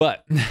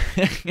 but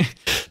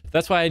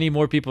that's why I need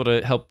more people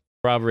to help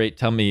corroborate.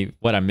 Tell me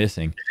what I'm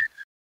missing.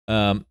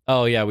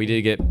 Oh yeah, we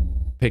did get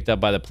picked up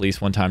by the police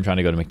one time trying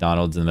to go to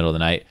McDonald's in the middle of the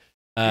night.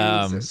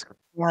 Jesus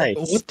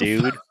Christ,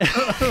 dude.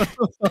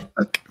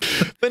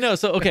 But no,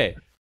 so okay.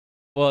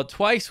 Well,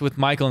 twice with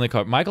Michael in the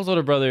car. Michael's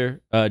older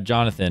brother,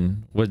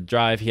 Jonathan, would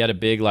drive. He had a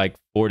big like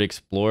Ford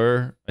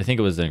Explorer. I think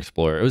it was an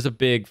Explorer. It was a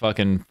big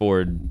fucking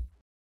Ford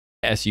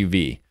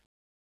SUV.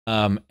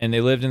 And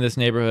they lived in this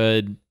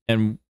neighborhood,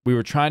 and we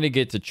were trying to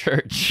get to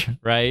church,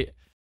 right?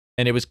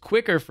 And it was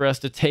quicker for us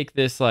to take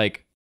this,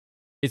 like,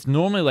 it's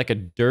normally like a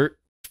dirt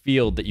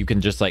field that you can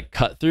just like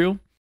cut through.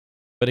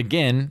 But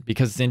again,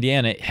 because it's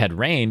Indiana, it had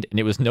rained, and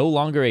it was no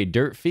longer a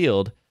dirt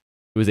field.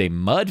 It was a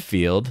mud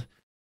field.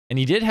 And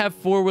he did have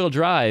 4-wheel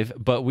drive,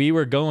 but we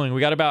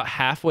got about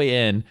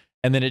halfway in,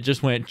 and then it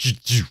just went,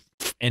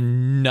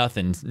 and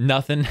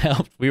nothing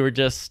helped. We were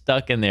just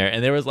stuck in there,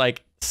 and there was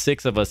like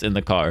 6 of us in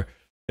the car.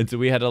 And so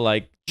we had to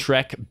like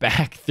trek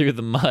back through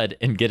the mud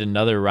and get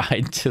another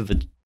ride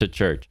to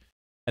church.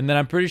 And then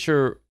I'm pretty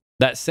sure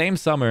that same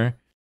summer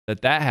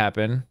that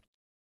happened,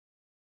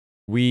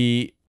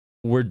 we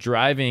were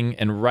driving,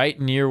 and right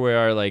near where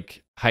our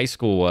like high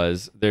school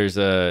was, there's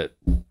a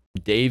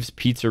Dave's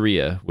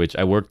Pizzeria, which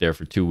I worked there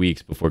for 2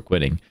 weeks before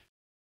quitting.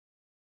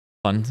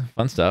 Fun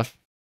stuff.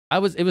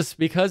 It was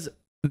because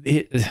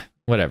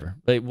whatever.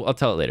 I'll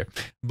tell it later.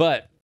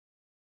 But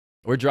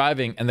we're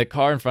driving, and the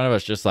car in front of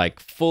us just like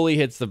fully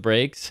hits the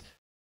brakes,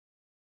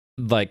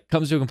 like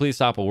comes to a complete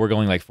stop while we're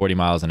going like 40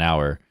 miles an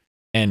hour.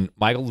 And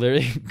Michael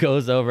literally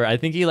goes over, I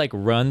think he like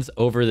runs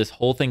over this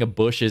whole thing of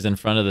bushes in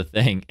front of the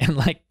thing and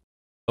like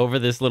over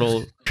this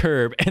little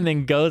curb and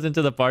then goes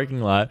into the parking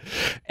lot.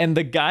 And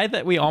the guy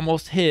that we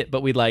almost hit,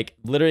 but we like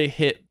literally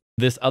hit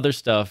this other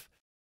stuff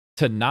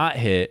to not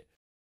hit,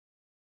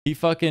 he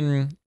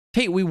fucking,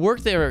 Tate, we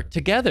worked there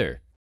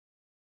together.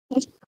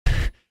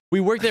 We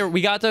worked there.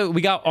 We got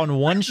on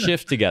one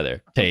shift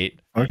together,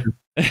 Tate.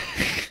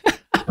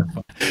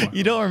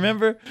 You don't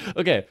remember?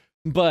 Okay.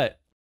 But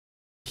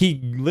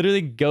he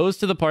literally goes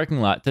to the parking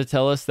lot to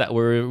tell us that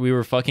we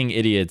were fucking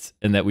idiots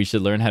and that we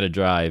should learn how to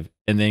drive,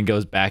 and then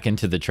goes back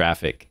into the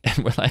traffic.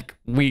 And we're like,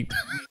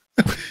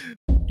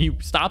 you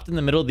stopped in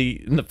the middle of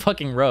the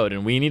fucking road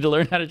and we need to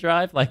learn how to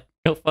drive? Like,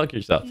 go fuck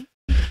yourself.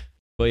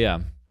 But yeah.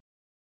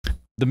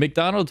 The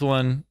McDonald's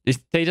one,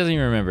 Tate doesn't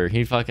even remember.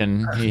 He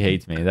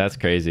hates me. That's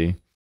crazy.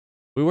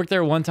 We worked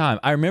there one time.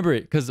 I remember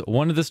it because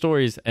one of the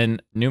stories,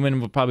 and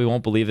Newman probably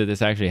won't believe that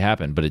this actually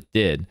happened, but it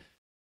did,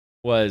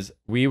 was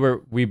we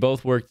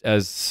both worked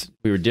as,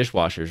 we were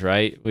dishwashers,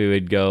 right? We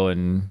would go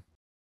and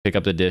pick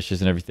up the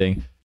dishes and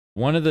everything.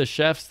 One of the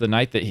chefs, the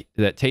night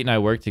that Tate and I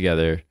worked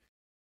together,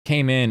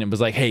 came in and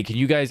was like, hey, can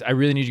you guys, I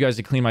really need you guys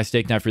to clean my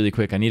steak knife really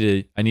quick. I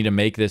need to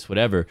make this,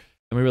 whatever.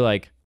 And we were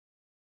like,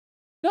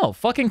 no,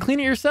 fucking clean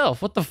it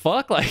yourself. What the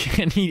fuck? Like,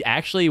 and he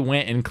actually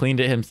went and cleaned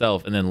it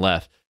himself and then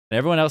left. And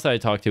everyone else that I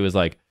talked to was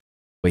like,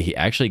 wait, he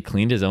actually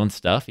cleaned his own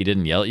stuff? He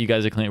didn't yell at you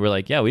guys to clean it? We're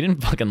like, yeah, we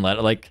didn't fucking let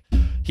it. Like,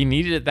 he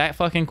needed it that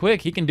fucking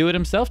quick. He can do it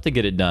himself to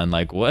get it done.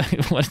 Like, what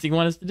does he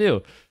want us to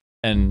do?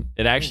 And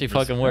it actually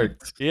fucking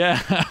worked.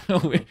 Yeah.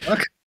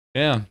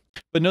 Yeah.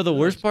 But no, the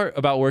worst part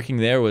about working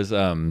there was,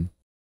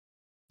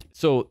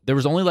 so there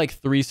was only like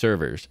 3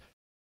 servers,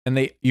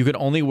 and you could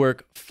only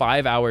work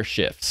 5-hour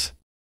shifts.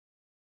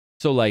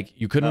 So like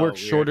you couldn't work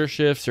shorter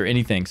shifts or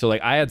anything. So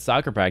like I had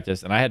soccer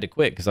practice and I had to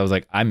quit because I was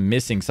like, I'm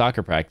missing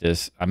soccer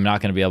practice. I'm not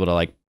going to be able to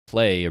like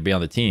play or be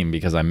on the team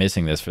because I'm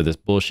missing this for this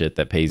bullshit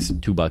that pays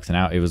 $2 an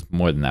hour. It was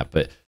more than that,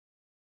 but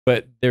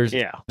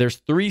there's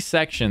 3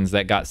 sections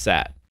that got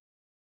sat,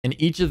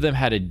 and each of them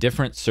had a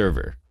different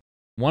server.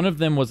 One of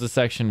them was a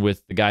section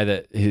with the guy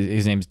that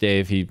his name's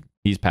Dave.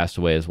 He's passed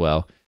away as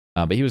well,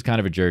 but he was kind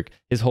of a jerk.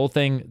 His whole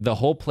thing, the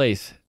whole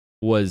place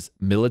was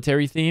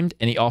military themed,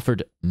 and he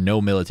offered no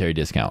military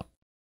discount.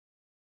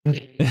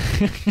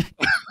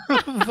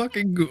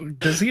 Fucking,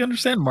 does he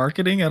understand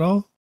marketing at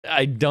all?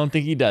 I don't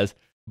think he does,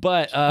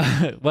 but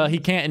well, he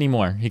can't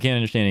anymore. He can't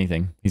understand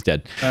anything. He's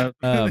dead.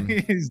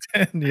 He's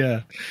dead.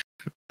 Yeah.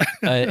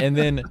 And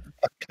then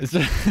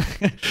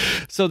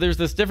so there's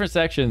this different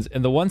sections,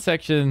 and the one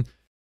section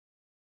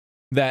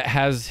that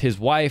has his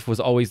wife was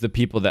always the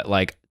people that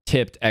like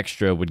tipped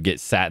extra would get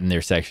sat in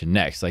their section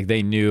next. Like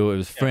they knew it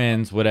was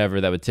friends,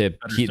 whatever, that would tip.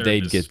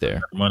 They'd get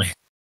there. Money.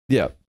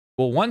 Yeah.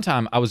 Well, one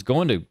time I was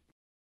going to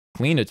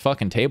clean a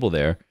fucking table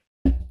there,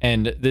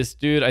 and this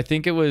dude, I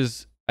think it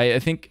was a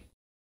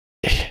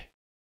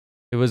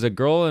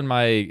girl in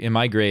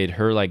my grade.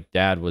 Her like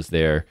dad was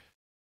there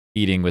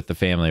eating with the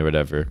family or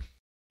whatever,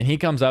 and he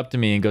comes up to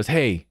me and goes,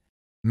 hey,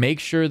 make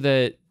sure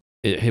that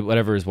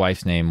whatever his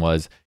wife's name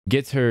was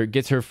gets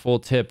her full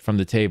tip from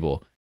the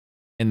table,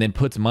 and then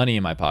puts money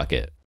in my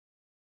pocket.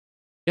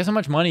 Guess how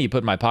much money you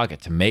put in my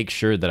pocket to make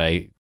sure that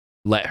I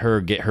let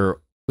her get her.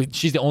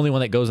 She's the only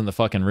one that goes in the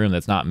fucking room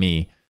that's not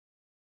me.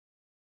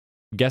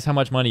 Guess how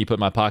much money you put in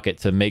my pocket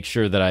to make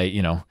sure that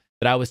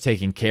I was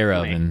taken care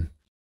of. And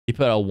he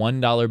put a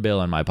 $1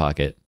 bill in my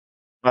pocket.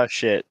 Oh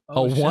shit!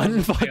 A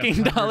 $1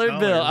 fucking dollar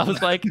bill. I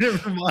was like,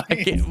 never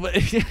mind.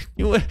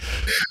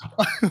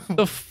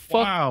 The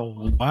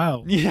fuck?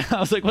 Wow. Yeah,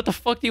 I was like, what the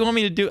fuck do you want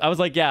me to do? I was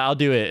like, yeah, I'll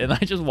do it, and I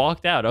just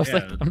walked out. I was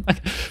like, I'm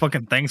not...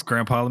 fucking thanks,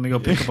 Grandpa. Let me go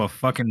pick up a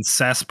fucking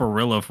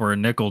sarsaparilla for a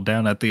nickel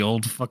down at the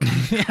old fucking.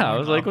 Yeah, I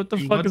was like, what the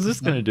fuck is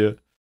this gonna do?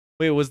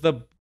 Wait, was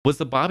the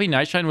Bobby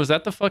Nightshine? Was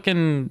that the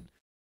fucking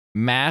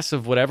mass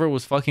of whatever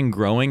was fucking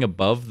growing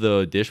above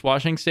the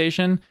dishwashing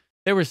station?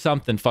 There was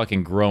something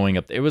fucking growing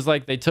up there. It was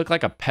like they took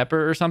like a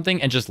pepper or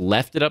something and just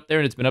left it up there,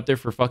 and it's been up there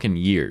for fucking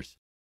years.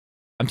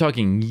 I'm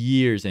talking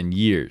years and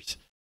years.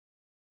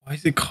 Why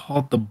is it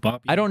called the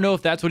Bobby? I don't know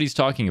if that's what he's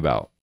talking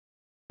about.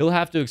 He'll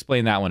have to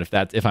explain that one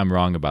if I'm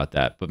wrong about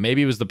that. But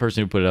maybe it was the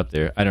person who put it up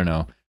there. I don't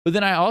know. But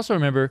then I also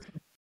remember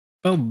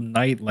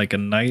knight, like a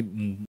knight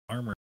in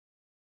armor.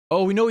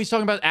 Oh, we know he's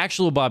talking about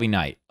actual Bobby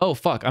Knight. Oh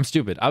fuck, I'm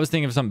stupid. I was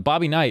thinking of something.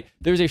 Bobby Knight.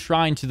 There's a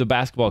shrine to the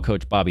basketball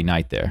coach Bobby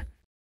Knight there.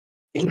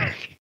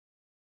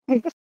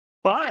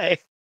 Why?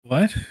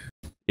 What?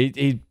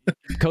 He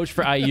coached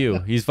for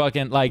IU. He's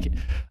fucking like,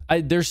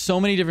 there's so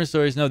many different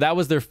stories. No, that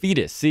was their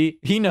fetus. See,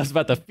 he knows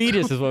about the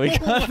fetus is what we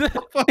got. What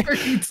the fuck are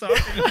you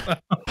talking about?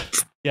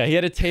 Yeah, he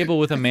had a table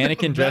with a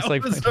mannequin dressed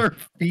like. That was our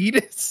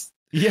fetus?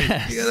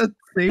 Yes. He had a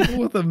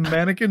table with a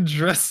mannequin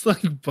dressed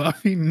like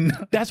Bobby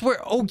Knight. That's where,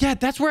 oh yeah,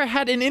 that's where I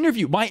had an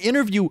interview. My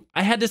interview,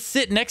 I had to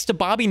sit next to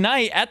Bobby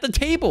Knight at the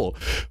table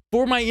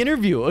for my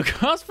interview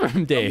across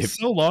from Dave. I'm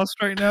so lost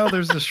right now.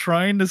 There's a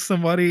shrine to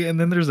somebody, and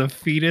then there's a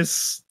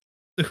fetus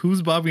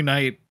who's Bobby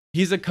Knight?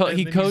 He's a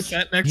he coached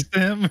sat next to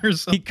him or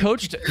something.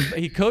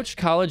 he coached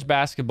college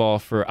basketball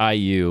for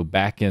IU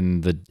back in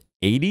the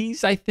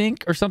 80s, I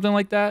think, or something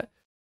like that.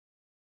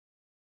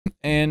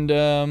 And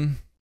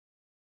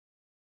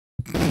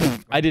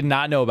I did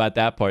not know about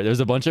that part. There's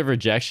a bunch of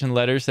rejection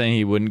letters saying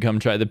he wouldn't come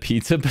try the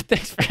pizza, but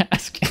thanks for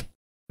asking.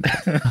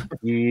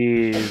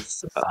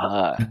 Jeez.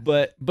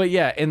 But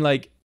yeah, and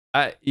like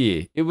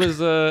it was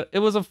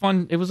a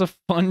fun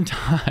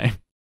time.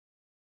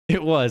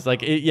 It was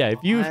like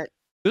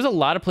there's a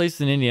lot of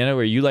places in Indiana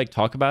where you like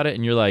talk about it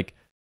and you're like,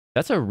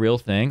 that's a real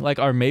thing. Like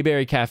our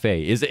Mayberry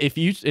Cafe is,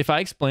 if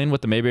I explain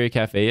what the Mayberry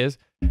Cafe is,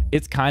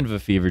 it's kind of a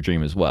fever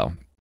dream as well.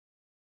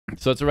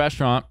 So it's a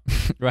restaurant,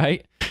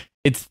 right?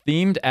 It's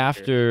themed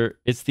after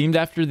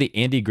the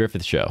Andy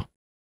Griffith Show.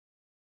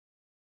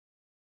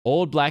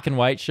 Old black and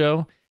white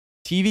show.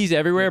 TV's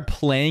everywhere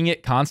playing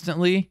it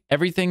constantly.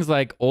 Everything's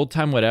like old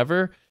time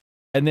whatever.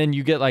 And then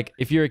you get like,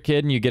 if you're a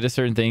kid and you get a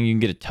certain thing, you can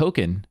get a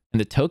token. And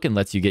the token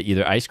lets you get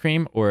either ice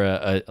cream or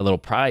a little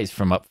prize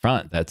from up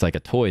front. That's like a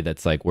toy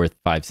that's like worth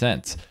 5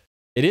 cents.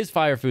 It is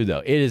fire food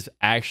though. It is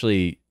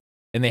actually,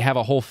 and they have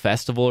a whole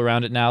festival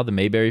around it now, the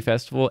Mayberry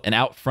Festival. And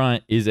out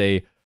front is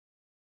the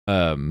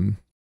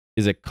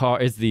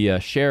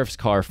sheriff's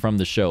car from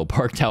the show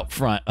parked out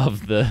front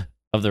of the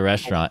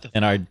restaurant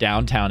in our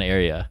downtown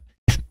area.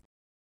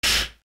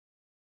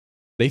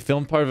 They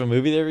filmed part of a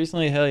movie there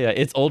recently. Hell yeah.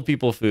 It's old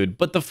people food.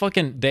 But I love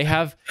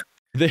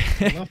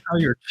how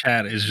your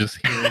chat is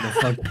just here to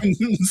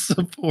fucking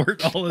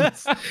support all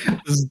of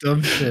this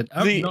dumb shit.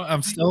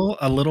 I'm still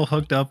a little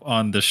hooked up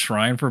on the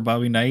shrine for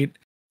Bobby Knight,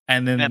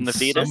 and then the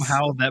fetus?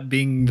 somehow that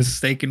being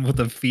mistaken with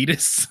a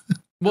fetus.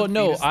 Well,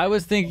 no, I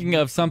was thinking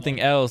of something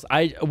else.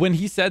 When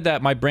he said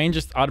that, my brain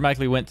just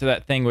automatically went to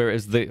that thing where it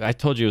was I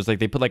told you it was like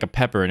they put like a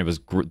pepper and it was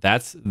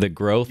that's the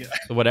growth,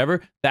 whatever.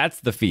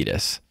 That's the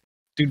fetus.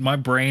 Dude, my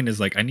brain is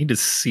like, I need to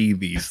see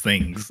these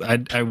things.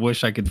 I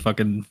wish I could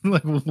fucking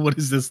like, what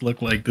does this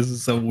look like? This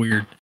is so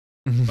weird.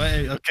 But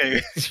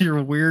okay,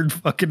 you're weird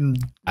fucking.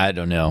 I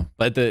don't know,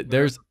 but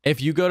if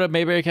you go to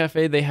Mayberry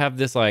Cafe, they have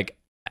this like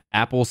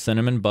apple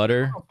cinnamon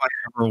butter. I don't know if I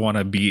ever want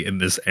to be in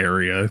this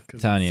area.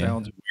 Telling you.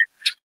 Sounds weird.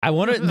 I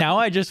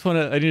need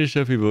to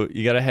show people.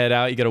 You got to head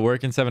out. You got to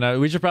work in 7 hours.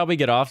 We should probably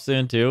get off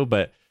soon too,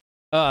 but.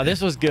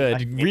 This was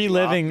good.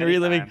 Reliving.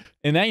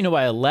 And now you know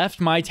why I left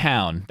my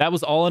town. That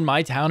was all in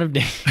my town of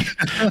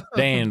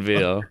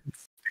Danville.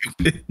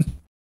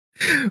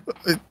 I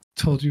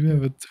told you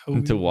have a toe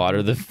to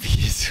water the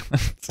fetus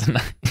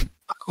tonight.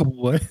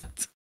 What?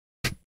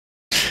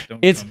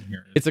 It's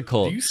a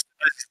cult.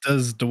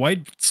 Does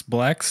Dwight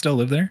Black still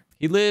live there?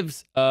 He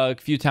lives a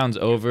few towns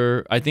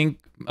over. I think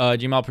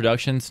Gmal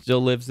Productions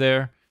still lives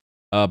there.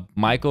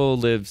 Michael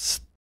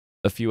lives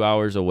a few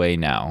hours away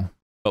now.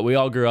 But we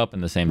all grew up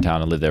in the same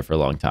town and lived there for a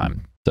long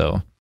time.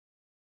 So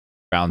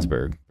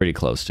Brownsburg, pretty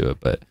close to it.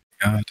 But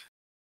God,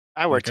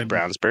 I worked in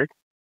Brownsburg.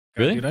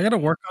 Really? Dude, I got to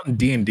work on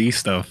D&D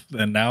stuff,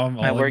 and now I'm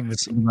all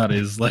thinking about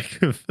is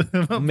like.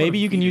 Maybe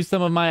you can use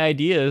some of my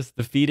ideas,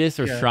 the fetus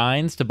or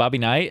shrines to Bobby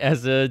Knight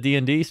as a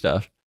D&D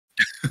stuff.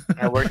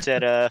 I worked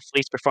at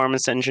Fleece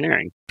Performance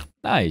Engineering.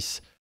 Nice.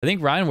 I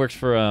think Ryan works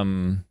for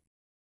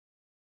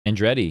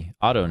Andretti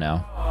Auto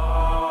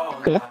now.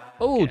 Cool.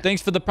 Oh,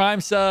 thanks for the Prime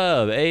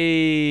sub.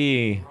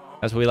 Hey,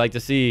 that's what we like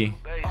to see.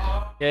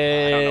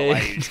 Yay. I don't know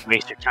why you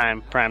waste your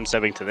time Prime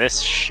subbing to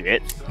this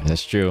shit.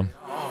 That's true.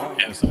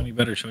 Yeah, so many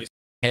better choices.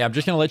 Hey, I'm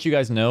just going to let you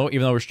guys know,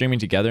 even though we're streaming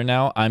together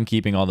now, I'm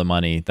keeping all the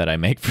money that I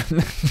make from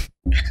this.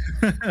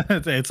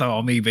 It's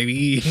all me,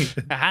 baby.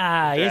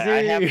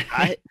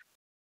 I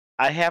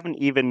haven't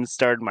even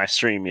started my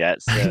stream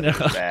yet, so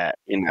that,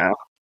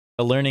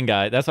 The learning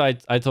guy. That's why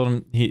I told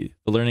him the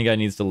learning guy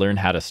needs to learn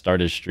how to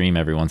start his stream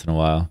every once in a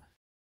while.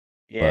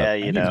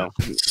 Yeah,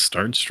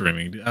 start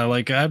streaming.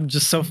 I'm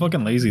just so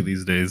fucking lazy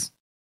these days.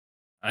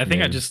 I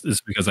think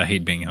it's because I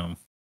hate being home.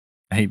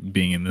 I hate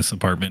being in this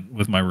apartment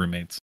with my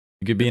roommates.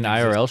 You could be an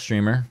IRL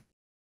streamer.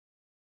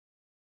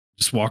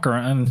 Just walk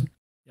around.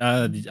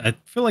 I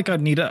feel like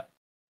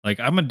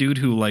I'm a dude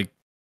who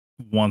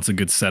wants a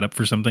good setup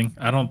for something.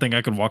 I don't think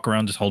I could walk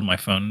around just holding my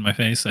phone in my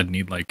face. I'd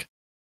need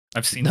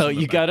I've seen. No,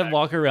 you gotta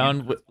walk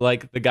around with,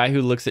 like the guy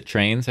who looks at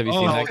trains. Have you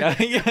seen that guy?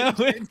 Yeah,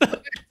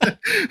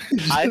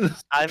 I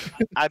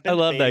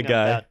love that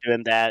guy. About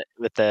doing that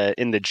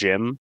in the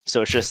gym.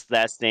 So it's just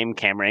that same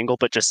camera angle,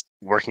 but just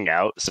working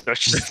out. So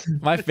it's just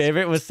my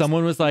favorite was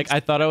someone was like, I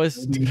thought I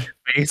was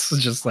face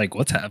was just like,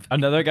 what's happening?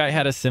 Another guy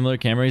had a similar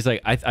camera. He's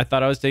like, I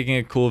thought I was taking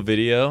a cool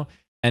video,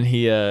 and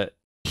he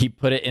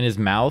put it in his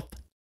mouth.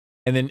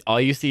 And then all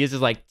you see is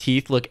his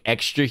teeth look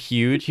extra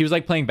huge. He was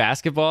playing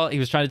basketball. He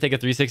was trying to take a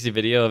 360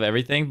 video of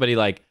everything, but he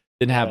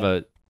didn't have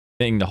a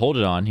thing to hold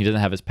it on. He doesn't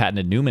have his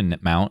patented Newman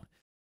mount.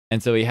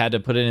 And so he had to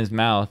put it in his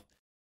mouth.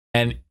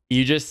 And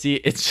you just see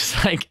it's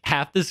just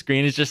half the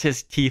screen is just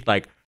his teeth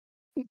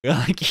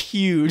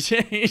huge.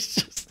 It's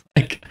just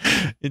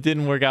it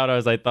didn't work out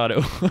as I thought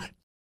it would.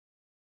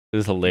 It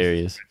was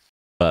hilarious.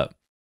 But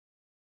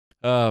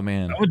oh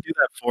man, I would do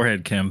that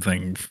forehead cam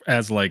thing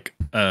as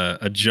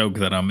a joke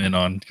that I'm in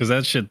on, because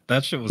that shit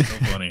was so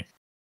funny.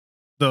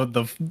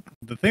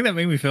 the thing that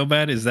made me feel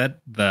bad is that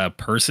the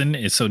person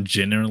is so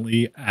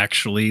genuinely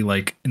actually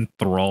like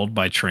enthralled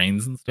by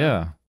trains and stuff.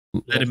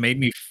 Yeah. That it made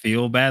me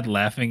feel bad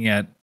laughing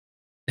at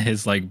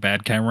his like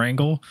bad camera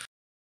angle.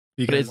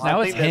 But it's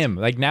now it's him.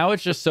 Like now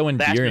it's just so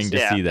endearing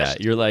to see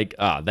that. You're like,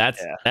 oh,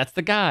 that's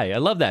the guy. I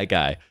love that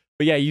guy.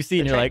 But yeah, you see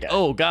and you're like,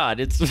 oh God,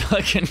 it's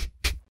fucking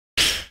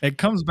it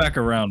comes back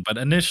around, but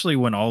initially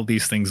when all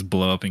these things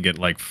blow up and get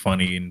like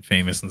funny and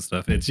famous and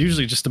stuff, it's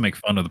usually just to make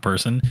fun of the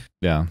person.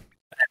 Yeah.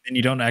 And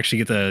you don't actually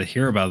get to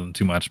hear about them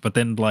too much. But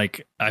then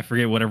like I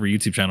forget whatever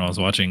YouTube channel I was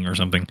watching or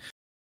something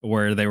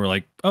where they were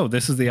like, oh,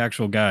 this is the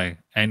actual guy.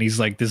 And he's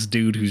like this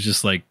dude who's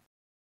just like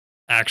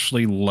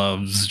actually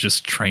loves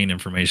just train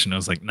information. I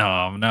was like,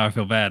 no, now I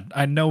feel bad.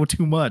 I know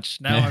too much.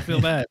 Now I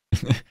feel bad.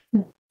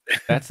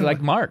 That's like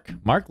Mark.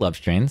 Mark loves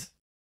trains.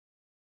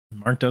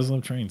 Mark does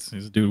love trains.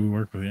 He's a dude we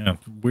work with. Yeah.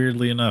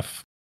 Weirdly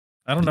enough.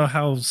 I don't know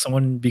how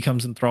someone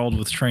becomes enthralled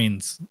with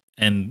trains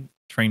and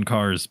train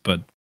cars,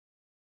 but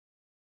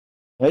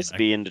I used to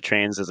be into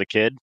trains as a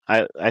kid.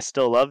 I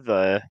still love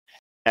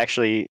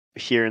actually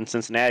here in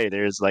Cincinnati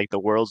there's like the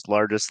world's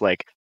largest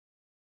like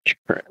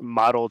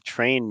model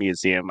train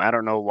museum. I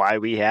don't know why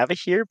we have it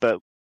here, but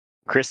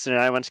Kristen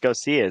and I went to go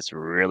see it. It's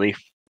really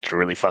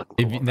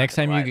fucking cool. Next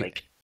time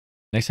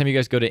you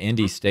guys go to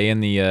Indy, stay in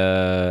the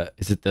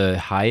is it the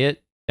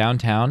Hyatt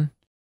downtown?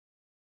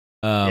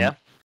 Yeah.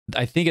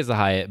 I think it's the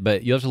Hyatt,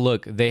 but you have to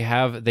look.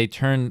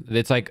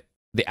 It's like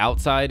the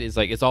outside is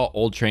like it's all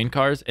old train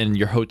cars, and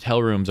your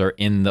hotel rooms are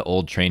in the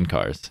old train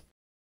cars.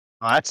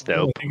 Oh, that's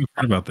dope. I think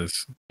I've heard about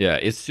this. Yeah,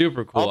 it's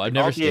super cool. I've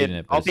never stayed in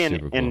it, but I'll be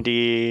in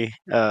Indy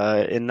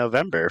in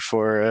November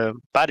for a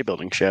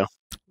bodybuilding show.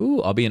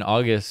 Ooh, I'll be in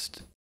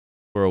August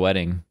for a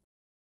wedding.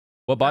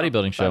 What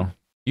bodybuilding show?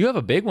 You have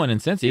a big one in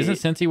Cincy. Isn't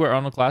Cincy where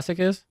Arnold Classic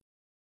is?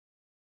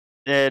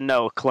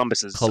 No,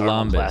 Columbus is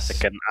Arnold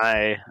Classic, and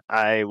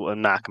I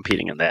am not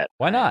competing in that.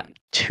 Why not?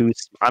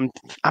 I'm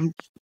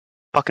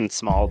fucking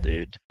small,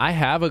 dude. I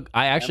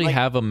actually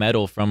have a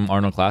medal from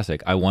Arnold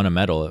Classic. I won a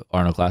medal at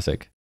Arnold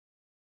Classic.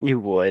 You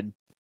would.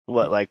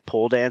 What, like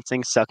pole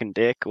dancing, sucking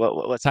dick?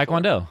 What's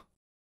Taekwondo.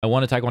 I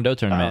won a Taekwondo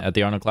tournament at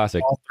the Arnold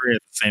Classic. All three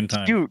at the same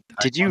time.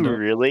 Did you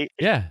really?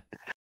 Yeah.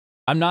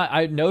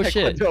 No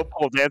shit.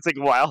 Pole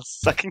dancing while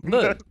sucking.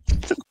 Look.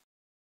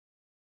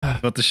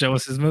 About to show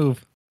us his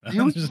move.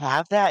 You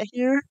have that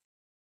here?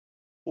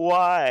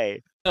 Why?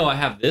 No, I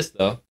have this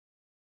though.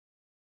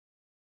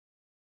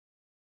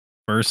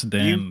 First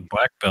Dan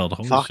black belt.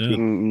 Holy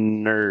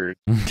fucking nerd.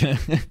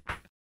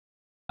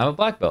 I'm a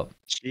black belt.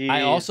 Jeez.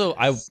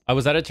 I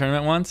was at a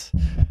tournament once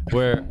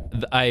where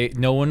there was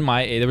no one in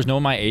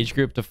my age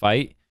group to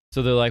fight.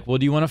 So they're like, well,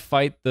 do you want to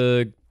fight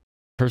the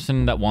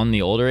person that won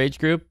the older age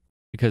group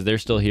because they're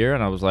still here?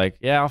 And I was like,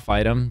 yeah, I'll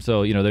fight him.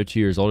 So, they're 2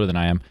 years older than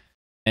I am.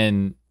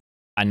 And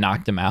I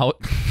knocked him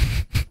out.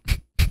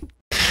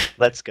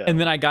 Let's go. And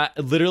then I got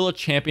a literal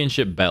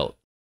championship belt.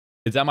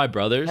 It's at my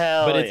brother's,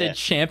 but it's a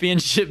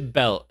championship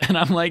belt. And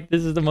I'm like,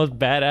 this is the most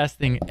badass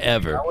thing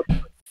ever.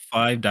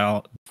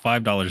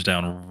 $5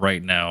 down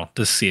right now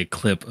to see a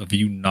clip of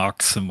you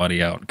knocked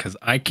somebody out because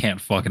I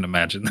can't fucking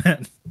imagine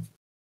that.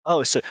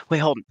 Oh, so wait,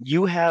 hold on.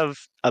 You have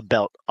a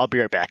belt. I'll be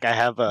right back. I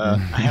have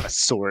a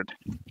sword.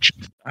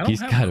 I don't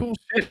have cool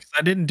shit because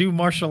I didn't do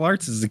martial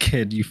arts as a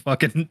kid. You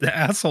fucking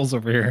assholes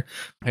over here.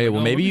 Hey,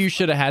 well, maybe you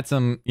should have had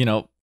some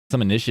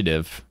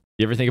initiative.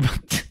 You ever think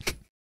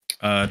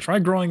about? Try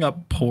growing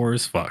up poor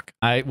as fuck.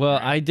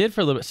 I did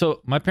for a little bit.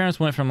 So my parents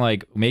went from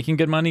like making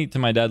good money to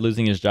my dad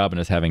losing his job and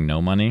us having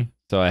no money.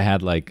 So I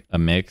had like a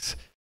mix.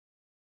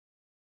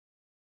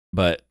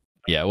 But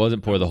yeah, it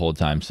wasn't poor the whole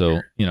time.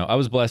 So, I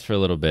was blessed for a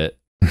little bit.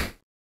 Let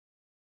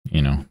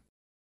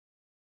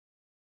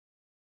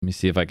me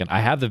see if I can.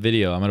 I have the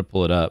video. I'm going to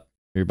pull it up.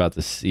 You're about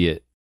to see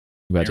it.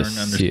 You're about Aaron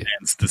to see it.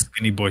 understands the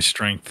skinny boy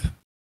strength.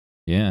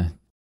 Yeah.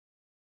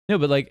 No,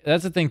 but like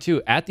that's the thing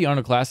too. At the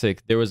Arnold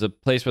Classic, there was a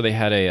place where they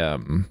had a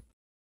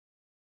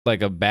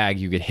like a bag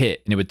you could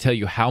hit, and it would tell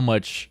you how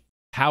much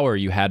power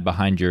you had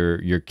behind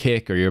your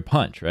kick or your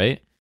punch.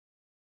 Right?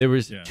 There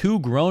was 2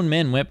 grown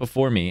men went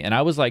before me, and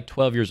I was like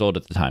 12 years old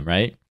at the time.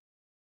 Right?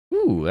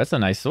 Ooh, that's a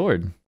nice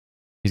sword.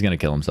 He's gonna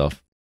kill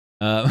himself.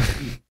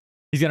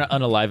 He's gonna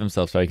unalive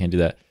himself, so I can't do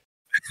that.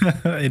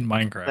 In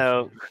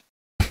Minecraft.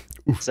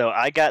 So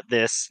I got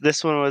this.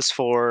 This one was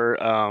for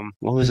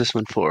what was this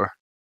one for?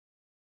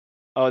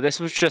 Oh, this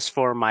was just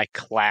for my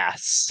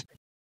class.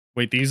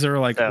 Wait, these are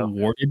like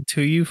awarded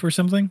to you for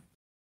something?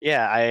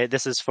 Yeah,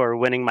 this is for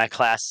winning my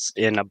class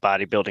in a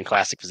bodybuilding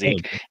classic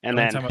physique. And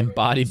then in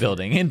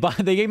bodybuilding.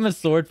 They gave him a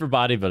sword for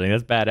bodybuilding.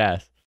 That's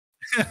badass.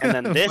 And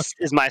then this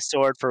is my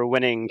sword for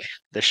winning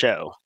the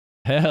show.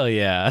 Hell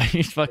yeah.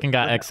 He's fucking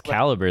got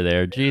Excalibur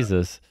there.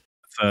 Jesus.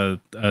 I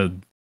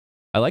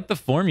like the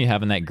form you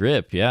have in that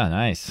grip. Yeah,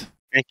 nice.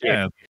 Thank you.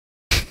 Yeah.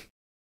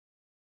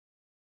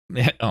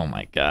 Oh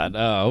my god.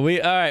 All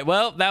right.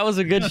 Well, that was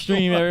a good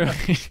stream,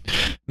 everybody.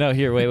 No,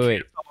 here,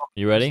 wait.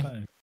 You ready?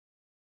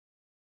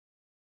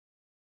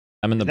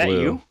 I'm in the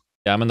blue. You?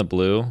 Yeah, I'm in the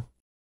blue.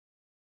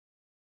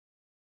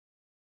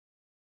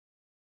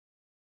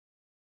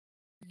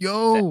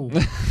 Yo,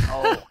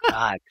 Oh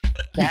God,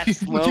 that's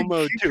slow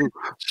mo too.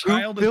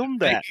 child Who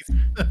filmed that?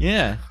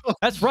 Yeah,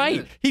 that's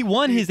right. He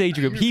won his age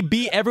group. He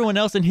beat everyone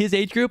else in his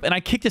age group, and I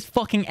kicked his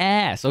fucking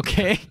ass.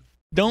 Okay,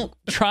 don't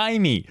try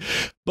me.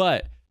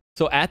 But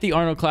so at the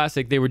Arnold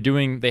Classic,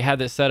 they had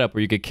this setup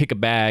where you could kick a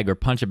bag or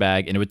punch a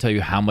bag, and it would tell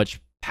you how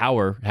much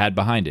power had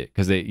behind it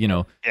because they,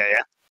 Yeah.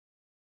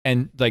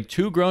 and like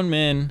two grown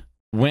men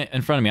went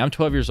in front of me. I'm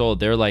 12 years old.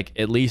 They're like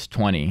at least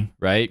 20,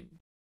 right?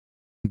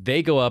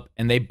 They go up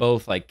and they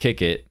both like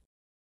kick it,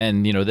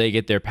 and they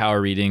get their power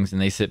readings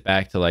and they sit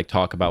back to like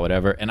talk about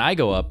whatever. And I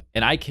go up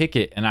and I kick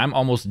it, and I'm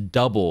almost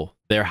double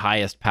their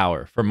highest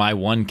power for my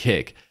one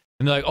kick.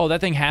 And they're like, "Oh,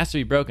 that thing has to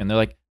be broken." They're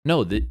like,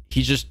 "No,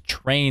 he just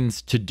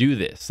trains to do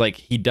this. Like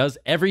he does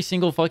every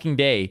single fucking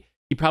day.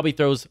 He probably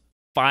throws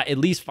at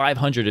least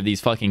 500 of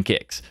these fucking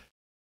kicks.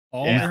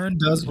 All Aaron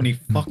does when he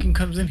fucking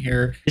comes in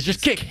here is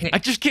just kick. I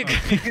just kick.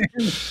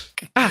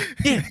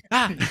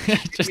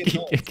 Just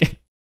kick.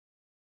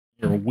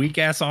 Your weak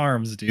ass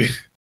arms, dude.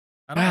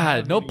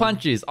 No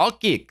punches, all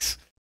kicks.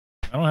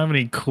 I don't have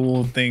any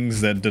cool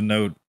things that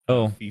denote.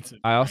 Feats of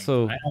I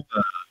also I have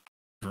a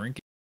drink.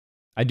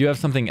 I do have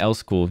something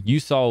else cool.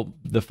 You saw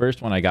the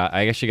first one I got.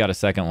 I actually got a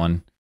second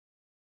one.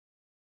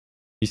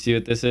 You see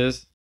what this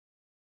is?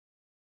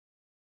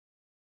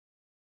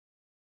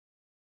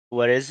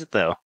 What is it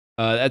though?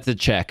 That's a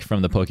check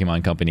from the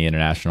Pokemon Company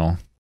International.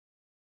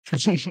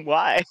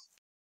 Why?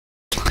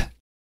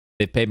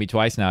 They've paid me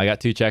twice now. I got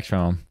 2 checks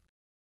from them.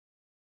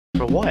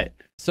 For what?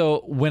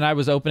 So when I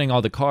was opening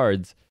all the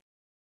cards,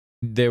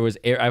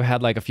 I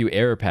had like a few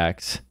error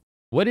packs.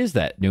 What is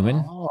that,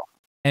 Newman? Oh.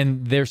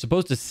 And they're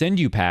supposed to send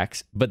you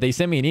packs, but they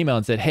sent me an email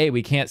and said, "Hey,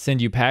 we can't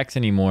send you packs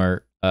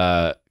anymore.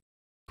 Can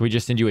we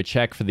just send you a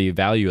check for the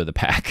value of the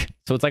pack?"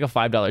 So it's like a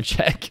 $5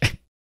 check.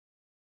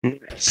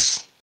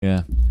 Nice.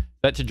 Yeah.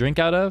 That to drink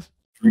out of?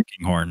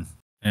 Drinking horn.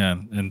 Yeah,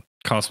 and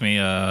cost me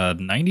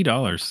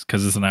 $90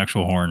 because it's an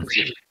actual horn.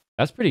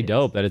 That's pretty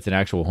dope that it's an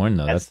actual horn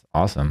though. That's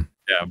awesome.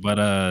 Yeah,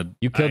 but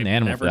you killed an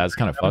animal for that. It's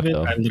kind of fucked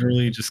though. I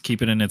literally just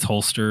keep it in its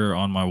holster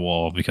on my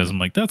wall because I'm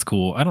like, that's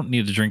cool. I don't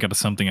need to drink out of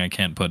something I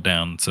can't put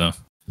down. So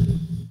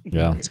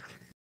yeah,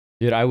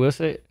 dude, I will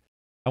say,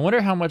 I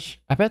wonder how much.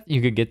 I bet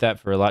you could get that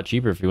for a lot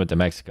cheaper if you went to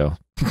Mexico.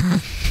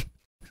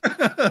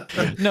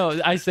 No,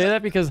 I say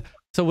that because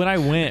so when I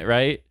went,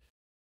 right,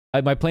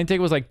 my plane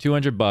ticket was like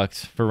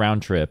 $200 for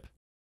round trip,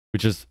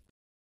 which is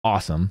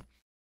awesome.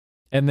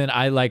 And then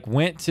I like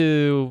went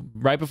to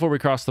right before we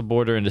crossed the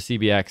border into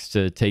CBX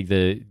to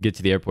get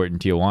to the airport in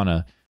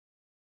Tijuana.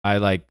 I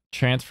like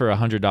transfer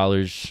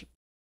 $100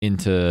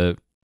 into,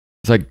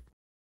 it's like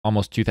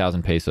almost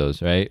 2,000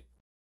 pesos, right?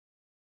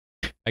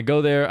 I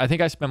go there. I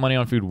think I spent money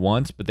on food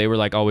once, but they were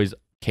like always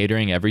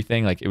catering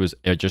everything. Like it was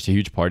just a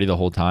huge party the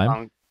whole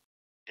time.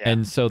 Yeah.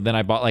 And so then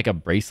I bought like a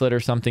bracelet or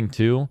something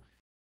too.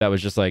 That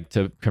was just like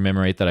to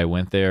commemorate that I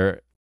went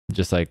there,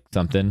 just like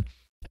something.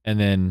 And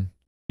then,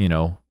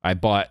 I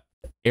bought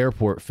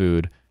airport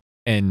food.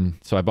 And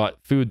so I bought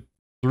food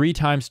 3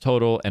 times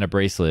total and a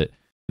bracelet.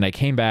 And I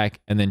came back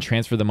and then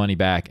transferred the money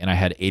back and I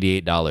had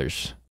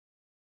 $88.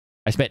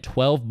 I spent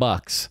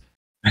 $12.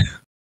 And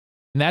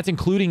that's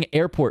including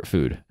airport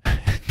food.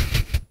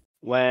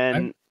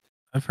 When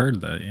I've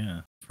heard that,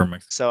 yeah. From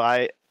Mexico. So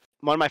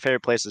one of my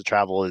favorite places to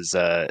travel is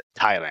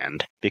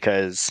Thailand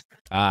because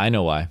I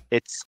know why.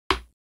 it's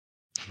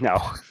no,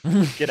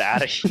 get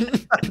out of here.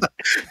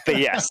 But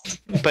yes,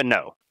 but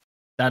no.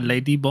 That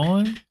lady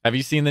boy. Have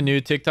you seen the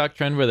new TikTok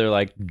trend where they're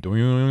like, No,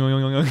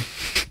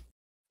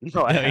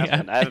 I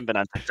haven't. I haven't been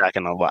on TikTok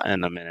in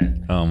a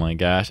minute. oh my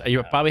gosh.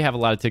 You probably have a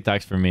lot of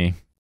TikToks for me.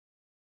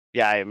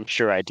 Yeah, I'm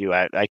sure I do.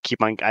 I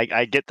keep on.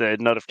 I get the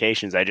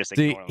notifications. I just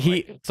See, ignore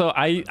them. so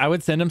I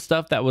would send him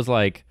stuff that was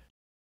like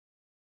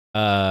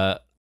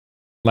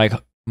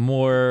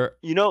more.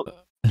 You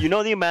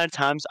know the amount of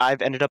times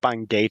I've ended up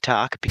on Gay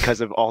Talk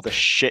because of all the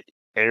shit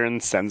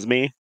Aaron sends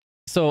me.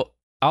 So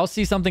I'll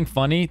see something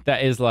funny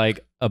that is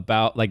like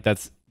about like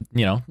that's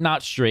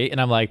not straight,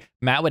 and I'm like,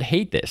 Matt would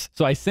hate this,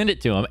 so I send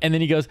it to him, and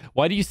then he goes,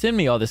 "Why do you send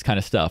me all this kind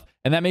of stuff?"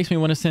 And that makes me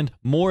want to send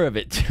more of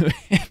it to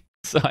him.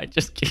 So I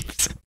just keep.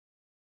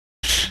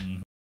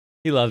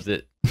 He loves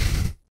it.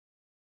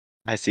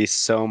 I see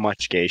so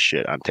much gay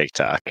shit on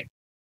TikTok.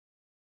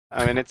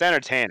 I mean, it's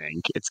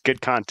entertaining. It's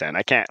good content.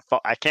 I can't.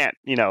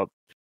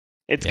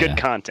 It's good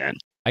content.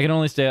 I can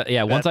only stay.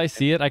 Yeah, once I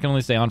see it, I can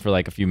only stay on for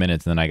like a few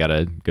minutes, and then I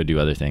gotta go do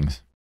other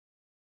things.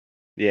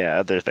 Yeah,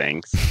 other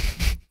things.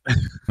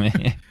 I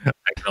can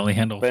only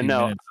handle a few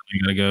minutes. I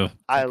gotta go.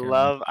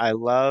 I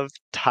love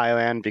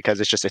Thailand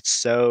because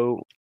it's a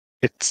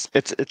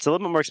little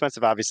bit more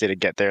expensive, obviously, to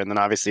get there, and then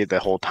obviously the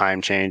whole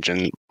time change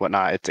and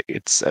whatnot.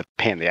 It's a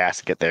pain in the ass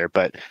to get there,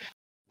 but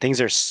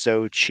things are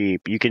so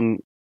cheap. You can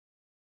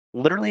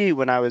literally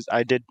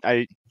I did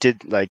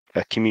like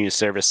a community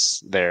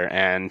service there,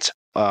 and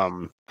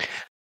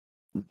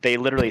they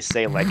literally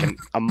say like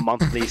a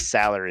monthly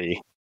salary.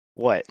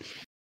 What?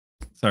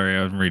 Sorry,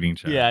 I'm reading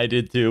chat. Yeah, I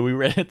did too. We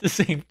read it at the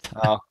same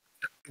time.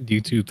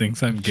 YouTube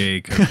thinks I'm gay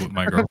because with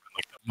my girlfriend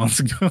like months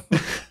ago.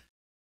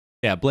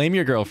 Yeah, blame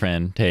your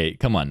girlfriend, Tate.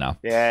 Come on now.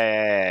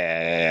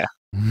 Yeah.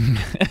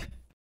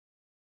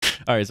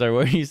 All right, sorry.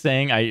 What were you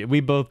saying? I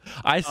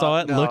saw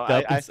it, No, looked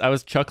up, and I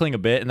was chuckling a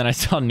bit, and then I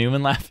saw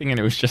Newman laughing, and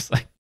it was just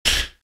like,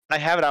 I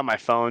have it on my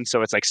phone,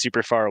 so it's like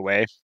super far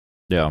away.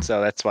 yeah,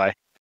 So that's why.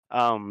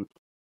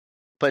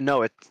 But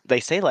no, they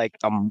say like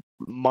a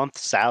month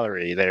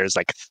salary there's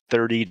like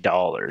 $30,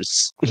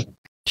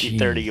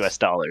 $30 US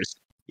dollars.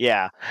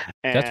 Yeah,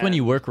 that's when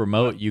you work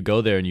remote. You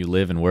go there and you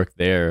live and work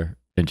there,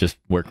 and just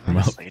work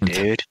honestly, remote.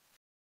 dude.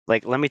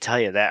 Like, let me tell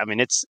you that. I mean,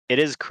 it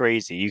is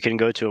crazy. You can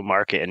go to a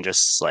market and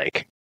just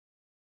like,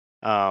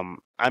 I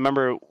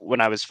remember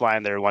when I was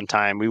flying there one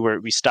time,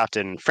 we stopped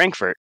in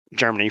Frankfurt,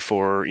 Germany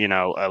for, you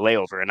know, a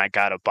layover, and I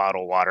got a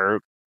bottle of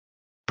water,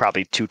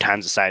 probably 2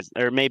 times the size,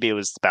 or maybe it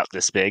was about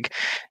this big,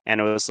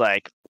 and it was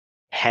like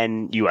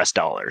 $10 US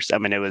dollars. I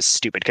mean, it was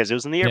stupid because it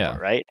was in the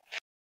airport, right?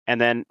 And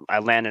then I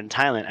landed in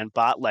Thailand and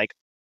bought like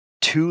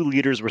 2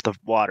 liters worth of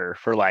water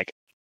for like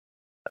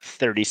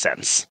 30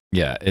 cents.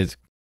 Yeah, it's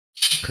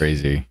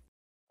crazy.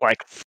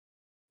 Like,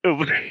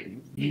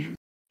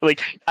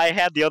 like I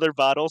had the other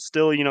bottle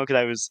still, you know,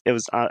 because I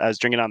was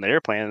drinking on the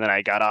airplane, and then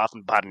I got off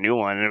and bought a new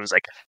one, and it was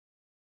like,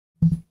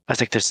 I was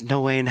like, there's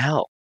no way in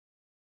hell.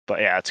 But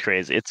yeah, it's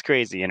crazy. It's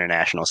crazy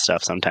international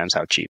stuff sometimes,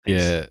 how cheap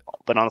things. Yeah.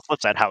 But on the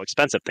flip side, how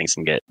expensive things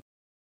can get.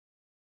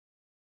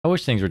 I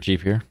wish things were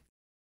cheap here.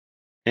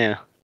 Yeah.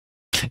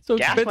 So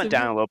gas expensive went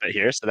down here. a little bit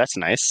here, so that's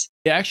nice.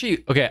 Yeah,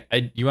 actually, okay.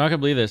 You aren't gonna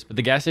believe this, but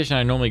the gas station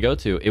I normally go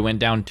to, it went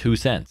down 2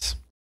 cents.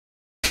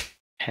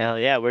 Hell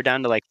yeah, we're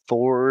down to like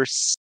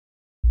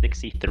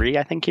 4.63,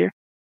 I think, here.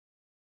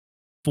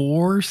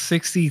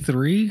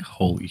 463.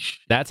 Holy shit.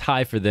 That's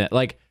high for them.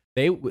 Like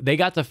they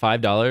got to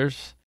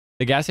 $5.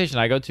 The gas station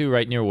I go to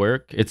right near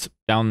work, it's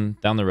down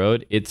the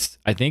road.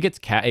 I think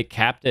it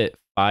capped at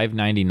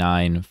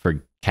 $5.99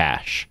 for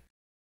cash,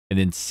 and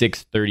then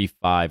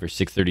 $6.35 or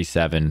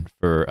 $6.37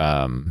 for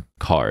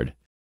card.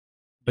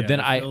 But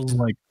then it feels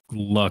like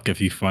luck if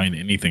you find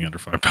anything under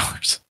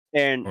 $5.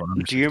 And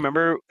do you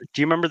remember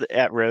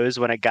at Rose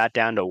when it got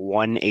down to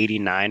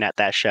 189 at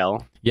that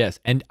Shell? Yes,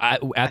 and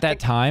at that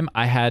time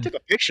I took a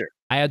picture.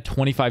 I had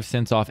 25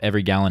 cents off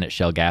every gallon at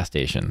Shell gas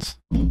stations.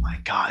 Oh my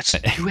god, so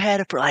you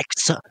had it for like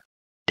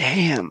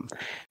damn.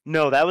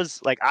 No, that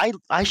was like I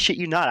shit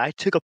you not. I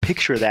took a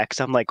picture of that because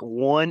I'm like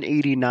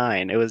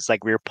 189. It was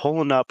like we were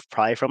pulling up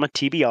probably from a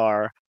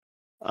TBR,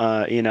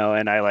 you know,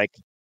 and I like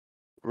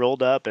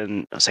rolled up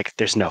and I was like,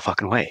 "There's no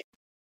fucking way.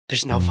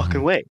 There's no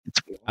fucking way."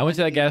 I went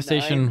to that gas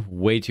station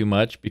way too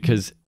much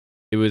because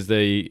it was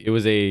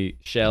a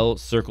Shell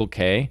Circle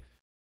K,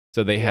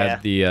 so they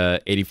had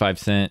the 85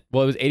 cent.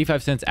 Well, it was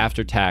 85 cents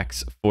after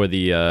tax for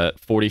the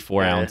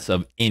 44 ounce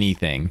of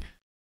anything,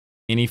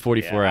 any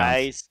 44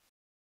 ounce.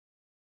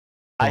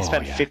 I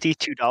spent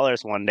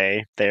 $52 one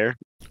day there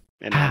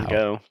and then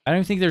go. I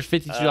don't think there's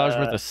 $52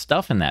 worth of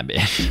stuff in that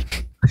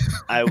bitch.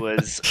 I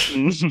was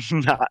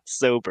not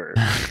sober.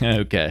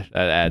 Okay,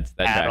 that adds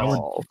that at back.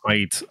 all.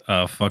 Fight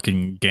a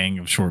fucking gang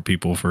of short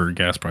people for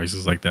gas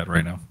prices like that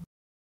right now.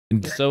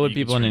 And so would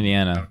people in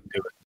Indiana,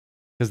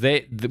 because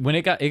when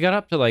it got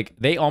up to like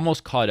they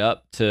almost caught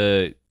up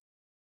to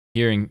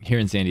here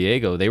in San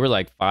Diego. They were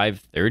like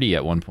 5.30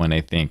 at one point,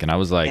 I think, and I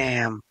was like,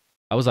 damn.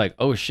 I was like,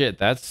 oh shit,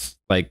 that's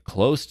like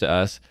close to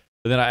us.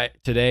 But then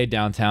today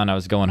downtown, I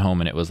was going home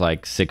and it was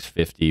like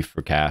 $6.50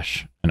 for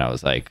cash, and I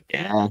was like,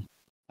 yeah.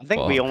 I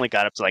think we only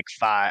got up to like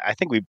 5. I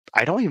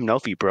don't even know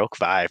if we broke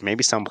 5.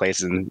 Maybe some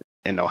places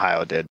in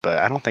Ohio did, but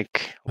I don't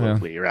think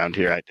locally around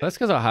here I did. That's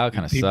because Ohio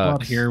kind of sucks. People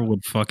out here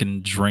would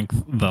fucking drink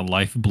the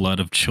lifeblood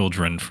of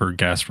children for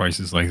gas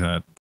prices like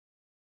that.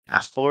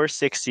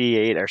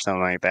 4.68 or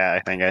something like that.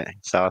 I think I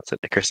saw it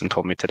that Kristen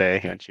told me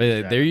today.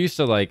 They're used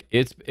to like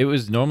it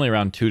was normally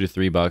around $2 to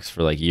 $3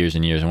 for like years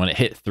and years, and when it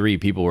hit 3,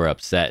 people were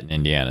upset in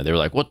Indiana. They were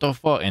like, "What the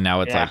fuck?" And now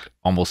it's like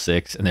almost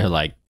 6, and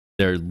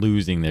they're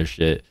losing their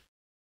shit.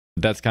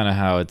 That's kind of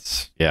how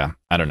it's. Yeah,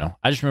 I don't know.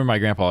 I just remember my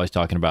grandpa always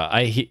talking about.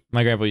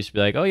 My grandpa used to be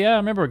like, "Oh yeah, I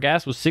remember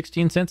gas was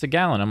 16 cents a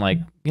gallon." I'm like,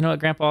 you know what,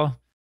 Grandpa?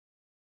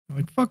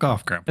 Like, fuck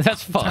off, Grandpa.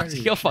 That's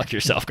fucked. Go fuck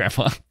yourself,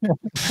 Grandpa.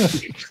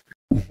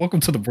 Welcome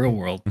to the real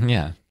world.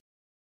 Yeah.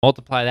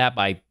 Multiply that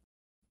by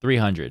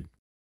 300.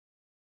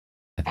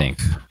 I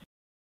think.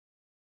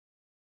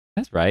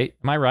 That's right.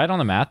 Am I right on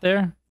the math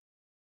there?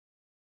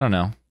 I don't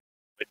know.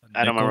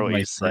 I don't remember what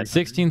you said.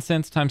 16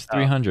 cents times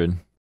 300.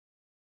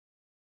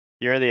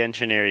 You're the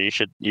engineer. You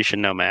should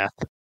know math.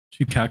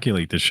 You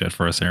calculate this shit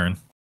for us, Aaron.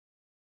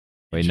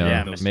 Wait, no.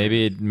 Yeah,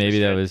 maybe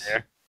that was.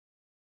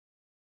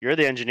 You're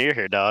the engineer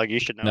here, dog. You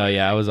should know. No,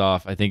 yeah, I was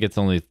off. I think it's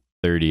only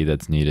 30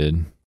 that's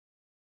needed.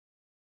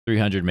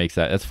 300 makes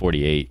that's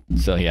 48.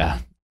 So yeah,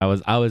 I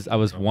was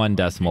 1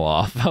 decimal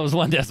off. I was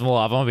 1 decimal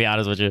off. I'm gonna be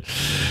honest with you.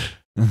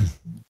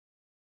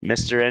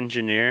 Mr.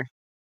 Engineer.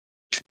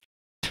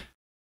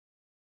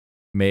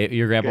 Maybe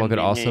your grandpa could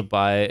also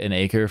buy an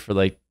acre for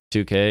like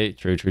 $2K.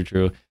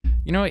 True.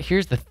 You know what?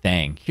 Here's the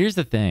thing.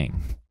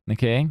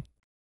 Okay,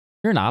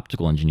 you're an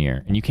optical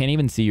engineer and you can't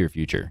even see your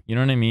future. You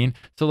know what I mean?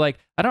 So like,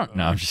 I don't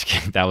know. I'm just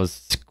kidding. That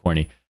was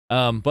corny.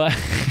 But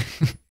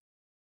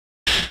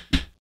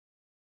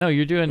No,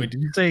 you're doing. Wait,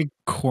 did you say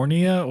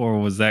cornea or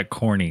was that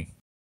corny?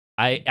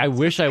 I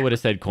wish I would have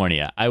said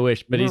cornea. I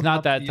wish, but You he's were not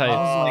about that to- type. I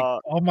was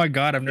like, oh my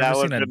god, I've That never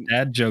seen a would've been-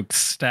 dad joke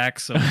stack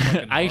so.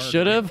 fucking I hard.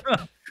 should have.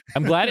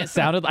 I'm glad it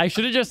sounded. I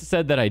should have just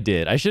said that I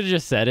did. I should have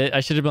just said it.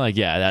 I should have been like,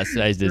 yeah, that's.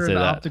 I did You're say an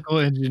that. optical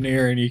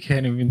engineer and you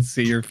can't even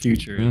see your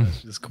future. Mm.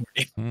 That's just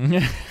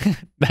corny.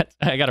 That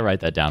I gotta write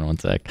that down one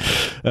sec.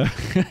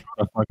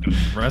 Fucking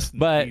rest in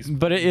but peace,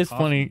 it is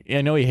coffee. funny.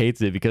 I know he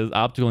hates it because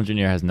optical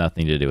engineer has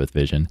nothing to do with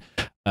vision.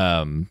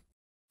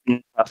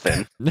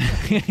 Nothing.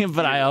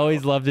 But I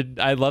always loved it.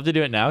 I love to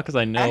do it now because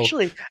I know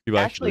Actually, you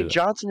actually, do that.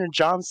 Johnson and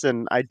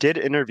Johnson, I did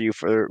interview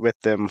with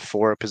them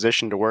for a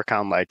position to work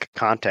on like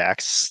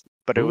contacts,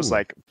 but it was Ooh.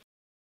 like.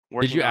 Did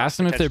working you on ask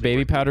them if their potentially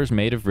baby working- powder's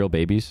made of real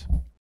babies?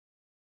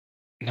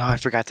 No, I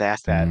forgot to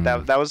ask that.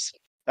 That was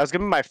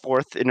gonna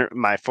be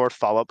my fourth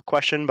follow up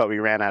question, but we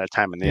ran out of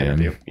time in the Yeah.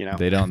 interview. You know.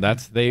 They don't.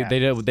 That's Yeah.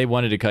 they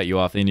wanted to cut you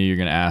off. They knew you were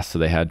gonna ask, so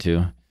they had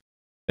to.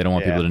 They don't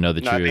want Yeah. people to know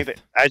the No, I truth. think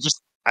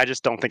I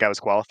just don't think I was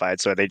qualified,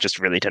 so they just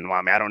really didn't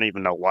want me. I don't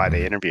even know why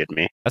they interviewed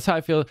me. That's how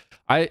I feel.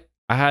 I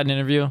had an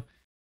interview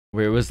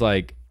where it was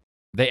like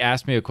they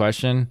asked me a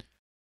question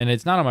and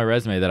it's not on my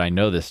resume that I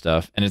know this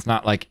stuff and it's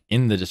not like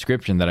in the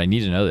description that I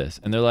need to know this.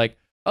 And they're like,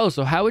 "Oh,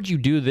 so how would you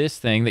do this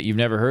thing that you've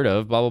never heard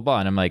of, blah blah blah."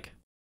 And I'm like,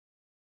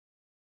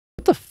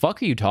 "What the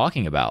fuck are you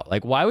talking about?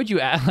 Like why would you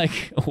ask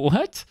like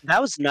what?"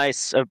 That was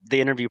nice of the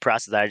interview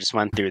process that I just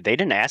went through. They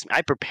didn't ask me.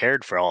 I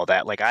prepared for all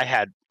that. Like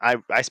I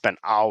spent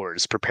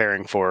hours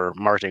preparing for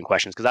marketing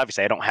questions because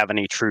obviously I don't have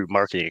any true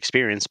marketing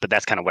experience, but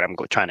that's kind of what I'm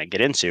trying to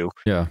get into.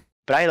 Yeah.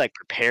 But I like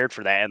prepared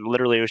for that, and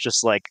literally it was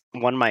just like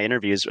one of my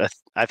interviews.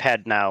 I've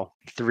had now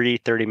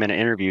 30-minute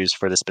interviews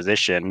for this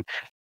position,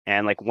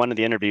 and like one of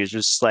the interviews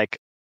was just like,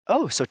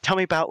 "Oh, so tell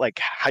me about like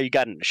how you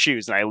got into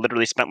shoes." And I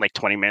literally spent like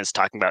 20 minutes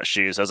talking about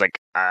shoes. I was like,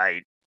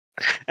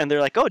 and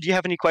they're like, "Oh, do you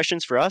have any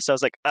questions for us?" I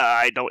was like,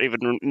 "I don't even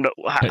know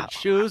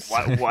Shoes.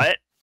 What?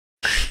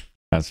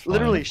 That's funny.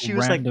 Literally, she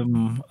was like,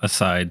 Random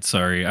aside,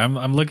 sorry.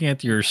 I'm looking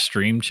at your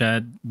stream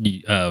chat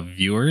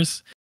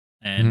viewers,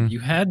 and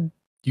Mhm.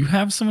 you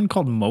have someone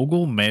called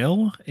Mogul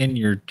Mail in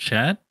your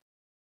chat.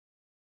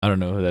 I don't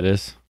know who that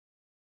is.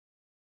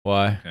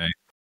 Why? Okay.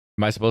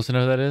 Am I supposed to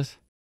know who that is?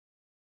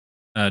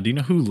 Do you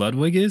know who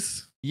Ludwig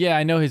is? Yeah,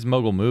 I know his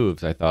Mogul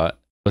Moves, I thought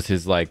was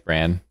his like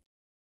brand.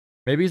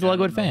 Maybe he's a Yeah, I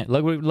Ludwig don't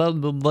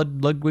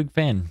fan. Ludwig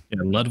fan. Yeah,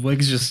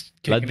 Ludwig's just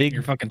kicking Ludwig? in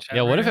your fucking chat.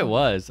 Yeah, what right if it now.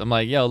 was? I'm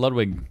like, yo,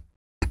 Ludwig,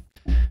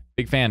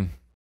 big fan.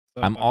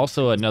 So I'm fucking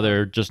also pissed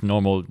another just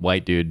normal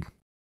white dude.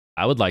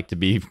 I would like to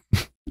be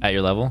at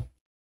your level. off.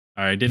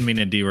 All right, didn't mean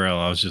to derail.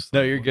 I was just No,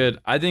 like, you're what- good.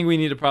 I think we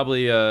need to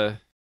probably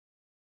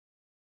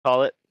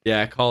call it."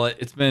 yeah, call it.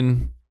 It's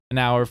been an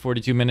hour,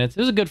 42 minutes. It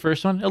was a good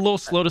first one. A little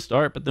slow to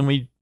start, but then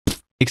we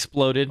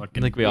exploded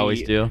Fucking like we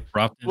always do.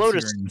 Dropped Slow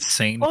into to your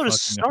insane slow to fucking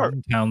start.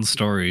 hometown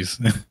stories.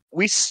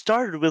 We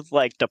started with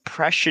like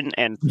depression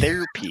and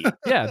therapy.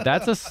 Yeah,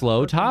 that's a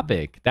slow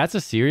topic. That's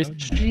a serious.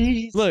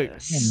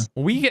 Jesus.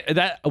 We get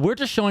that we're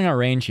just showing our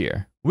range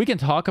here. We can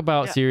talk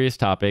about Yeah. serious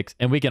topics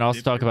and we can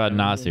also talk about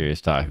not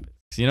serious topics.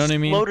 You know what I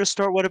mean? Slow to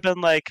start would have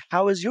been like,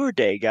 "How was your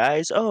day,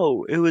 guys?"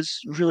 "Oh, it was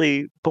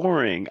really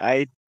boring.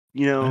 I,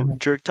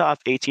 jerked off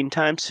 18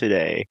 times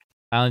today."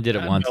 I only did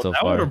it once so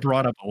that would far. have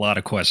brought up a lot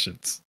of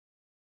questions.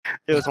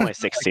 It was only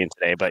 16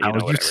 today, but How you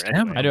know was your whatever.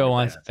 stamina? I do it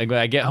once.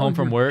 I get home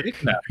from work.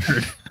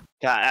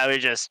 God, I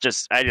would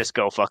I just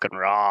go fucking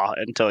raw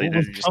until you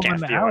just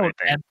can't feel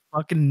anything. at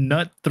fucking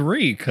nut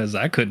 3 because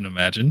I couldn't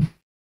imagine.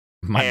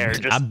 Air,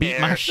 just I beat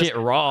my air, shit just-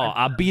 raw.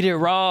 I beat it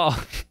raw.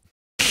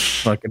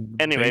 Fucking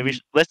Anyway, baby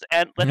let's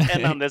end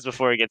on this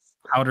before it gets.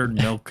 powdered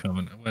milk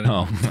coming. Whatever.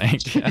 Oh my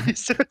god.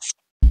 Jesus.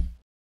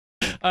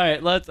 All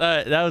right, let's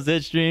that was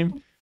it,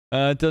 stream.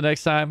 Until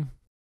next time.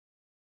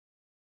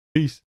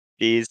 Peace.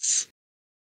 Peace.